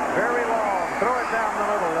very long. Throw it down the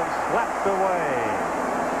middle and slapped away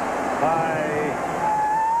by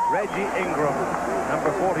Reggie Ingram,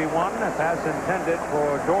 number 41. A pass intended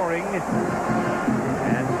for Doring.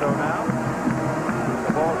 And so now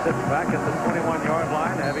the ball sits back at the 21-yard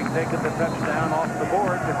line, having taken the touchdown off the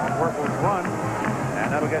board on Wuerffel's run.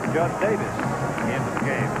 And that'll get Judd Davis into the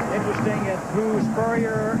game. Interesting at who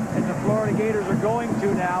Spurrier and the Florida Gators are going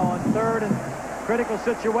to now on third and critical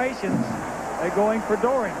situations. They're going for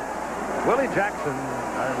Doring. Willie Jackson,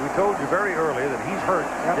 we told you very early that he's hurt.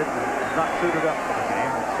 Yep. Is not suited up for the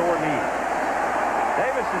game. With sore knee.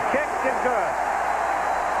 Davis is kicked and good.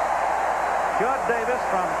 Judd Davis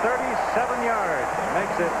from 37 yards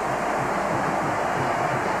makes it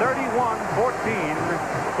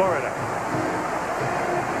 31-14 Florida.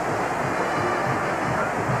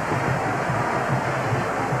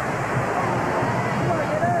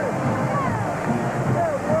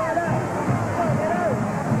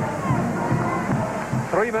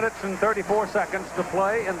 34 seconds to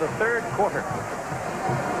play in the third quarter.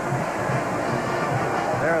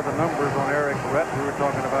 There are the numbers on Eric Rhett. We were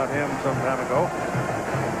talking about him some time ago.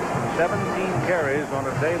 17 carries on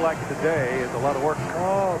a day like today is a lot of work.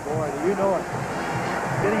 Oh, boy, do you know it.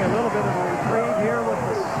 Getting a little bit of a reprieve here with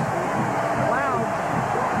the clouds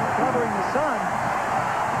covering the sun.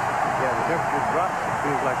 Yeah, the temperature drops. It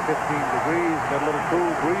feels like 15 degrees. Got a little cool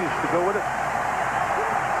breeze to go with it.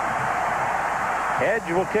 Edge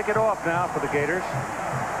will kick it off now for the Gators.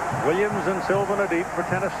 Williams and Sylvan are deep for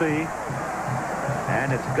Tennessee.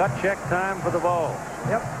 And it's gut check time for the Vols.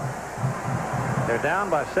 Yep. They're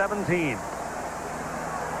down by 17.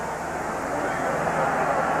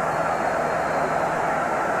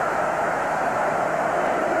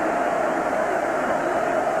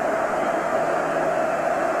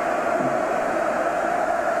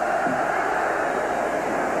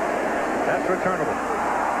 That's returnable.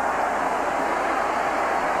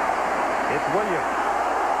 It's Williams.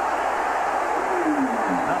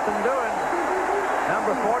 Nothing doing.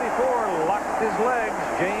 Number 44 locked his legs.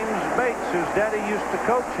 James Bates, whose daddy used to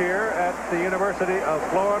coach here at the University of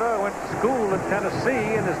Florida, went to school at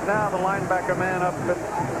Tennessee and is now the linebacker man up at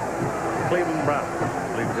Cleveland Browns, I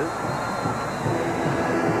believe it is.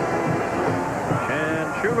 And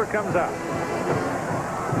Schuler comes out.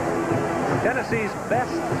 Tennessee's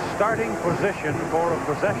best starting position for a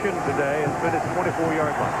possession today has been its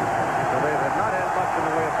 24-yard line. So they have not had much in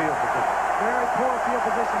the way of field position. Very poor field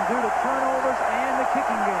position due to turnovers and the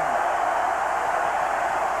kicking game.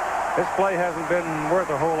 This play hasn't been worth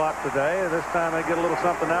a whole lot today. This time they get a little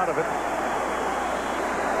something out of it.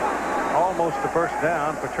 Almost a first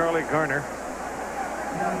down for Charlie Garner.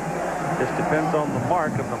 Just depends on the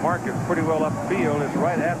mark, and the mark is pretty well upfield. It's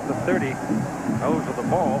right at the 30 nose of the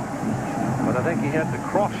ball. But I think he had to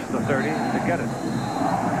cross the 30 to get it.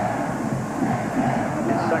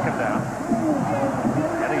 It's second down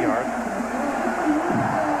and a yard.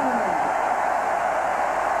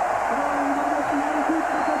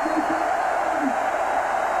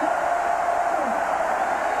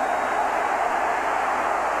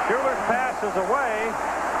 Schuler's pass is away.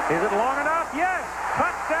 Is it long enough? Yes.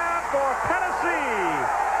 Touchdown for Tennessee.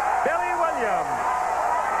 Billy Williams.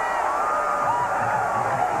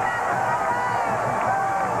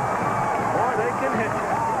 Boy, they can hit you.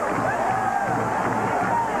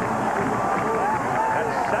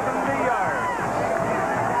 That's 70 yards.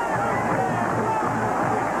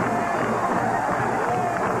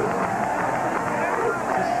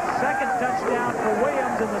 The second touchdown for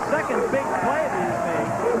Williams and the second big play that he's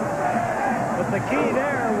made. But the key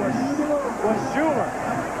there was Schuler.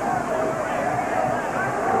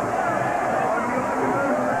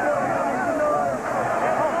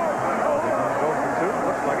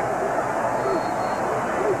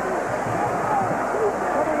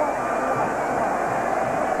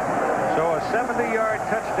 So a 70-yard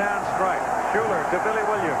touchdown strike. Schuler to Billy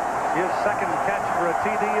Williams. His second catch for a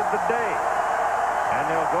TD of the day. And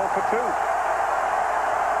they'll go for two.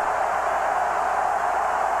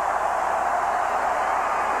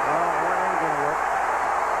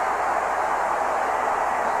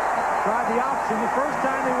 Tried the option. The first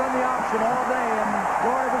time they run the option all day, and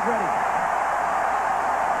Florida was ready.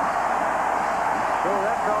 So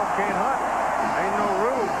that dog can't hunt. Ain't no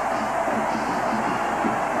room.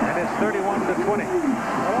 And it's 31-20.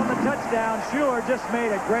 Well, on the touchdown, Schuler just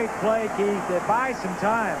made a great play, Keith, to buy some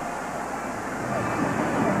time.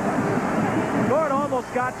 Florida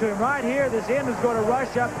almost got to him right here. This end is going to rush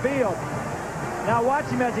upfield. Now watch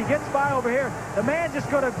him as he gets by over here. The man just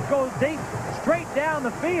going to go deep, straight down the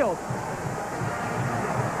field.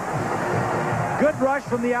 Good rush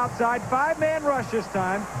from the outside. Five-man rush this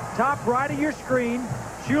time. Top right of your screen.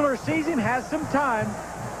 Schuler sees him, has some time.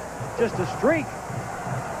 Just a streak.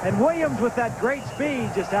 And Williams, with that great speed,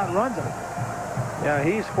 just outruns him. Yeah,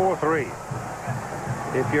 he's 4'3".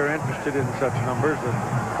 If you're interested in such numbers, the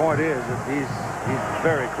point is that he's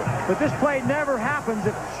very quick. But this play never happens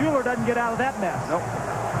if Schuler doesn't get out of that mess. Nope.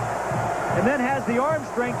 And then has the arm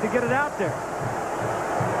strength to get it out there.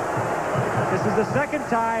 This is the second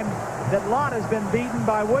time that Lott has been beaten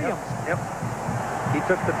by Williams. Yep. He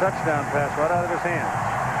took the touchdown pass right out of his hand.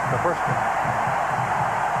 The first one.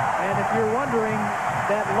 And if you're wondering,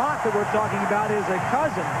 that Lott that we're talking about is a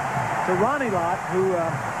cousin to Ronnie Lott, who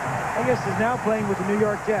I guess is now playing with the New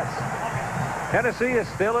York Jets. Tennessee is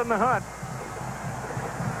still in the hunt.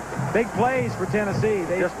 Big plays for Tennessee.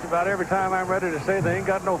 Just about every time I'm ready to say they ain't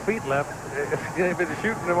got no feet left. They've been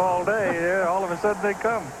shooting them all day. Yeah, all of a sudden they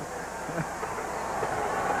come.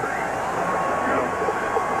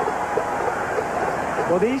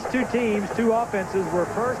 Well, these two teams, two offenses, were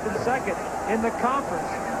first and second in the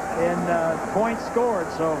conference in points scored.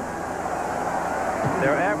 So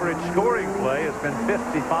their average scoring play has been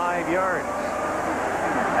 55 yards.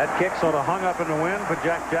 That kick sort of hung up in the wind for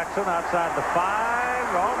Jack Jackson outside the 5.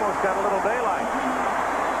 Almost got a little daylight.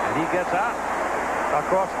 And he gets out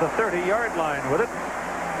across the 30-yard line with it.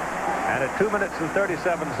 And at 2 minutes and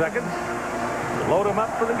 37 seconds, load him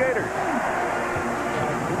up for the Gators.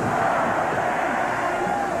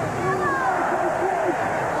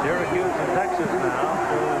 Syracuse and Texas now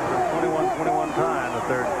shows a 21-21 tie in the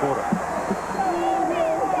third quarter.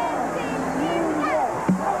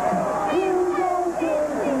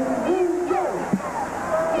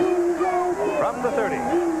 From the 30.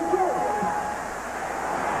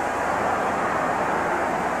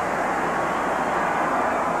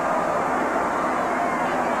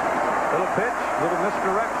 Little pitch, little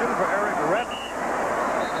misdirection for Eric Rett,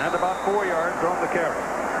 and about 4 yards on the carry.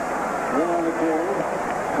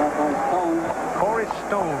 Corey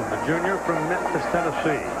Stone, the junior from Memphis,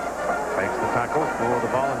 Tennessee, makes the tackle for the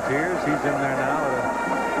Volunteers. He's in there now at a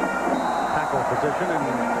tackle position in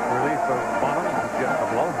relief of Bonham, who's getting the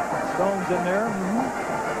blow. Stone's in there.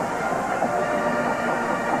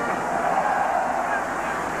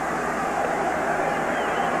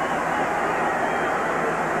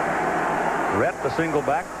 Rett, the single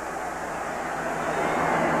back.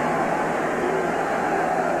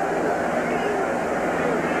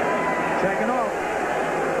 Taking off.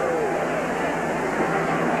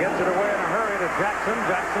 Gets it away in a hurry to Jackson.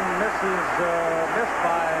 Jackson missed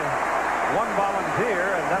by one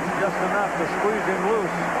Volunteer, and that's just enough to squeeze him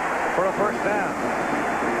loose for a first down.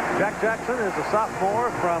 Jack Jackson is a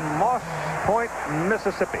sophomore from Moss Point,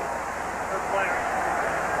 Mississippi.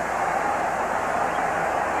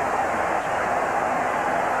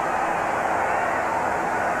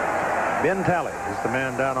 Ben Talley is the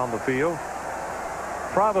man down on the field.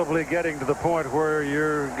 Probably getting to the point where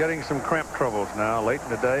you're getting some cramp troubles now late in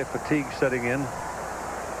the day, fatigue setting in.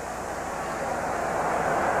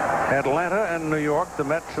 Atlanta and New York, the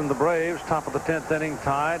Mets and the Braves, top of the 10th inning,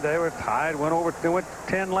 tied. They were tied, they went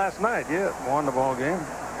 10 last night. Yeah, won the ball game.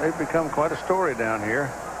 They've become quite a story down here.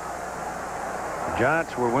 The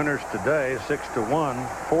Giants were winners today, 6-1,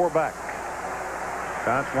 4 back.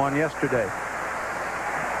 Giants won yesterday.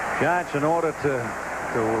 Giants, in order to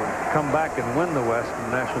come back and win the West in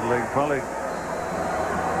the National League, probably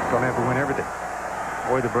don't have to win everything.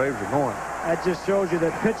 The way the Braves are going. That just shows you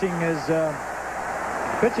that pitching is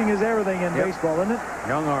everything in baseball, isn't it?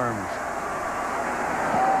 Young arms.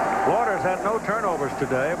 Florida's had no turnovers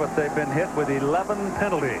today, but they've been hit with 11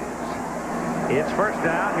 penalties. It's first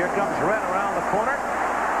down. Here comes Rett around the corner.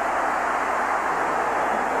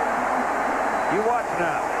 You watch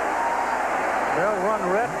now. They'll run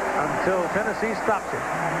Rett until Tennessee stops it.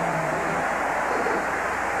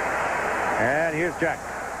 And here's Jack.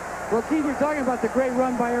 Well, Keith, we're talking about the great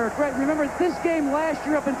run by Eric Rett. Remember, this game last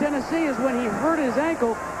year up in Tennessee is when he hurt his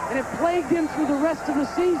ankle, and it plagued him through the rest of the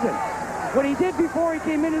season. What he did before he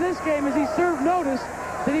came into this game is he served notice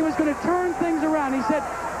that he was going to turn things around. He said,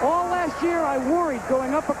 all last year I worried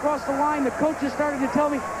going up across the line. The coaches started to tell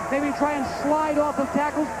me maybe try and slide off of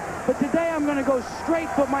tackles. But today I'm going to go straight,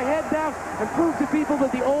 put my head down, and prove to people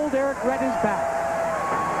that the old Eric Rett is back.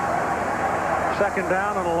 Second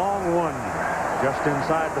down and a long one. Just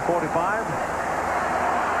inside the 45.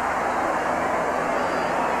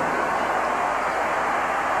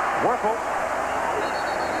 Wuerffel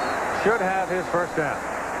should have his first down.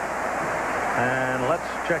 And let's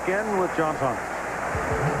check in with John Saunders.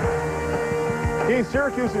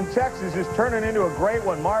 Syracuse in Texas is turning into a great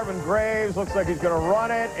one. Marvin Graves looks like he's going to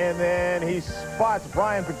run it, and then he spots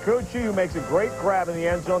Brian Picucci, who makes a great grab in the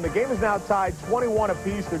end zone. The game is now tied 21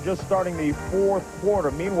 apiece. They're just starting the fourth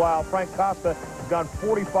quarter. Meanwhile, Frank Costa has gone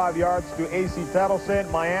 45 yards to A.C. Tettleson.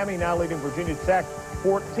 Miami now leading Virginia Tech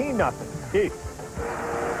 14-0. Keith.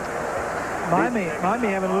 Miami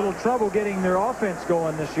having a little trouble getting their offense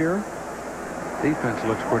going this year. Defense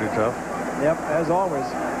looks pretty tough. Yep, as always.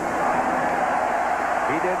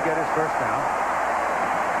 He did get his first down.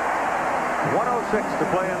 1:06 to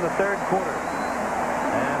play in the third quarter.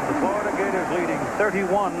 And the Florida Gators leading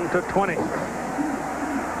 31-20.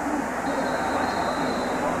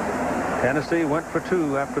 Tennessee went for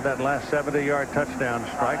 2 after that last 70-yard touchdown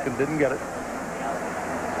strike and didn't get it.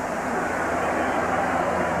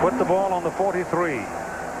 Put the ball on the 43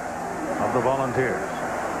 of the Volunteers.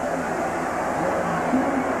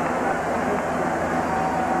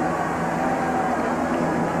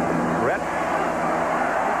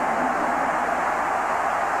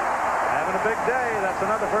 Big day. That's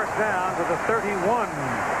another first down to the 31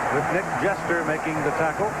 with Nick Jester making the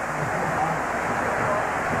tackle.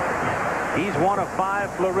 He's one of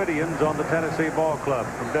 5 Floridians on the Tennessee Ball Club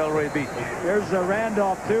from Delray Beach. There's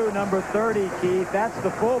Randolph, too, number 30, Keith. That's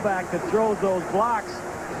the fullback that throws those blocks.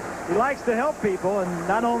 He likes to help people, and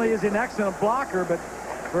not only is he an excellent blocker, but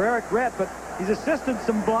for Eric Rett, but he's assisted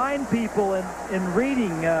some blind people in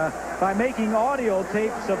reading by making audio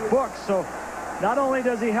tapes of books. So not only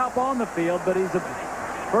does he help on the field, but he's a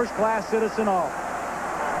first-class citizen all.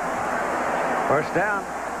 First down.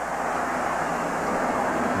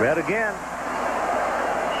 Red again.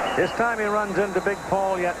 This time he runs into big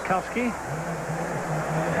Paul Yatkowski.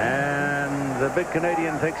 And the big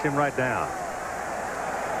Canadian takes him right down.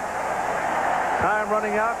 Time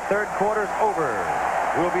running out. Third quarter's over.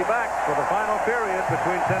 We'll be back for the final period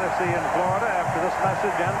between Tennessee and Florida after this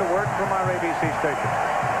message and the word from our ABC station.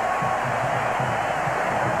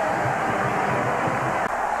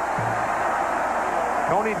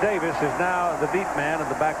 Tony Davis is now the deep man in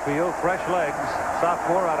the backfield. Fresh legs.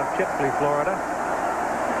 Sophomore out of Chipley, Florida.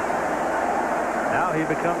 Now he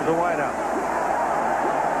becomes a wideout.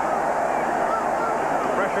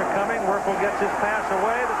 Pressure coming. Werfel gets his pass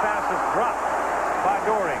away. The pass is dropped by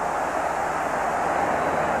Doring.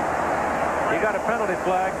 He got a penalty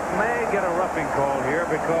flag. May get a roughing call here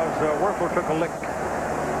because Werfel took a lick.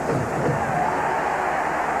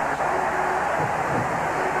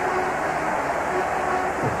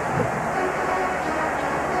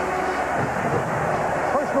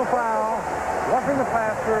 Personal foul. Roughing the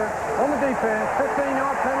passer on the defense.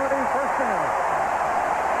 15-yard penalty. First down.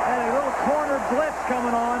 And a little corner blitz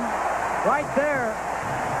coming on right there.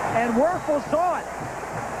 And Werfel saw it.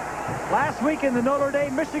 Last week in the Notre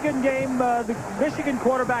Dame-Michigan game, the Michigan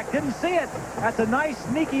quarterback didn't see it. That's a nice,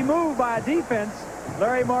 sneaky move by a defense.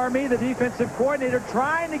 Larry Marmee, the defensive coordinator,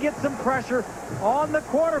 trying to get some pressure on the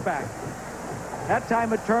quarterback. That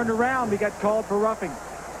time it turned around. He got called for roughing.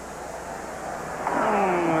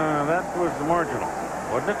 That was marginal,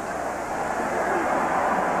 wasn't it?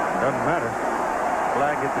 Doesn't matter.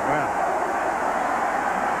 Flag hit the ground.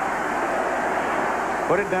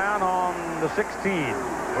 Put it down on the 16,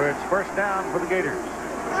 where it's first down for the Gators.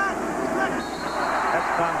 That's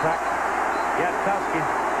contact. Yatkowski.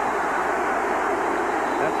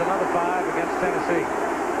 That's another 5 against Tennessee.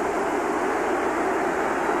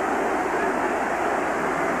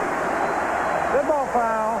 Dead ball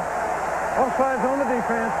foul. Offsides on the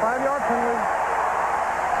defense. 5-yard penalty.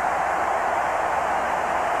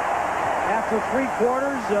 After 3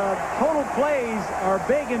 quarters, total plays are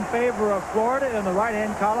big in favor of Florida in the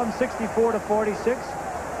right-hand column, 64-46.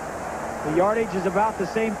 The yardage is about the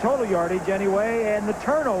same total yardage anyway, and the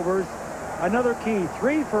turnovers, another key.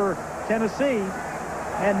 3 for Tennessee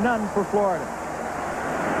and none for Florida.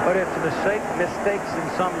 But it's mistakes in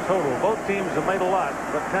sum total. Both teams have made a lot,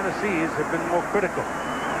 but Tennessee's have been more critical.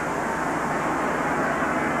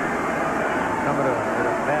 Coming at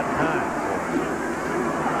a bad time.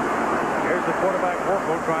 Here's the quarterback,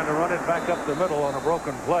 Werfel, trying to run it back up the middle on a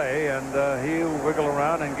broken play, and he'll wiggle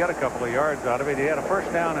around and get a couple of yards out of it. He had a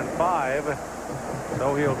first down and 5,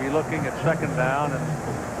 so he'll be looking at second down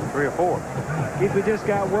and 3 or 4. Keith, we just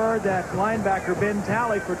got word that linebacker Ben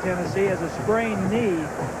Talley for Tennessee has a sprained knee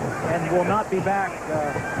and will not be back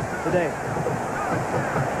today.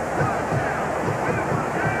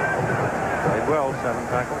 Played well, 7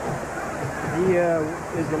 tackles. He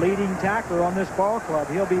is the leading tackler on this ball club.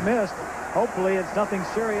 He'll be missed. Hopefully it's nothing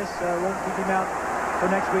serious. Won't keep him out for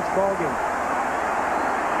next week's ball game.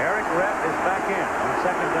 Eric Rett is back in on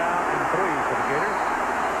second down and 3 for the Gators.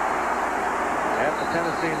 After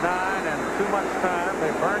Tennessee 9 and too much time,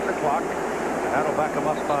 they burned the clock, and that'll back them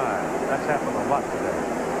up 5. That's happened a lot today.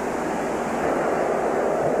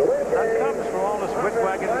 That comes from all this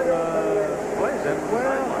wigwagging plays in.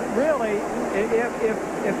 Well, really,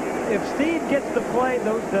 if Steve gets the play,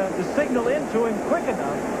 the signal into him quick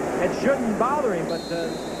enough, it shouldn't bother him. But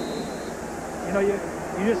you know, you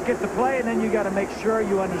just get the play, and then you got to make sure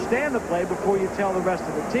you understand the play before you tell the rest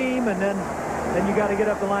of the team, and then you got to get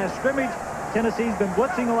up the line of scrimmage. Tennessee's been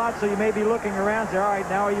blitzing a lot, so you may be looking around and say, all right,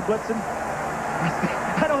 now are you blitzing?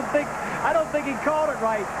 I don't think he called it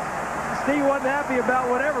right. Steve wasn't happy about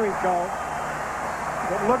whatever he called.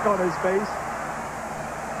 That look on his face.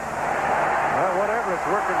 Well, whatever, it's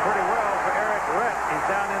working pretty well for Eric Rett. He's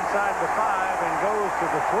down inside the 5 and goes to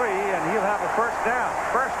the 3, and he'll have a first down.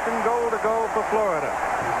 First and goal to go for Florida.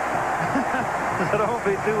 So don't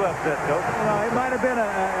be too upset, Coach. No, it might have been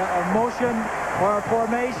a motion or a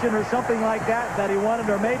formation or something like that he wanted,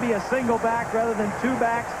 or maybe a single back rather than 2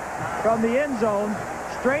 backs from the end zone.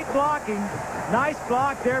 Straight blocking. Nice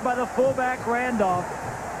block there by the fullback Randolph.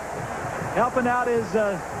 Helping out his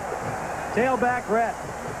tailback Rett.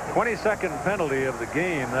 22nd penalty of the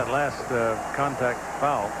game, that last contact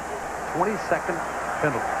foul. 22nd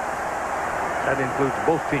penalty. That includes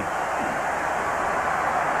both teams.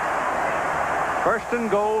 First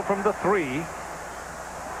and goal from the 3.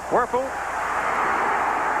 Wuerffel. Nope,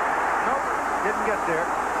 didn't get there.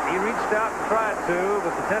 He reached out and tried to,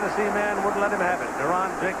 but the Tennessee man wouldn't let him have it.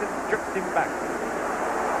 Deron Jenkins jerked him back.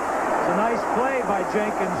 It's a nice play by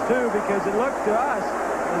Jenkins, too, because it looked to us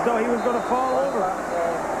as though he was going to fall over.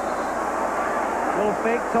 Little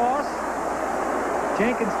fake toss.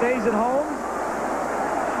 Jenkins stays at home.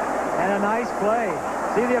 And a nice play.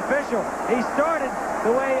 See the official. He started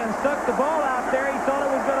the way and stuck the ball out there. He thought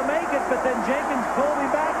it was going to make it, but then Jenkins pulled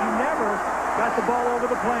him back. He never got the ball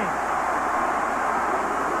over the plane.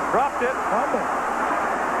 Dropped it. Fumble.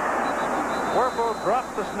 Wuerffel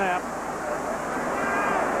dropped the snap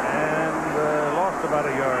and lost about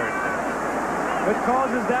a yard. What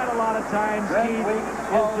causes that a lot of times, Keith, is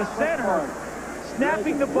the center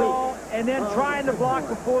snapping the ball and then trying to block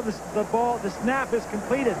before the snap is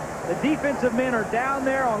completed. The defensive men are down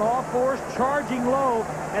there on all fours, charging low,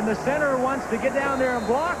 and the center wants to get down there and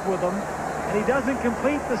block with them, and he doesn't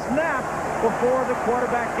complete the snap before the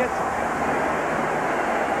quarterback gets it.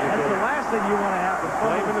 That's the last thing you want to happen.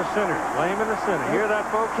 Blaming the center. Blaming the center. Hear that,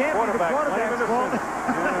 folks? Can't be the quarterback's blaming the fault. center.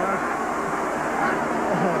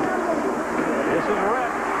 This is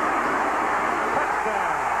Rhett.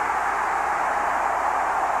 Touchdown.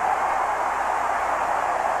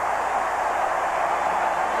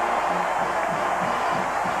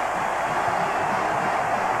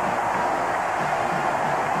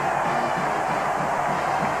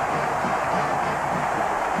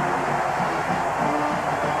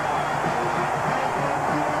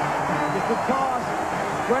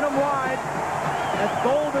 Brenham wide. That's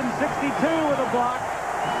Golden, 62 with a block.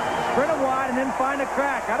 Brenham wide and then find a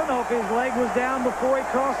crack. I don't know if his leg was down before he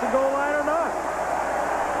crossed the goal line or not.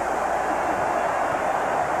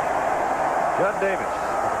 Judd Davis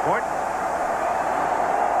with the point.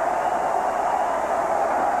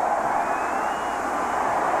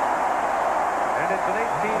 And it's an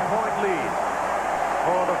 18-point lead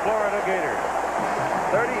for the Florida Gators.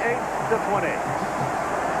 38-20.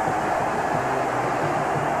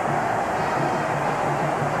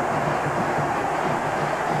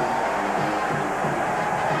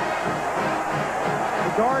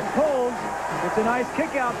 Guard pulls. It's a nice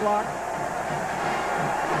kick-out block.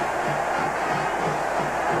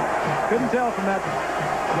 Couldn't tell from that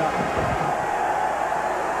shot.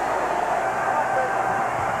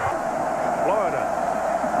 Florida,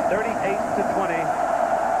 38-20.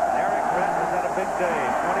 Eric Brent has had a big day.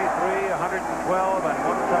 23, 112, and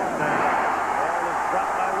 1 touchdown. Ball is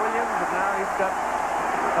dropped by Williams, and now he's got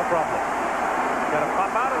a problem. He's got to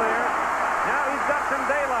pop out of there. Now he's got some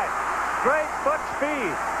daylight. Great foot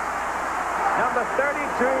speed. Number 32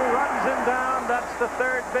 runs him down. That's the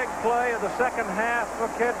third big play of the second half for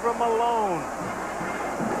Kedra Malone.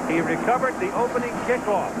 He recovered the opening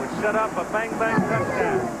kickoff, which set up a bang-bang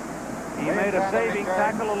touchdown. He made a saving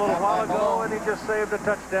tackle a little while ago, and he just saved a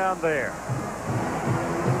touchdown there.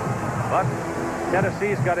 But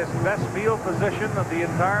Tennessee's got its best field position of the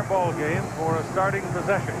entire ball game for a starting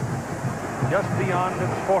possession, just beyond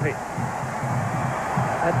its 40.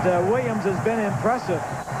 That Williams has been impressive.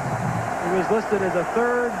 He was listed as a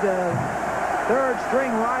third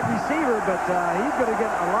string wide receiver, but he's going to get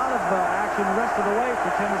a lot of action the rest of the way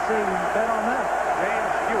for Tennessee. You bet on that.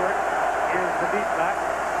 James Stewart is the deep back.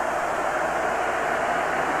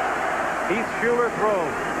 Heath Shuler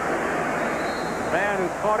throws. The man who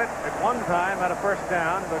caught it at one time had a first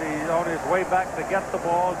down, but he's on his way back to get the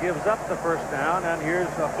ball, gives up the first down, and here's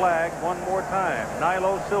a flag one more time.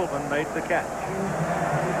 Nilo Sylvan made the catch.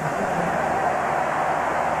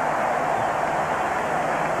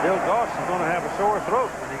 Bill Goss is going to have a sore throat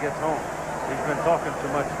when he gets home. He's been talking too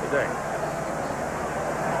much today.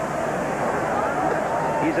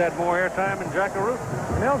 He's had more airtime than Jack Arute.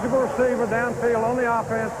 An eligible receiver downfield on the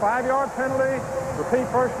offense. 5-yard penalty. Repeat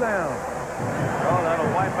first down. Oh, that'll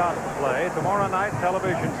wipe out the play. Tomorrow night,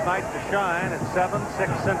 television's night to shine at 7,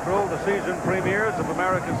 6 Central. The season premieres of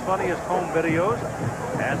America's Funniest Home Videos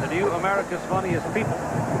and the new America's Funniest People.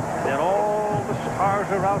 And then all the stars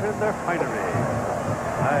are out in their finery.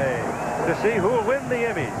 To see who will win the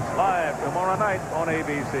Emmys live tomorrow night on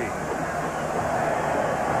ABC. They're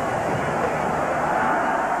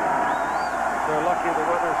lucky the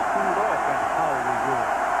weather's cooled off in Hollywood.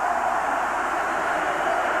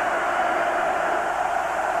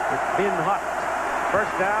 It's been hot.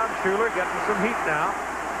 First down, Shuler getting some heat now.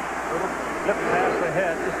 Little flip pass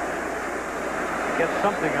ahead. Get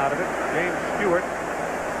something out of it. James Stewart.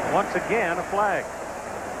 Once again, a flag.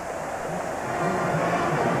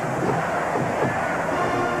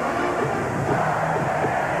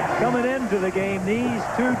 Coming into the game, these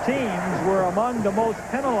two teams were among the most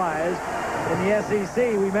penalized in the SEC.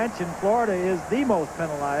 We mentioned Florida is the most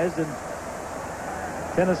penalized, and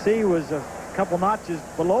Tennessee was a couple notches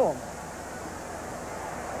below them.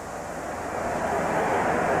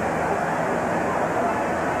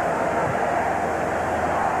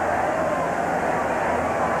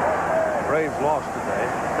 Braves lost today.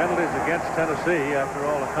 Penalties against Tennessee after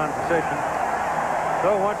all the conversation.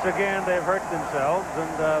 So once again, they've hurt themselves,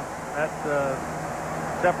 and that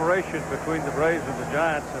separation between the Braves and the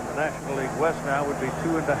Giants in the National League West now would be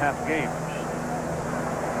 2.5 games.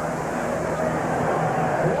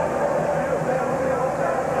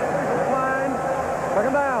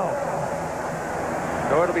 Second down.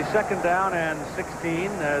 So it'll be 2nd down and 16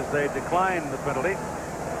 as they decline the penalty.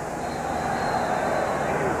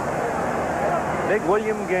 Big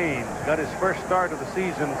William Gaines got his first start of the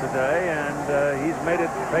season today, and he's made it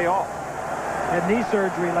pay off. Had knee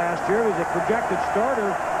surgery last year, was a projected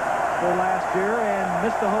starter for last year and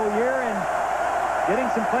missed the whole year, and getting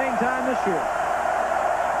some playing time this year.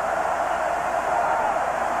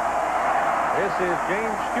 This is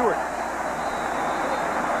James Stewart.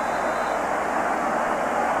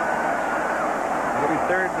 It'll be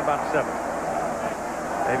 3rd and about 7,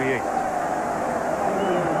 maybe 8.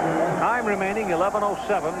 Time remaining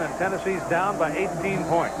 11:07, and Tennessee's down by 18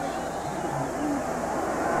 points.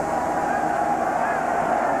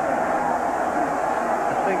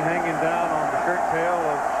 That thing hanging down on the shirt tail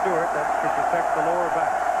of Stewart, that should protect the lower back.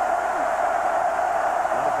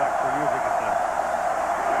 Not a back for using it now.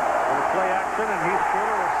 Little play action, and Heath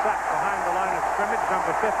Shuler is sacked behind the line of scrimmage.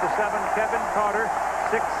 Number 57, Kevin Carter,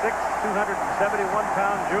 6'6",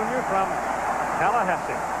 271-pound junior from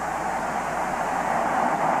Tallahassee.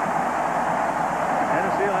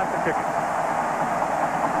 He'll have to kick it.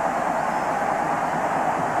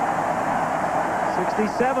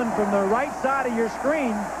 67 from the right side of your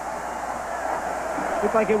screen.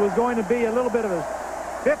 Looked like it was going to be a little bit of a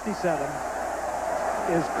 57.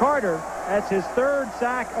 Is Carter. That's his 3rd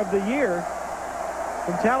sack of the year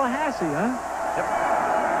from Tallahassee, huh? Yep.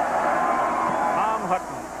 Tom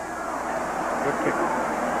Hutton. Good kick.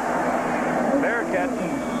 Fair catch.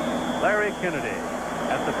 Larry Kennedy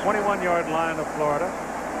at the 21-yard line of Florida.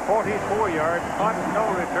 44 yards, punt, no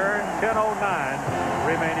return, 10:09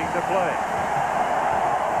 remaining to play.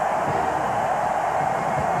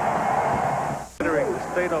 Considering the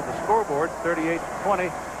state of the scoreboard,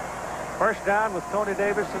 38-20. First down with Tony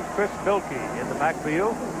Davis and Chris Bilkey in the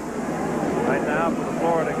backfield. Right now for the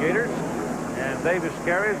Florida Gators. And Davis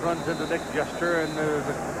carries, runs into Nick Jester, and there's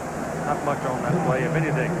not much on that play, if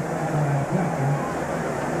anything.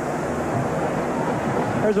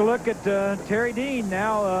 There's a look at Terry Dean,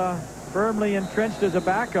 now firmly entrenched as a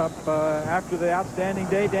backup after the outstanding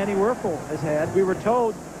day Danny Wuerffel has had. We were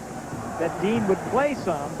told that Dean would play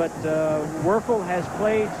some, but Wuerffel has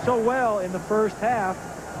played so well in the first half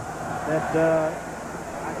that,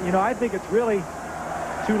 I think it's really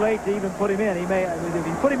too late to even put him in. If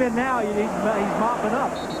you put him in now, he's mopping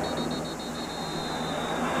up.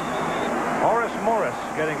 Horace Morris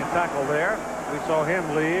getting a tackle there. We saw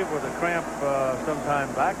him leave with a cramp some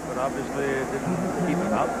time back, but obviously it didn't keep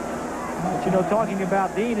him out. But, talking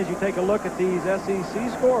about Dean, as you take a look at these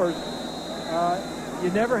SEC scores, you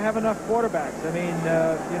never have enough quarterbacks. I mean,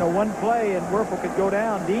 one play and Wuerffel could go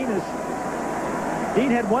down. Dean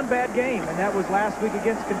had one bad game, and that was last week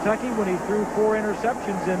against Kentucky when he threw 4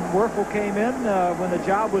 interceptions, and Wuerffel came in when the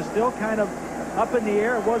job was still kind of up in the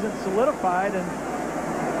air. It wasn't solidified, and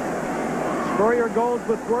Spurrier goes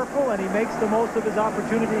with Wuerffel, and he makes the most of his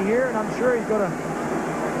opportunity here, and I'm sure he's going to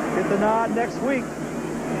get the nod next week.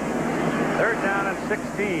 3rd down and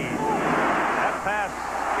 16. That pass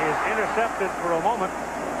is intercepted for a moment.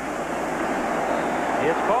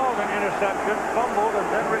 It's called an interception, fumbled, and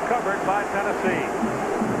then recovered by Tennessee.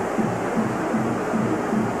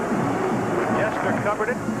 Jester covered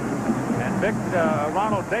it, and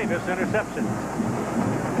Ronald Davis intercepts it.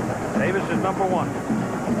 Davis is number 1.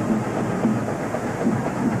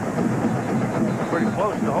 Pretty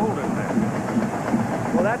close to holding there.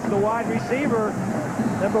 Well, that's the wide receiver.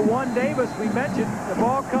 Number 1, Davis, we mentioned. The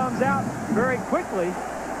ball comes out very quickly.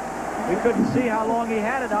 We couldn't see how long he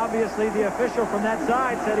had it. Obviously, the official from that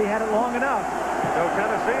side said he had it long enough. So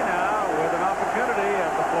Tennessee now with an opportunity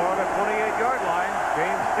at the Florida 28-yard line.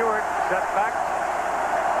 James Stewart set back.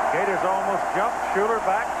 Gators almost jumped. Shuler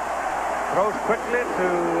back. Throws quickly to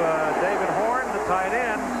David Horn, the tight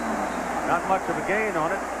end. Not much of a gain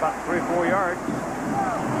on it, about 3 or 4 yards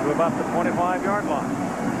to about the 25-yard line.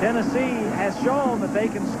 Tennessee has shown that they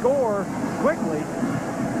can score quickly.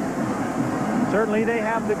 Certainly they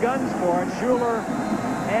have the guns for it, Schuler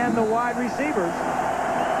and the wide receivers.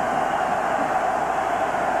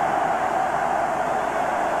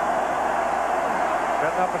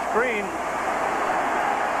 Setting up a screen.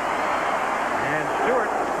 And Stewart,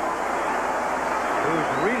 who's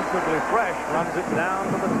reasonably fresh, runs it down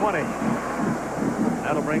to the 20.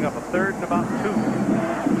 That'll bring up a 3rd and about 2.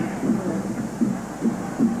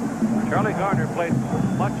 Charlie Gardner played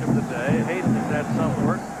much of the day. Hayden has had some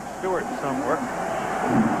work. Stewart some work. Never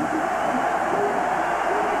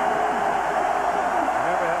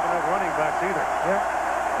have enough running backs either. Yep.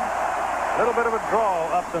 A little bit of a draw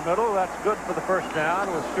up the middle. That's good for the first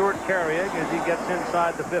down with Stewart carrying as he gets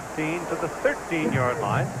inside the 15 to the 13-yard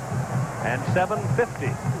line. And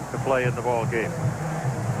 7:50 to play in the ball game.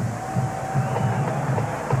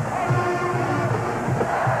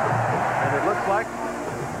 And it looks like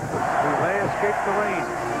we may escape the rain.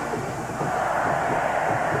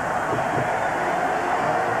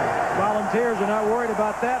 Volunteers are not worried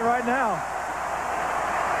about that right now.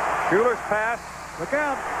 Schuler's pass. Look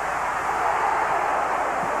out.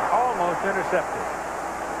 Almost intercepted.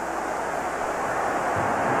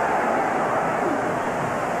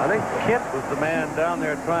 I think Kent was the man down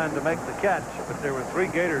there trying to make the catch, but there were 3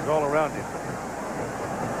 Gators all around him.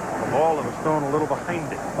 The ball that was thrown a little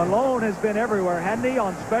behind it. Malone has been everywhere, hadn't he?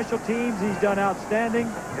 On special teams, he's done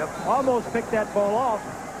outstanding. Yep. Almost picked that ball off.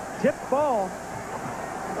 Tipped ball.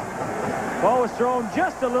 Ball was thrown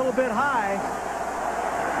just a little bit high,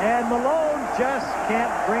 and Malone just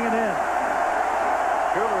can't bring it in.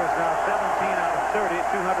 Schuler is now 17 out of 30,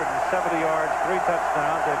 270 yards, 3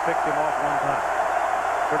 touchdowns. They picked him off 1 time.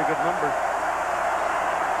 Pretty good numbers.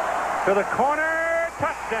 To the corner,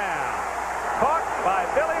 touchdown. Caught by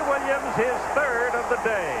Billy Williams, his 3rd of the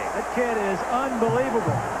day. That kid is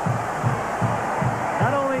unbelievable.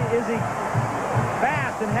 Not only is he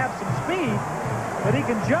fast and have some speed, but he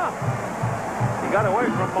can jump. He got away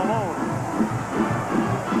from Malone.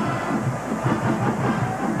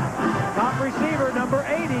 Top receiver, number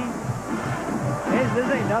 80. Hey, this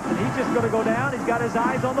ain't nothing. He's just going to go down. He's got his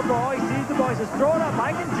eyes on the ball. He sees the ball. He says, throw it up.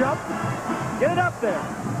 I can jump. Get it up there.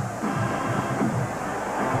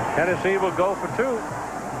 Tennessee will go for 2.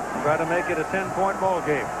 Try to make it a 10-point ball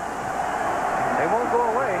game. They won't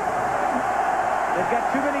go away. They've got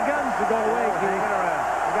too many guns to go away, Keith.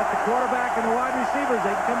 They've got the quarterback and the wide receivers.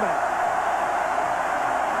 They can come back.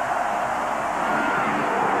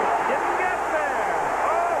 Didn't get there.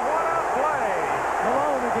 Oh, what a play.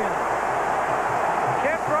 Malone again.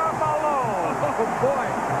 Kendra Malone. Oh, boy.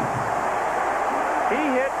 He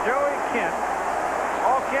hit Joey Kent.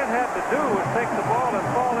 All Kent had to do was take the ball and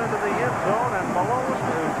fall into the end zone, and Malone,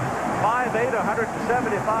 who's 5'8",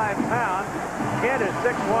 175 pounds. Kent is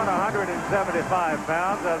 6'1", 175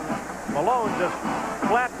 pounds, and Malone just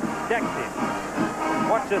flat decked him.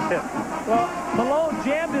 Watch this hit. Well, Malone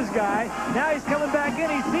jammed his guy. Now he's coming back in.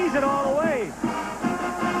 He sees it all the way.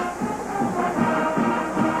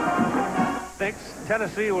 Thinks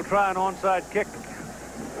Tennessee will try an onside kick.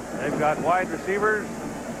 They've got wide receivers,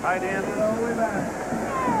 tight ends.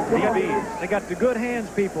 DBs. They got the good hands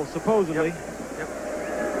people, supposedly. Yep.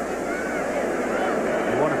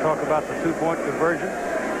 You want to talk about the 2-point conversion?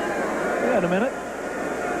 Yeah, in a minute.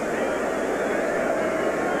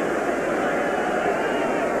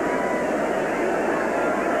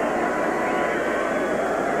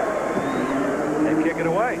 They kick it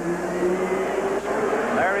away.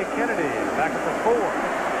 Larry Kennedy back at the 4.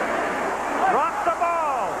 Drops the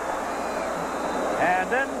ball. And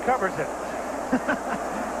then covers it.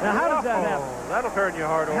 Now, how does that happen? That'll turn your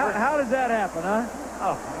heart over. How does that happen, huh?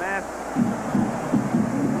 Oh, man.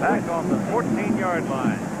 Back on the 14-yard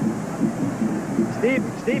line.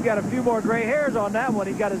 Steve got a few more gray hairs on that one.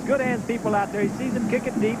 He's got his good hands people out there. He sees them kick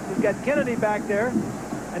it deep. He's got Kennedy back there.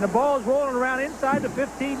 And the ball's rolling around inside the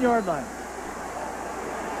 15-yard line.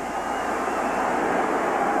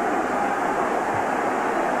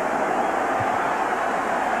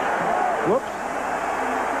 Whoops.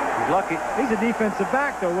 He's lucky. He's a defensive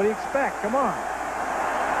back, though. What do you expect? Come on.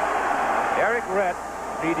 Eric Rett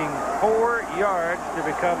needing 4 yards to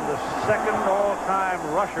become the 2nd all-time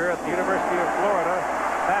rusher at the University of Florida,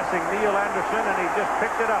 passing Neil Anderson, and he just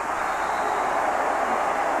picked it up.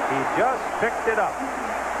 He just picked it up.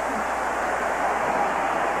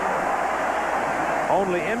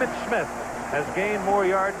 Only Emmitt Smith has gained more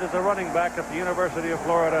yards as a running back at the University of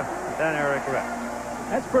Florida than Eric Rett.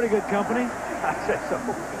 That's pretty good company. I say so.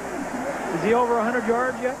 Is he over 100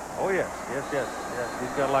 yards yet? Oh, yes. Yes.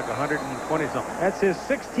 He's got like 120-something. That's his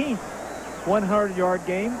 16th 100-yard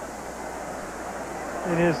game.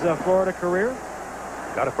 in his Florida career.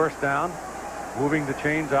 Got a first down. Moving the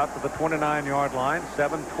chains out to the 29-yard line.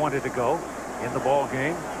 7:20 to go in the ball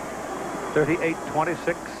game.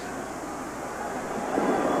 38-26.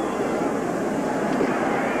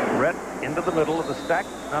 Rhett into the middle of the stack.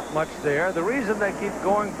 Not much there. The reason they keep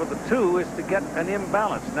going for the 2 is to get an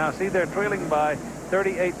imbalance. Now, see, they're trailing by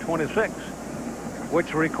 38-26,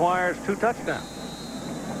 which requires 2 touchdowns.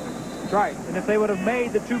 That's right. And if they would have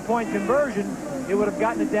made the 2-point conversion, it would have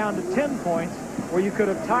gotten it down to 10 points, where you could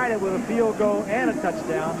have tied it with a field goal and a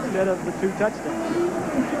touchdown instead of the 2 touchdowns.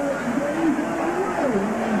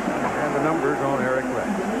 And the numbers on Eric Rhett.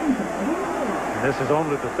 And this is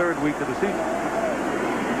only the 3rd week of the season.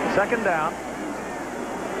 Second down.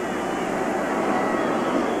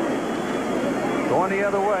 Going the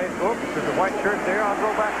other way. Oops, there's a white shirt there. I'll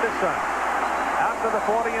go back this time. Out to the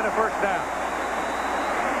 40 and a first down.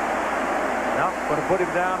 Now, going to put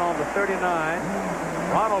him down on the 39.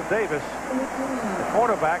 Ronald Davis, the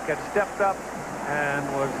quarterback, had stepped up and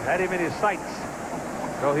had him in his sights.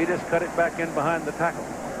 So he just cut it back in behind the tackle.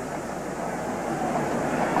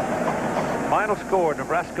 Final score,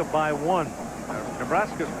 Nebraska by 1.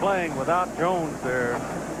 Nebraska's playing without Jones, their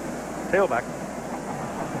tailback.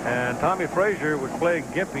 And Tommy Frazier was playing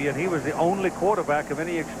Gimpy, and he was the only quarterback of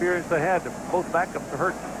any experience they had. Both backups are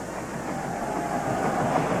hurt.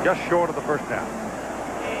 Just short of the first down.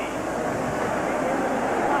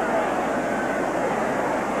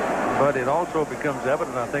 But it also becomes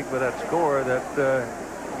evident, I think, with that score that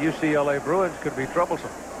UCLA Bruins could be troublesome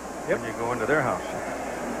when you go into their house.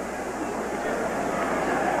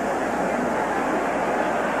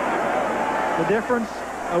 The difference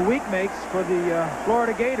a week makes for the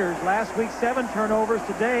Florida Gators. Last week, 7 turnovers.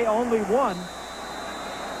 Today, only 1.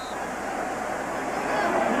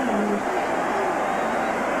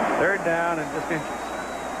 Third down and just inches.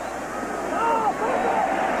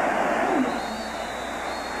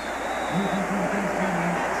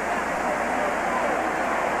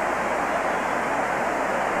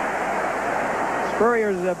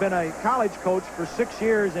 Spurrier has been a college coach for 6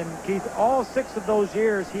 years, and Keith, all 6 of those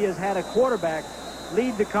years he has had a quarterback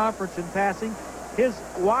lead the conference in passing. His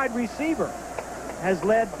wide receiver has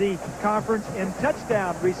led the conference in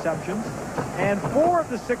touchdown receptions, and 4 of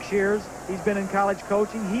the 6 years he's been in college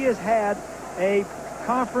coaching, he has had a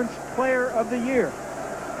conference player of the year.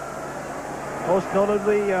 Most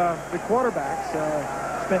notably the quarterbacks.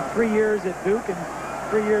 Spent 3 years at Duke and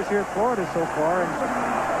 3 years here at Florida so far, and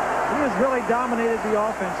he has really dominated the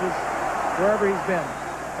offenses wherever he's been.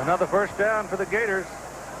 Another first down for the Gators.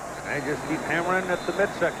 They just keep hammering at the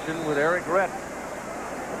midsection with Eric Rhett.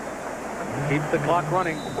 Keep the clock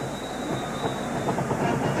running.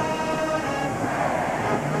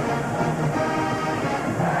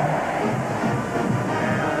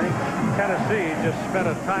 And I think Tennessee just spent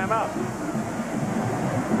a timeout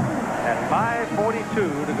at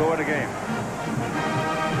 5:42 to go in the game.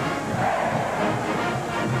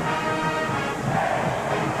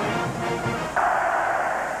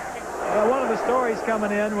 One of the stories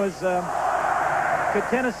coming in was could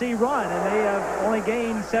Tennessee run, and they have only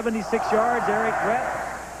gained 76 yards. Eric Rhett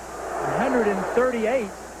 138.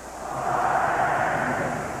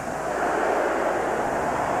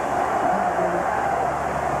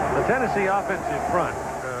 The Tennessee offensive front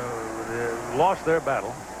lost their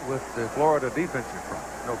battle with the Florida defensive front.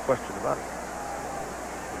 No question about it.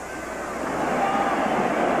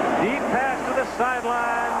 Deep pass to the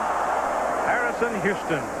sideline. Harrison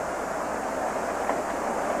Houston.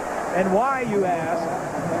 And why, you ask?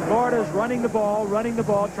 Florida's running the ball,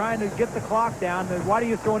 trying to get the clock down. And why do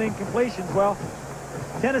you throw in incompletions? Well,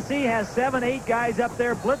 Tennessee has 7, 8 guys up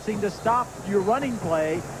there blitzing to stop your running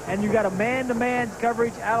play, and you got a man-to-man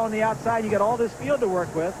coverage out on the outside. You got all this field to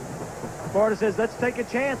work with. Florida says, let's take a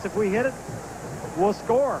chance. If we hit it, we'll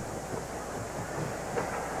score.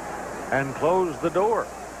 And close the door.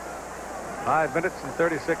 5 minutes and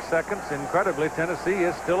 36 seconds. Incredibly, Tennessee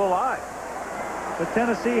is still alive. But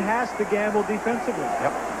Tennessee has to gamble defensively.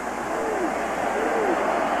 Yep.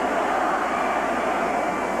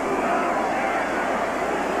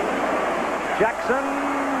 Jackson,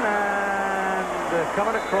 and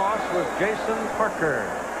coming across was Jason Parker.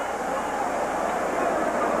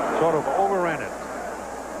 Sort of overran it.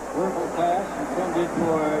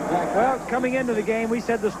 Well, coming into the game, we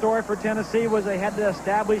said the story for Tennessee was they had to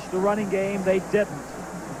establish the running game. They didn't.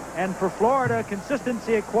 And for Florida,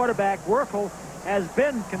 consistency at quarterback, Werfel has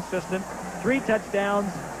been consistent. 3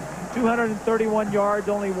 touchdowns, 231 yards,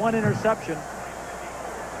 only 1 interception.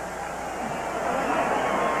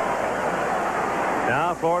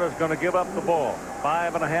 Now Florida's going to give up the ball.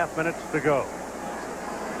 5.5 minutes to go.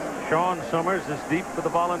 Sean Summers is deep for the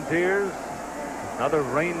Volunteers. Another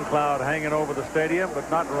rain cloud hanging over the stadium, but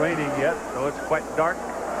not raining yet, so it's quite dark.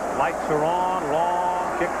 Lights are on.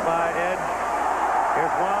 Long kick by Edge.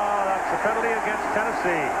 Here's one. That's a penalty against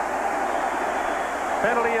Tennessee.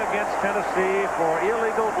 Penalty against Tennessee for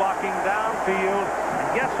illegal blocking downfield. And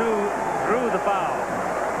guess who drew the foul?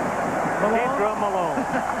 Pedro Malone.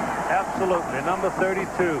 Absolutely. Number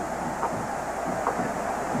 32.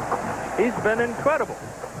 He's been incredible.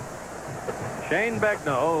 Shane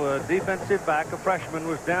Begnaud, a defensive back, a freshman,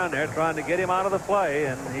 was down there trying to get him out of the play,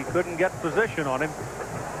 and he couldn't get position on him.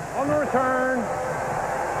 On the return,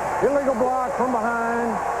 illegal block from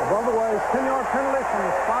behind, above the waist, 10-yard penalty from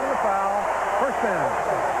the spot of the foul, first down.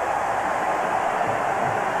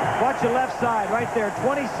 Watch the left side right there,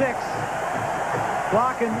 26,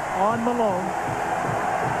 blocking on Malone,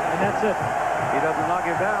 and that's it. He doesn't knock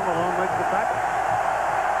him down. Malone makes the tackle.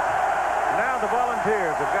 Now the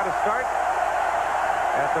Volunteers have got to start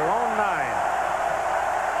at their own 9.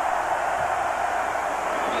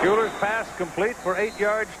 Schuler's pass complete for 8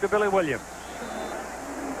 yards to Billy Williams.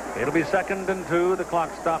 It'll be 2nd and 2. The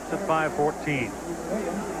clock stops at 5:14.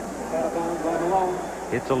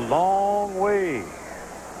 It's a long way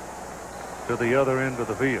to the other end of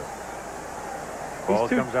the field. Ball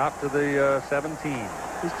comes out to the 17.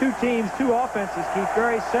 These two teams, two offenses, Keith,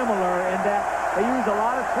 very similar in that they use a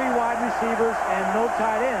lot of 3 wide receivers and no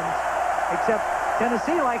tight ends, except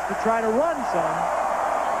Tennessee likes to try to run some.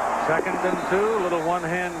 2nd and 2. Little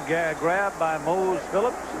one-hand grab by Mose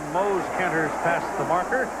Phillips. Mose canters past the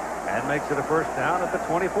marker and makes it a first down at the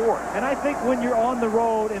 24. And I think when you're on the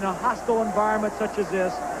road in a hostile environment such as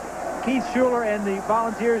this, Keith Schuler and the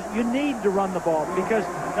Volunteers, you need to run the ball because,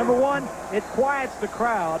 number one, it quiets the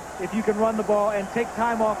crowd if you can run the ball and take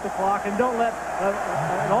time off the clock and don't let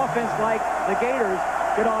an offense like the Gators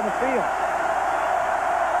get on the field.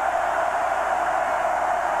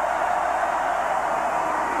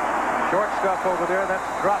 Short stuff over there.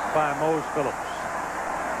 That's dropped by Mose Phillips.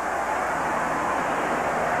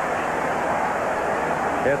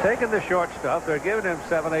 They're taking the short stuff. They're giving him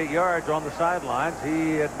 7-8 yards on the sidelines.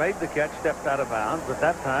 He had made the catch, stepped out of bounds, but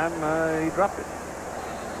that time he dropped it.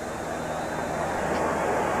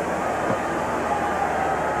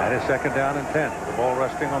 That is 2nd down and 10. The ball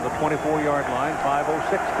resting on the 24-yard line.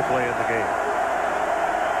 5:06 to play in the game.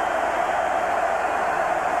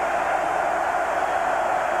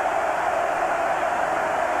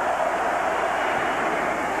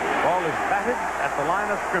 Ball is batted at the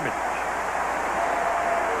line of scrimmage.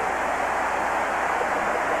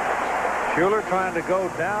 Schuler trying to go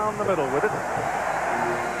down the middle with it.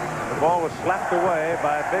 The ball was slapped away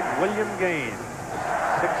by big William Gaines,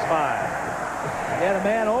 6'5". He had a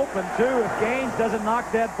man open, too, if Gaines doesn't knock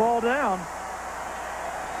that ball down.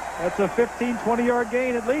 That's a 15, 20-yard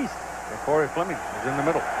gain at least. And Corey Fleming is in the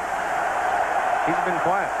middle. He's been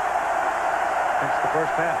quiet since the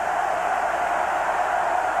first half.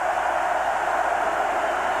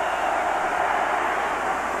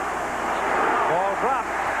 Ball dropped.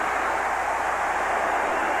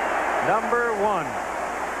 Number 1.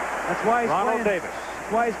 That's why he's Ronald playing, Davis.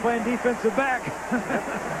 That's why he's playing defensive back.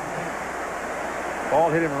 Ball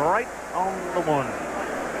hit him right on the 1.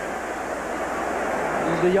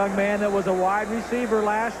 He's the young man that was a wide receiver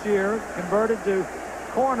last year, converted to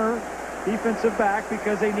corner defensive back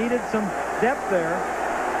because they needed some depth there.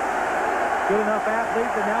 Good enough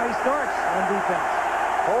athlete that now he starts on defense.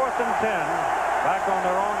 4th and 10. Back on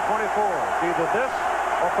their own 24. It's either this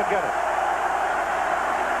or forget it.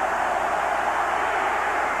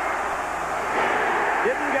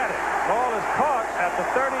 Didn't get it. Ball is caught at the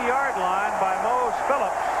 30-yard line by Mose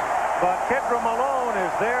Phillips, but Kedra Malone is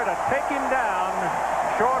there to take him down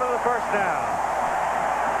short of the first down.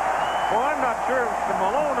 Well, I'm not sure if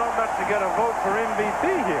Malone ought not to get a vote for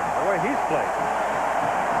MVP here, the way he's played.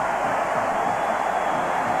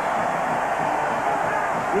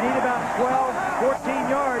 You need about 12, 14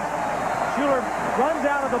 yards. Schuler runs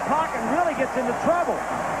out of the pocket and really gets into trouble.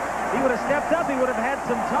 He would have stepped up. He would have had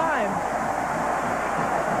some time.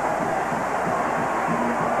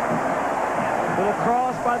 Little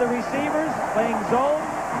cross by the receivers, playing zone.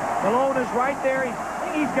 Malone is right there.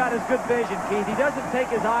 He's got his good vision, Keith. He doesn't take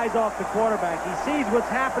his eyes off the quarterback. He sees what's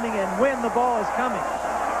happening and when the ball is coming.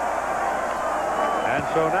 And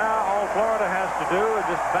so now all Florida has to do is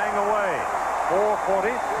just bang away. 4:40.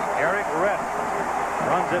 Eric Rett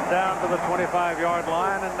runs it down to the 25-yard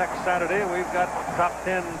line. And next Saturday, we've got top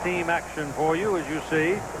 10 team action for you, as you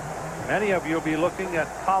see. Many of you will be looking at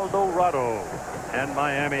Colorado and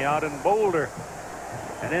Miami out in Boulder.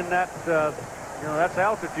 And in that, that's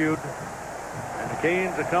altitude. And the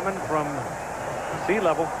Canes are coming from sea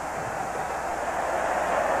level.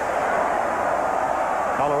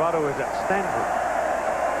 Colorado is at Stanford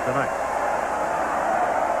tonight.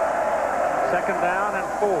 2nd down and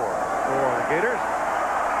 4 for the Gators.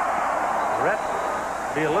 Rhett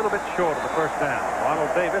be a little bit short of the 1st down.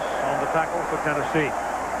 Ronald Davis on the tackle for Tennessee.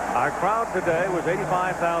 Our crowd today was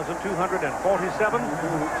 85,247,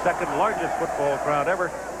 second largest football crowd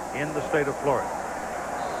ever in the state of Florida.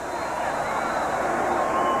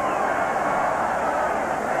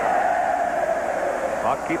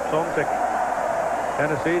 Clock keeps on ticking.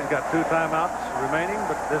 Tennessee's got 2 timeouts remaining,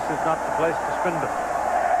 but this is not the place to spend them.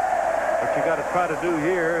 What you got to try to do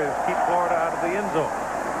here is keep Florida out of the end zone.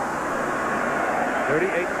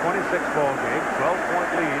 38-26 ball game,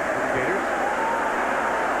 12-point lead for the Gators.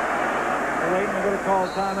 They're waiting. They're going to call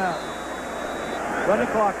timeout. Run the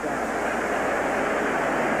clock down.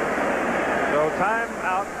 So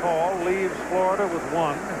timeout call leaves Florida with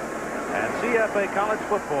 1. And CFA College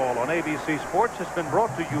Football on ABC Sports has been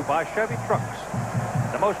brought to you by Chevy Trucks,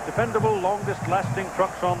 the most dependable, longest-lasting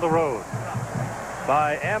trucks on the road.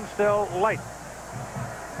 By Amstel Light.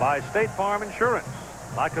 By State Farm Insurance.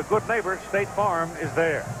 Like a good neighbor, State Farm is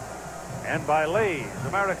there. And by Lay's,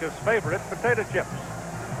 America's favorite potato chips.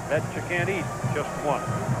 Bet you can't eat just one.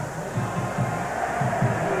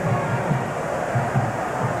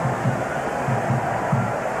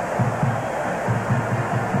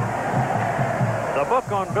 The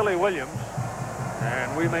book on Billy Williams,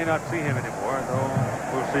 and we may not see him anymore, though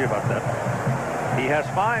we'll see about that. He has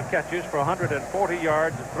 5 catches for 140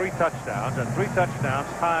 yards and 3 touchdowns, and 3 touchdowns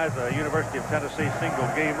ties the University of Tennessee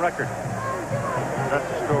single-game record. That's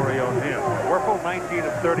the story on him. Werfel, 19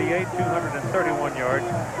 of 38, 231 yards,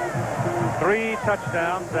 3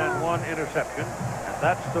 touchdowns and 1 interception. And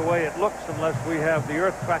that's the way it looks unless we have the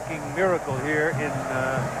earth-cracking miracle here in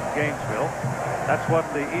Gainesville. That's what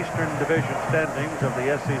the Eastern Division standings of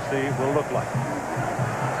the SEC will look like.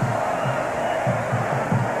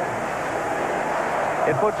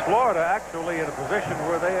 It puts Florida actually in a position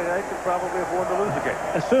where they could probably afford to lose a game.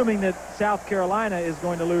 Assuming that South Carolina is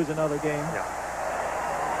going to lose another game. Yeah.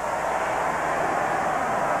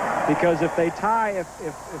 Because if they tie, if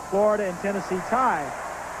Florida and Tennessee tie,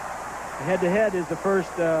 head-to-head is the first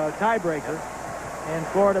tiebreaker. And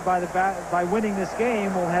Florida, by winning this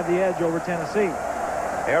game, will have the edge over Tennessee.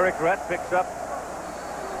 Eric Rhett picks up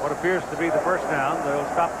what appears to be the 1st down. They'll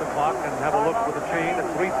stop the clock and have a look with a chain at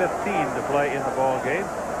 3:15 to play in the ball game.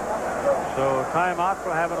 So timeout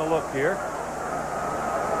for having a look here.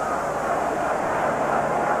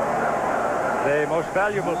 The most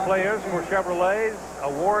valuable players for Chevrolet's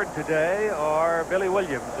award today are Billy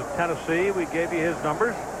Williams of Tennessee. We gave you his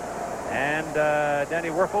numbers. And Danny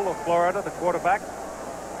Werfel of Florida, the quarterback.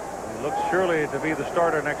 He looks surely to be the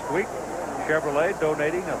starter next week. Chevrolet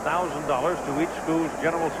donating $1,000 to each school's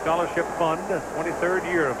General Scholarship Fund, 23rd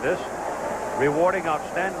year of this, rewarding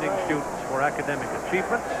outstanding students for academic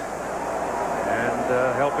achievements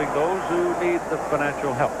and helping those who need the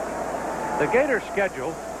financial help. The Gators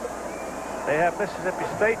schedule, they have Mississippi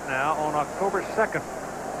State now on October 2nd,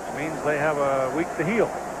 which means they have a week to heal.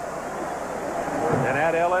 Then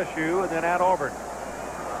at LSU and then at Auburn.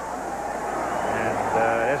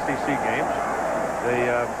 And SEC games.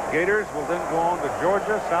 The Gators will then go on to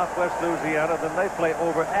Georgia, Southwest Louisiana. Then they play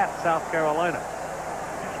over at South Carolina.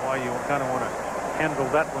 That's why you kind of want to handle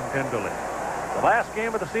that one tenderly. The last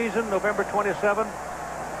game of the season, November 27,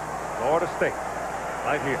 Florida State,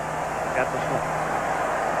 right here at the Swamp.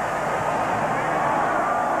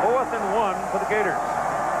 4th and 1 for the Gators.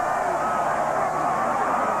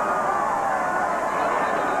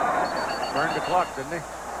 Burned the clock, didn't he?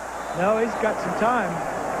 No, he's got some time.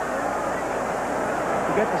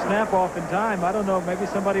 He got the snap off in time. I don't know. Maybe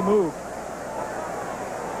somebody moved.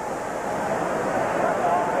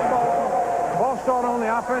 Ball start on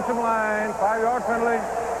the offensive line. 5-yard penalty.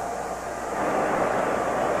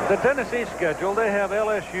 The Tennessee schedule, they have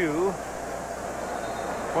LSU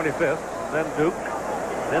 25th, then Duke.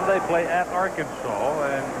 Then they play at Arkansas,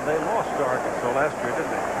 and they lost to Arkansas last year,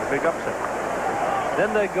 didn't they? A big upset.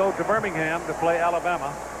 Then they go to Birmingham to play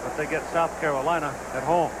Alabama, but they get South Carolina at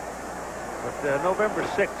home. But November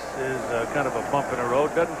 6th is kind of a bump in the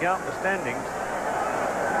road. Doesn't count in the standings.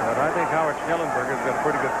 But I think Howard Schnellenberger's got a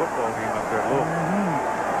pretty good football team up there.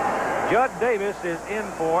 Judd Davis is in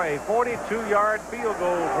for a 42-yard field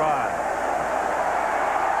goal drive.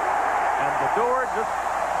 And the door just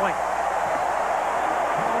clinks.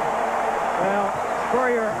 Well,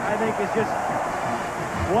 Spurrier, I think, is just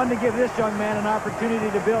one to give this young man an opportunity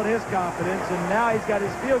to build his confidence. And now he's got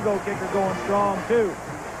his field goal kicker going strong, too.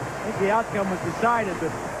 I think the outcome was decided,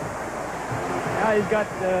 but now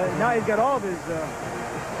he's got all of his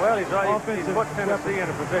Well, he's offensive put Tennessee in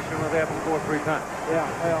a position where they have to score 3 times. Yeah,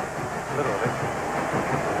 well. Literally.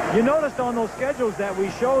 You noticed on those schedules that we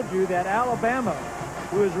showed you that Alabama,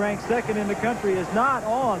 who is ranked 2nd in the country, is not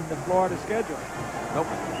on the Florida schedule. Nope.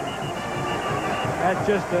 That's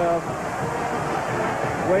just the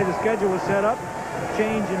way the schedule was set up.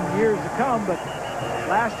 Change in years to come, but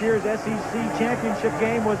last year's SEC championship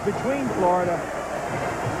game was between Florida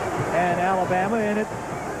and Alabama, and it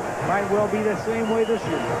might well be the same way this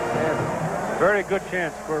year. Very good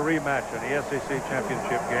chance for a rematch in the SEC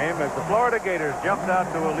championship game as the Florida Gators jumped out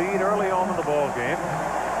to a lead early on in the ball game.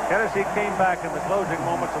 Tennessee came back in the closing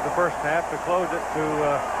moments of the first half to close it to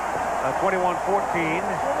 21-14.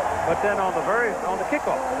 But then on the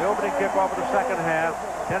kickoff, the opening kickoff of the second half,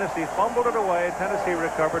 Tennessee fumbled it away. Tennessee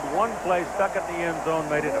recovered. One play stuck in the end zone,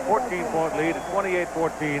 made it a 14-point lead at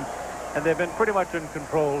 28-14, and they've been pretty much in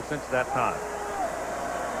control since that time.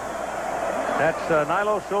 That's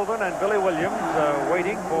Nilo Sylvan and Billy Williams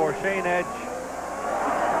waiting for Shane Edge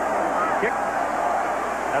kick.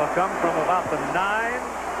 That'll come from about the 9.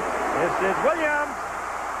 This is Williams.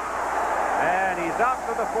 And he's out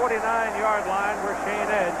to the 49-yard line where Shane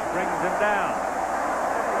Edge brings him down.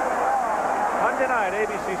 Monday night,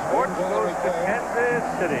 ABC Sports goes to Kansas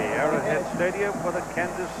City, Arrowhead Stadium for the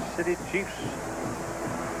Kansas City Chiefs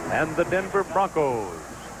and the Denver Broncos.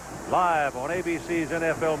 Live on ABC's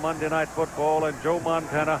NFL Monday Night Football, and Joe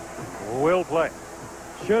Montana will play.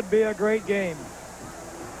 Should be a great game.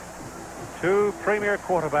 2 premier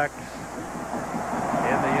quarterbacks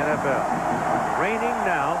in the NFL. Raining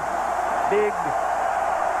now. Big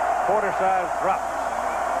quarter-size drops.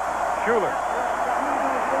 Schuler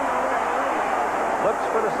looks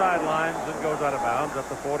for the sidelines and goes out of bounds at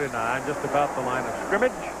the 49, just about the line of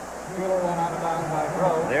scrimmage.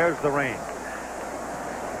 There's the rain.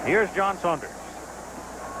 Here's John Saunders.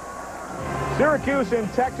 Syracuse in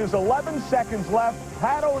Texas, 11 seconds left.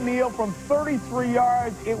 Pat O'Neill from 33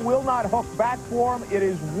 yards. It will not hook back for him. It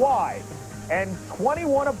is wide. And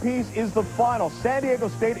 21 apiece is the final. San Diego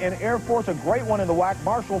State and Air Force, a great one in the WAC.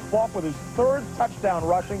 Marshall Faulk with his 3rd touchdown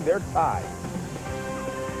rushing. They're tied.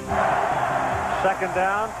 Second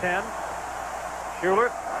down, 10. Schuler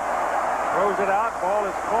throws it out. Ball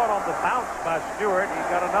is caught on the bounce by Stewart. He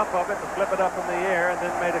got enough of it to flip it up in the air and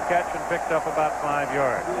then made a catch and picked up about 5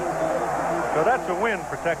 yards. So that's a win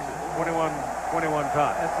for Texas, 21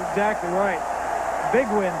 tie. That's exactly right. Big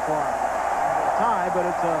win for him. A tie, but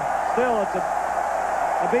it's still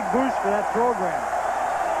a big boost for that program.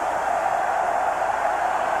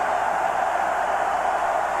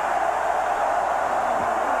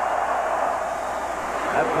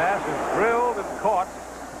 That pass is drilled and caught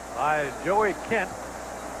by Joey Kent.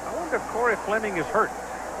 I wonder if Corey Fleming is hurt.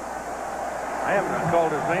 I haven't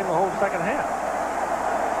called his name the whole second half.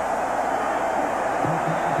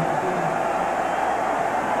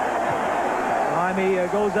 Miami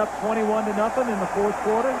goes up 21-0 in the 4th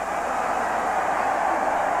quarter.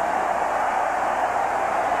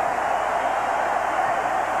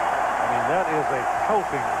 I mean, that is a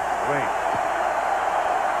pelting rain.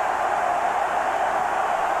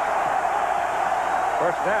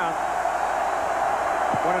 First down,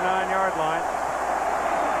 29-yard line.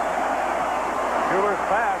 Schuler's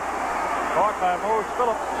pass caught by Mose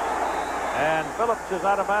Phillips, and Phillips is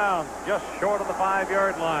out of bounds just short of the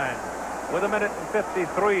 5-yard line with 1 minute and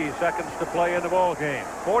 53 seconds to play in the ball game.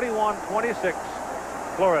 41-26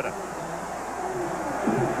 Florida.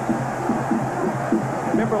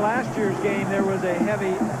 Remember last year's game, there was a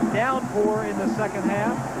heavy downpour in the second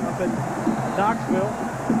half up at Knoxville.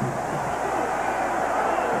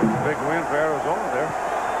 Big win for Arizona there.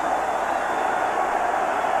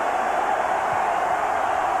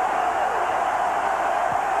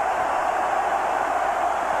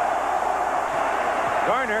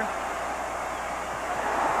 Garner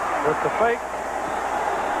with the fake.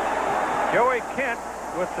 Joey Kent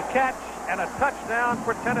with the catch and a touchdown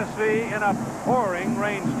for Tennessee in a pouring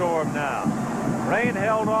rainstorm now. Rain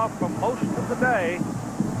held off for most of the day,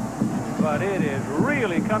 but it is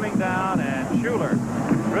really coming down, and Schuler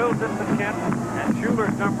drills it to Kent, and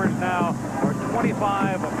Schuler's numbers now are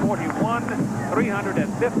 25 of 41,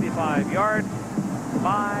 355 yards,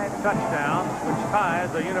 5 touchdowns, which ties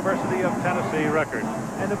the University of Tennessee record.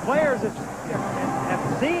 And the players have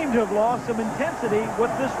seemed to have lost some intensity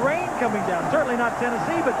with this rain coming down. Certainly not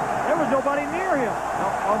Tennessee, but there was nobody near him.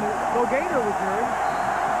 No Gator was near him.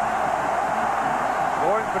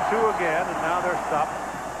 Going for 2 again, and now they're stopped.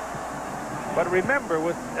 But remember,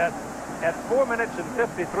 at 4 minutes and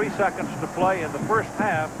 53 seconds to play in the first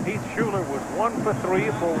half, Heath Schuler was 1 for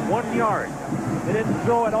 3 for 1 yard. They didn't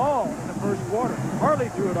throw at all in the first quarter. Hardly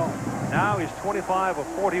threw it all. Now he's 25 of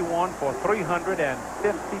 41 for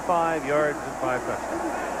 355 yards and 5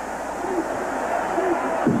 touchdowns.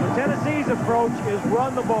 So Tennessee's approach is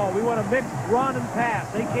run the ball. We want to mix run and pass.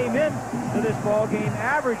 They came in to this ball game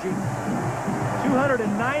averaging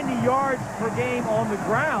 290 yards per game on the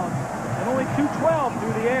ground and only 212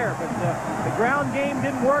 through the air. But the ground game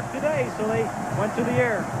didn't work today, so they went to the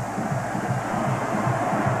air.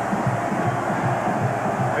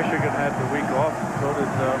 Michigan had the week off, so did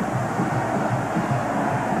some of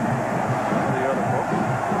the other folks.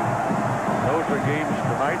 Those are games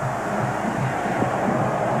tonight.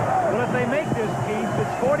 Well, if they make this, Keith,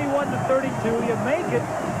 it's 41-32. You make it,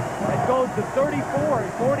 it goes to 34.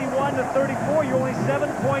 41-34, you're only 7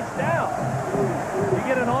 points down. You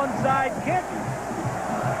get an onside kick.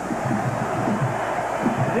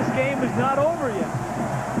 This game is not over yet.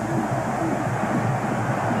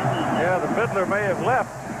 Yeah, the fiddler may have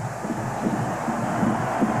left.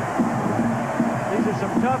 These are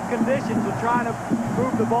some tough conditions of trying to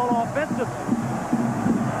move the ball offensively.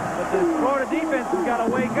 But the Florida defense has got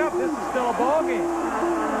to wake up. This is still a ball game.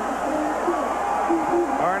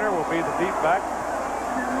 Garner will be the deep back.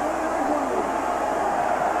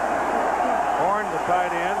 Horn, the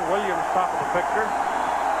tight end. Williams, top of the picture.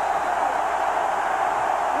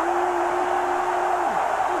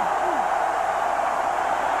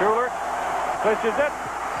 Schuler pushes it.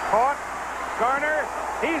 Caught. Garner,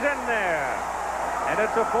 he's in there. And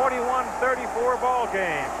it's a 41-34 ball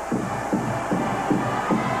game.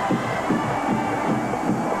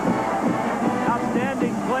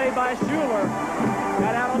 Outstanding play by Schuler.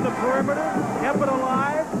 Got out on the perimeter, kept it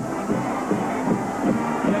alive.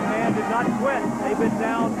 The young man did not quit. They've been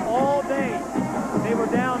down all day. They were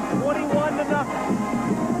down 21-0.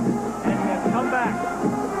 And have come back.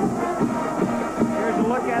 Here's a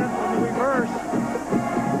look at it from the reverse.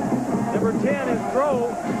 Number 10 is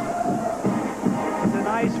Grove. It's a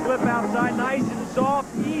nice flip outside, nice and soft,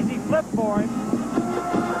 easy flip for him.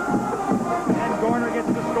 And Garner gets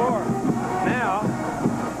the score. Now,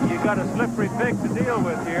 you got a slippery pig to deal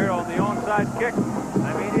with here on the onside kick.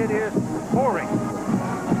 I mean, it is pouring.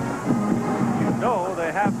 You know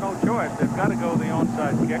they have no choice. They've got to go the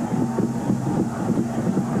onside kick.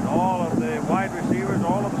 And all of the wide receivers,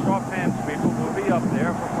 all of the soft hands people will be up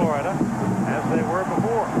there for Florida as they were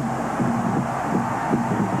before.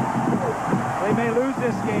 They may lose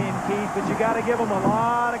this game, Keith, but you got to give them a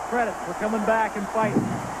lot of credit for coming back and fighting.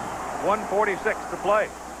 1:46 to play.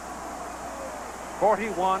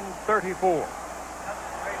 41-34.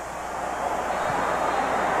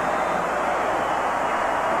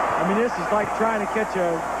 I mean, this is like trying to catch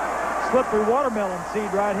a slippery watermelon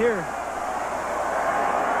seed right here.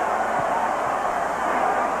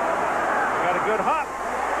 Got a good hop.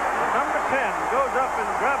 Number 10 goes up and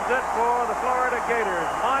grabs it for the Florida Gators.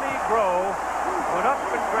 Monty Grove went up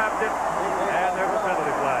and grabbed it, and there's a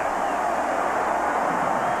penalty flag.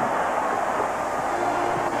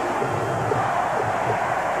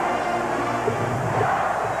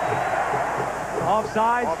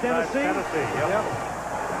 Offside, Offside, Tennessee. Yep.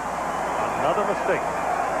 Another mistake.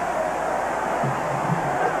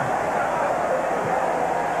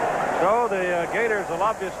 So the Gators will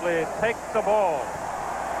obviously take the ball.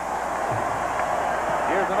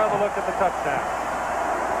 Here's another look at the touchdown.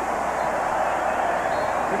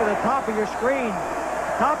 Look at the top of your screen.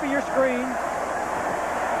 Top of your screen.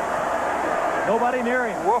 Nobody near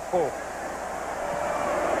him. Whoa.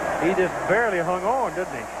 He just barely hung on,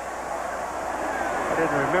 didn't he? I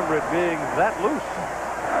didn't remember it being that loose.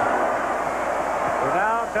 So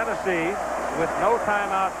now Tennessee with no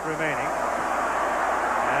timeouts remaining.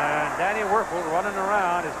 And Danny Werfel running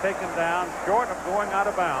around is taken down short of going out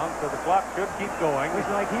of bounds, so the clock should keep going. Looks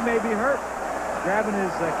like he may be hurt. Grabbing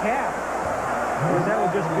his calf. Or that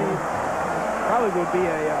would just be, probably would be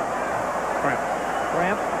a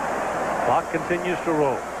cramp. Clock continues to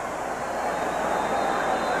roll.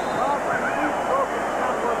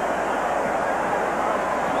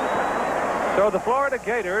 So the Florida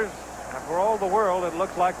Gators, for all the world, it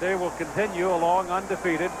looks like they will continue along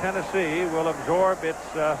undefeated. Tennessee will absorb its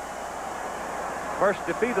first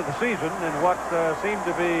defeat of the season in what seemed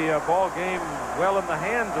to be a ball game well in the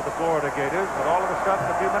hands of the Florida Gators. But all of a sudden,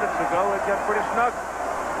 a few minutes ago, it got pretty snug.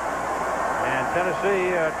 And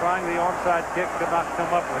Tennessee trying the onside kick could not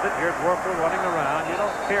come up with it. Here's Werfel running around. You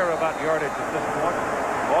don't care about yardage at this point.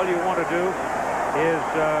 All you want to do is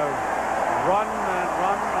run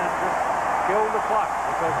and just kill the clock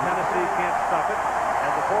because Tennessee can't stop it.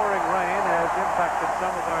 And the pouring rain has impacted some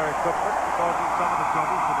of our equipment, causing some of the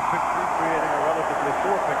troubles to the picture, creating a relatively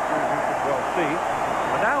poor picture, as you can well see.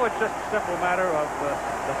 But now it's just a simple matter of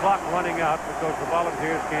the clock running out because the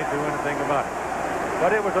Volunteers can't do anything about it.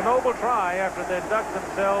 But it was a noble try after they dug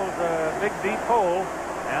themselves a big deep hole,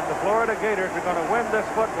 and the Florida Gators are going to win this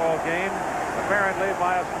football game, apparently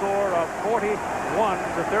by a score of 41-34,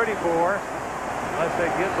 unless they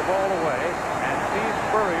give the ball away. And Steve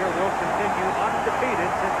Spurrier will continue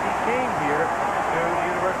undefeated since he came here to the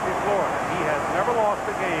University of Florida. He has never lost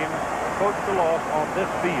a game, coached a loss on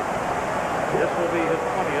this field. This will be his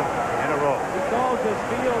 20th in a row. He calls this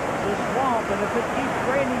field the swamp, and if it keeps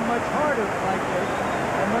raining much harder like this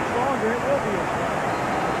and much longer, it will be a swamp.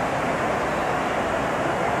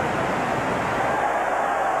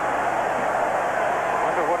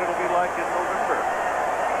 Wonder what it'll be like in November.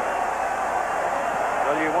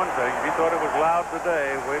 Tell you one thing, if you thought it was loud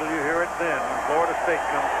today, wait till you hear it then when Florida State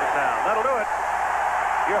comes to town. That'll do it.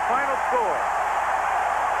 Your final score.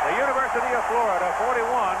 The University of Florida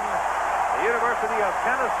 41. The University of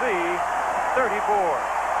Tennessee, 34.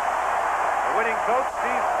 The winning coach,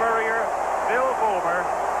 Steve Spurrier, Bill Fulmer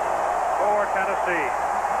for Tennessee.